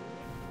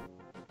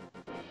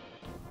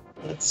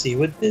 Let's see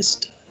what this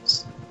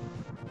does.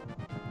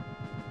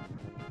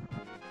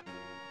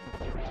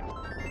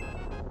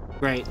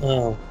 Great.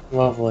 Oh,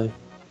 lovely.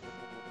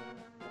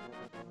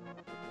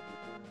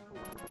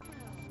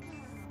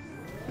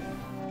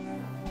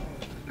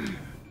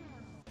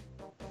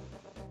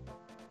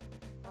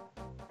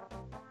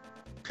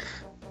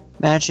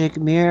 Magic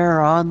mirror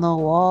on the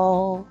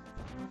wall.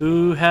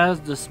 Who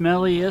has the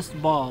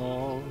smelliest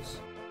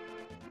balls?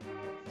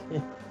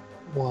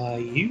 Why,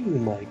 you,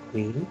 my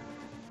queen.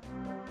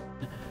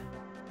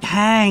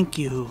 Thank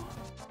you.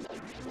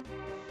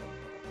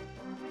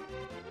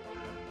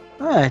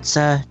 Oh, it's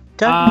a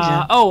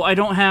dungeon. Oh, I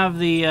don't have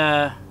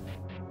the,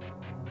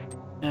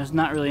 There's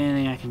not really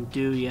anything I can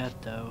do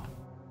yet, though.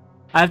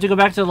 I have to go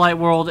back to the light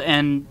world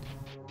and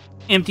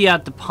empty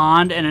out the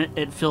pond, and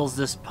it fills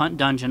this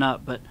dungeon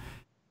up, but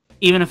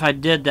even if I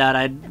did that,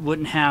 I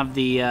wouldn't have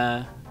the,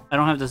 I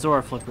don't have the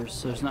Zora flippers,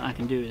 so there's nothing I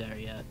can do there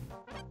yet.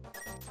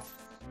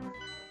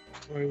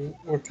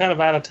 We're kind of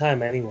out of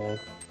time anyway.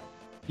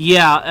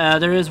 Yeah,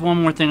 there is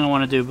one more thing I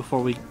want to do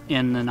before we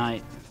end the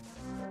night.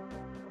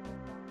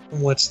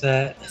 What's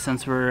that?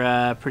 Since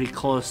we're pretty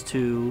close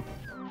to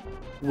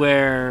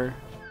where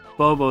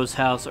Bobo's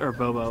house, or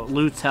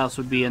Loot's house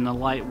would be in the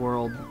light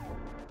world.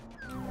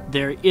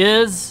 There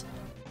is,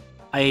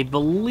 I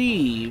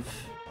believe...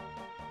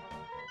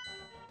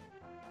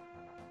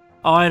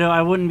 Oh,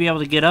 I wouldn't be able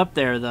to get up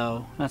there,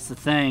 though. That's the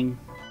thing.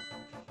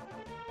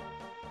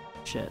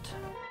 Shit.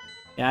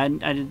 Yeah,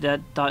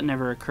 that thought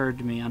never occurred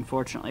to me,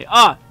 unfortunately.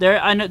 Ah,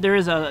 I know there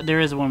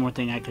is one more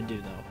thing I could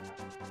do, though.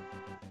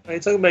 Are you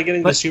talking about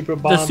getting the super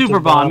bomb? The super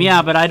bomb,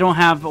 yeah, but I don't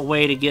have a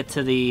way to get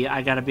to the.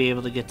 I gotta be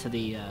able to get to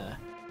the.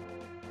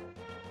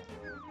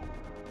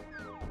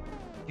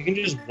 You can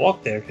just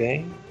walk there,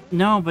 okay?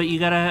 No, but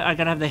I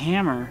gotta have the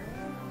hammer.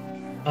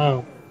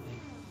 Oh.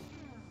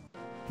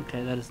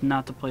 Okay, that is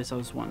not the place I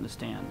was wanting to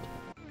stand.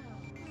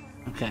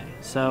 Okay,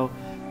 so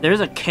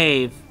there's a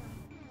cave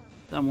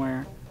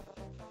somewhere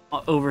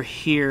over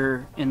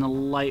here in the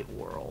light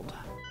world,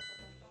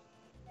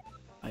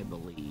 I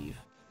believe.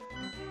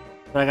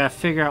 But I gotta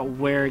figure out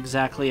where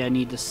exactly I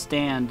need to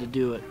stand to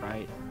do it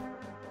right.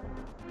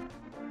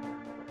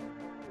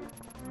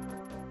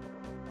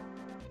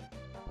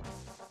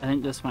 I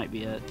think this might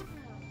be it.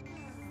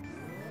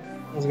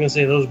 I was gonna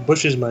say those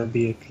bushes might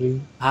be a clue.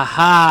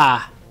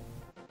 Aha!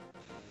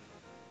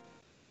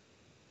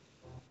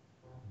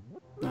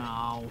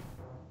 No.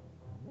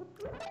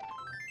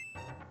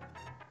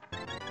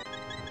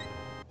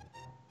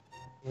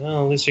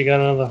 Well, at least you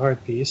got another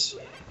heart piece.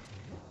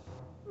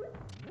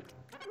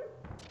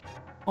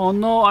 Oh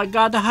no, I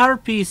got the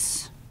heart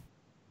piece.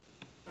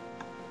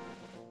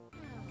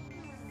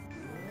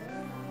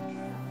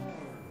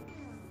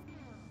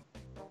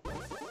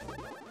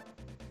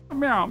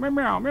 Meow, meow,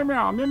 meow, meow,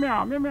 meow,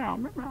 meow, meow, meow,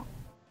 meow.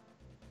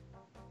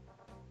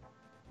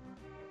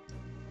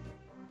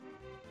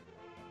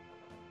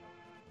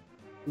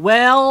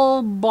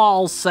 Well,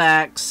 ball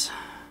sacks.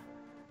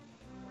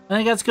 I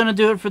think that's going to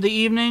do it for the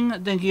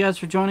evening. Thank you guys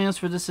for joining us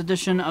for this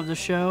edition of the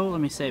show. Let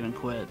me save and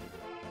quit.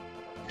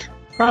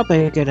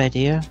 Probably a good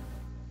idea.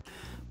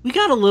 We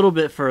got a little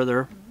bit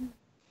further.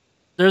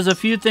 There's a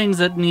few things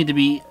that need to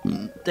be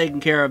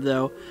taken care of,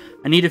 though.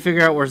 I need to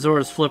figure out where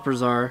Zora's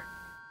flippers are.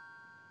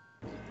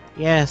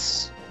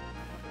 Yes.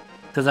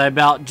 Because I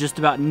just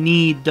about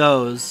need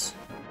those.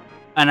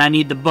 And I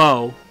need the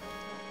bow.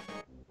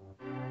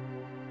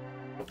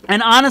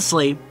 And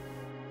honestly,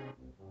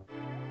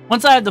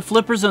 once I had the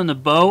flippers and the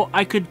bow,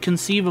 I could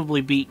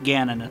conceivably beat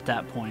Ganon at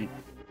that point.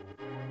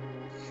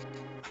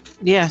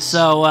 Yes.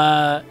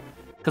 So,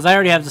 because I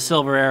already have the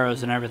silver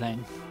arrows and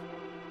everything.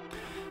 So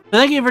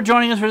thank you for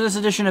joining us for this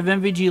edition of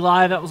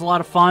MVGLive. That was a lot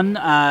of fun.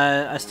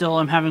 I still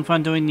am having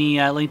fun doing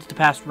the Link to the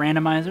Past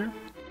Randomizer.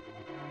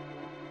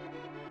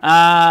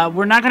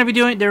 We're not going to be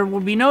doing... There will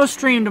be no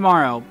stream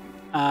tomorrow.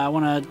 I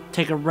want to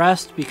take a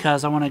rest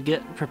because I want to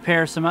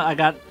prepare some... I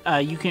got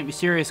You Can't Be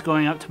Serious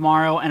going up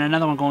tomorrow and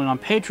another one going on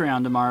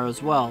Patreon tomorrow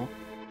as well.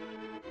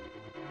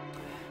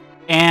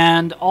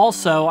 And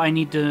also, I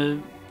need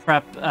to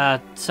prep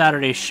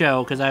Saturday's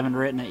show because I haven't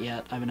written it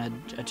yet. I haven't had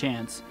a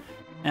chance.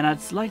 And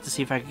I'd like to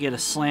see if I could get a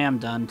slam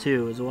done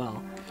too as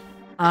well.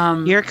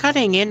 You're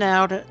cutting in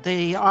and out.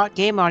 The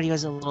game audio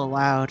is a little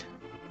loud.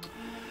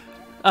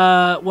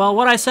 Well,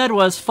 what I said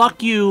was,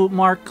 fuck you,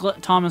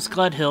 Thomas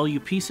Gledhill, you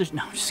piece of...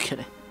 No, I'm just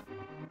kidding.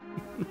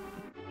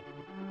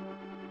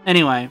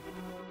 Anyway.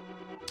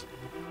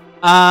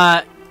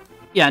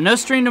 Yeah, no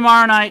stream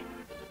tomorrow night,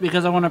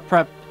 because I want to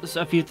prep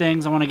a few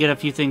things. I want to get a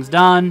few things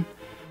done.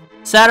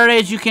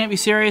 Saturdays, You Can't Be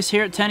Serious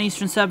here at 10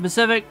 Eastern, 7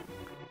 Pacific,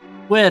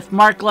 with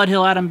Mark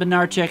Gledhill, Adam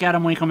Benarchik,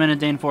 Adam Winkleman,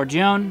 and Dane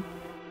Forgione.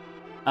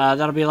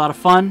 That'll be a lot of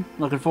fun.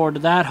 Looking forward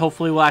to that.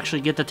 Hopefully we'll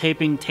actually get the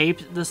taping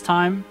taped this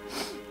time.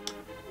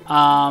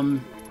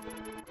 And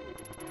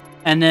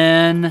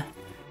then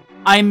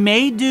I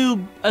may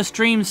do a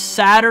stream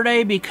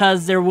Saturday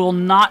because there will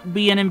not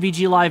be an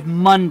MVGLive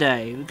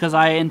Monday because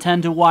I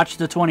intend to watch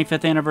the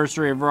 25th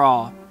anniversary of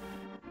Raw.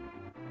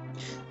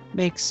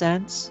 Makes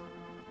sense.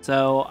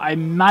 So I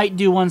might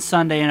do one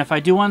Sunday, and if I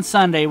do one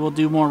Sunday, we'll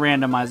do more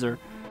Randomizer.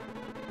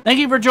 Thank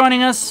you for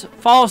joining us.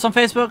 Follow us on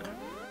Facebook.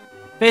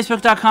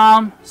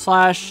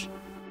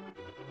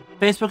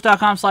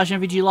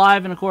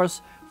 Facebook.com/MVGLive, and of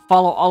course,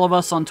 follow all of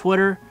us on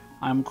Twitter.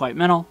 I'm Quite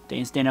Mental.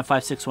 Dane's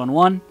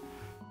Dana5611.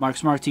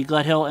 Mark's Mark T.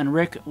 Gledhill, and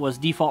Rick was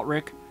Default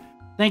Rick.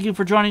 Thank you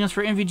for joining us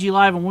for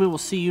MVGLive, and we will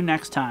see you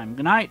next time.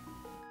 Good night.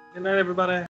 Good night, everybody.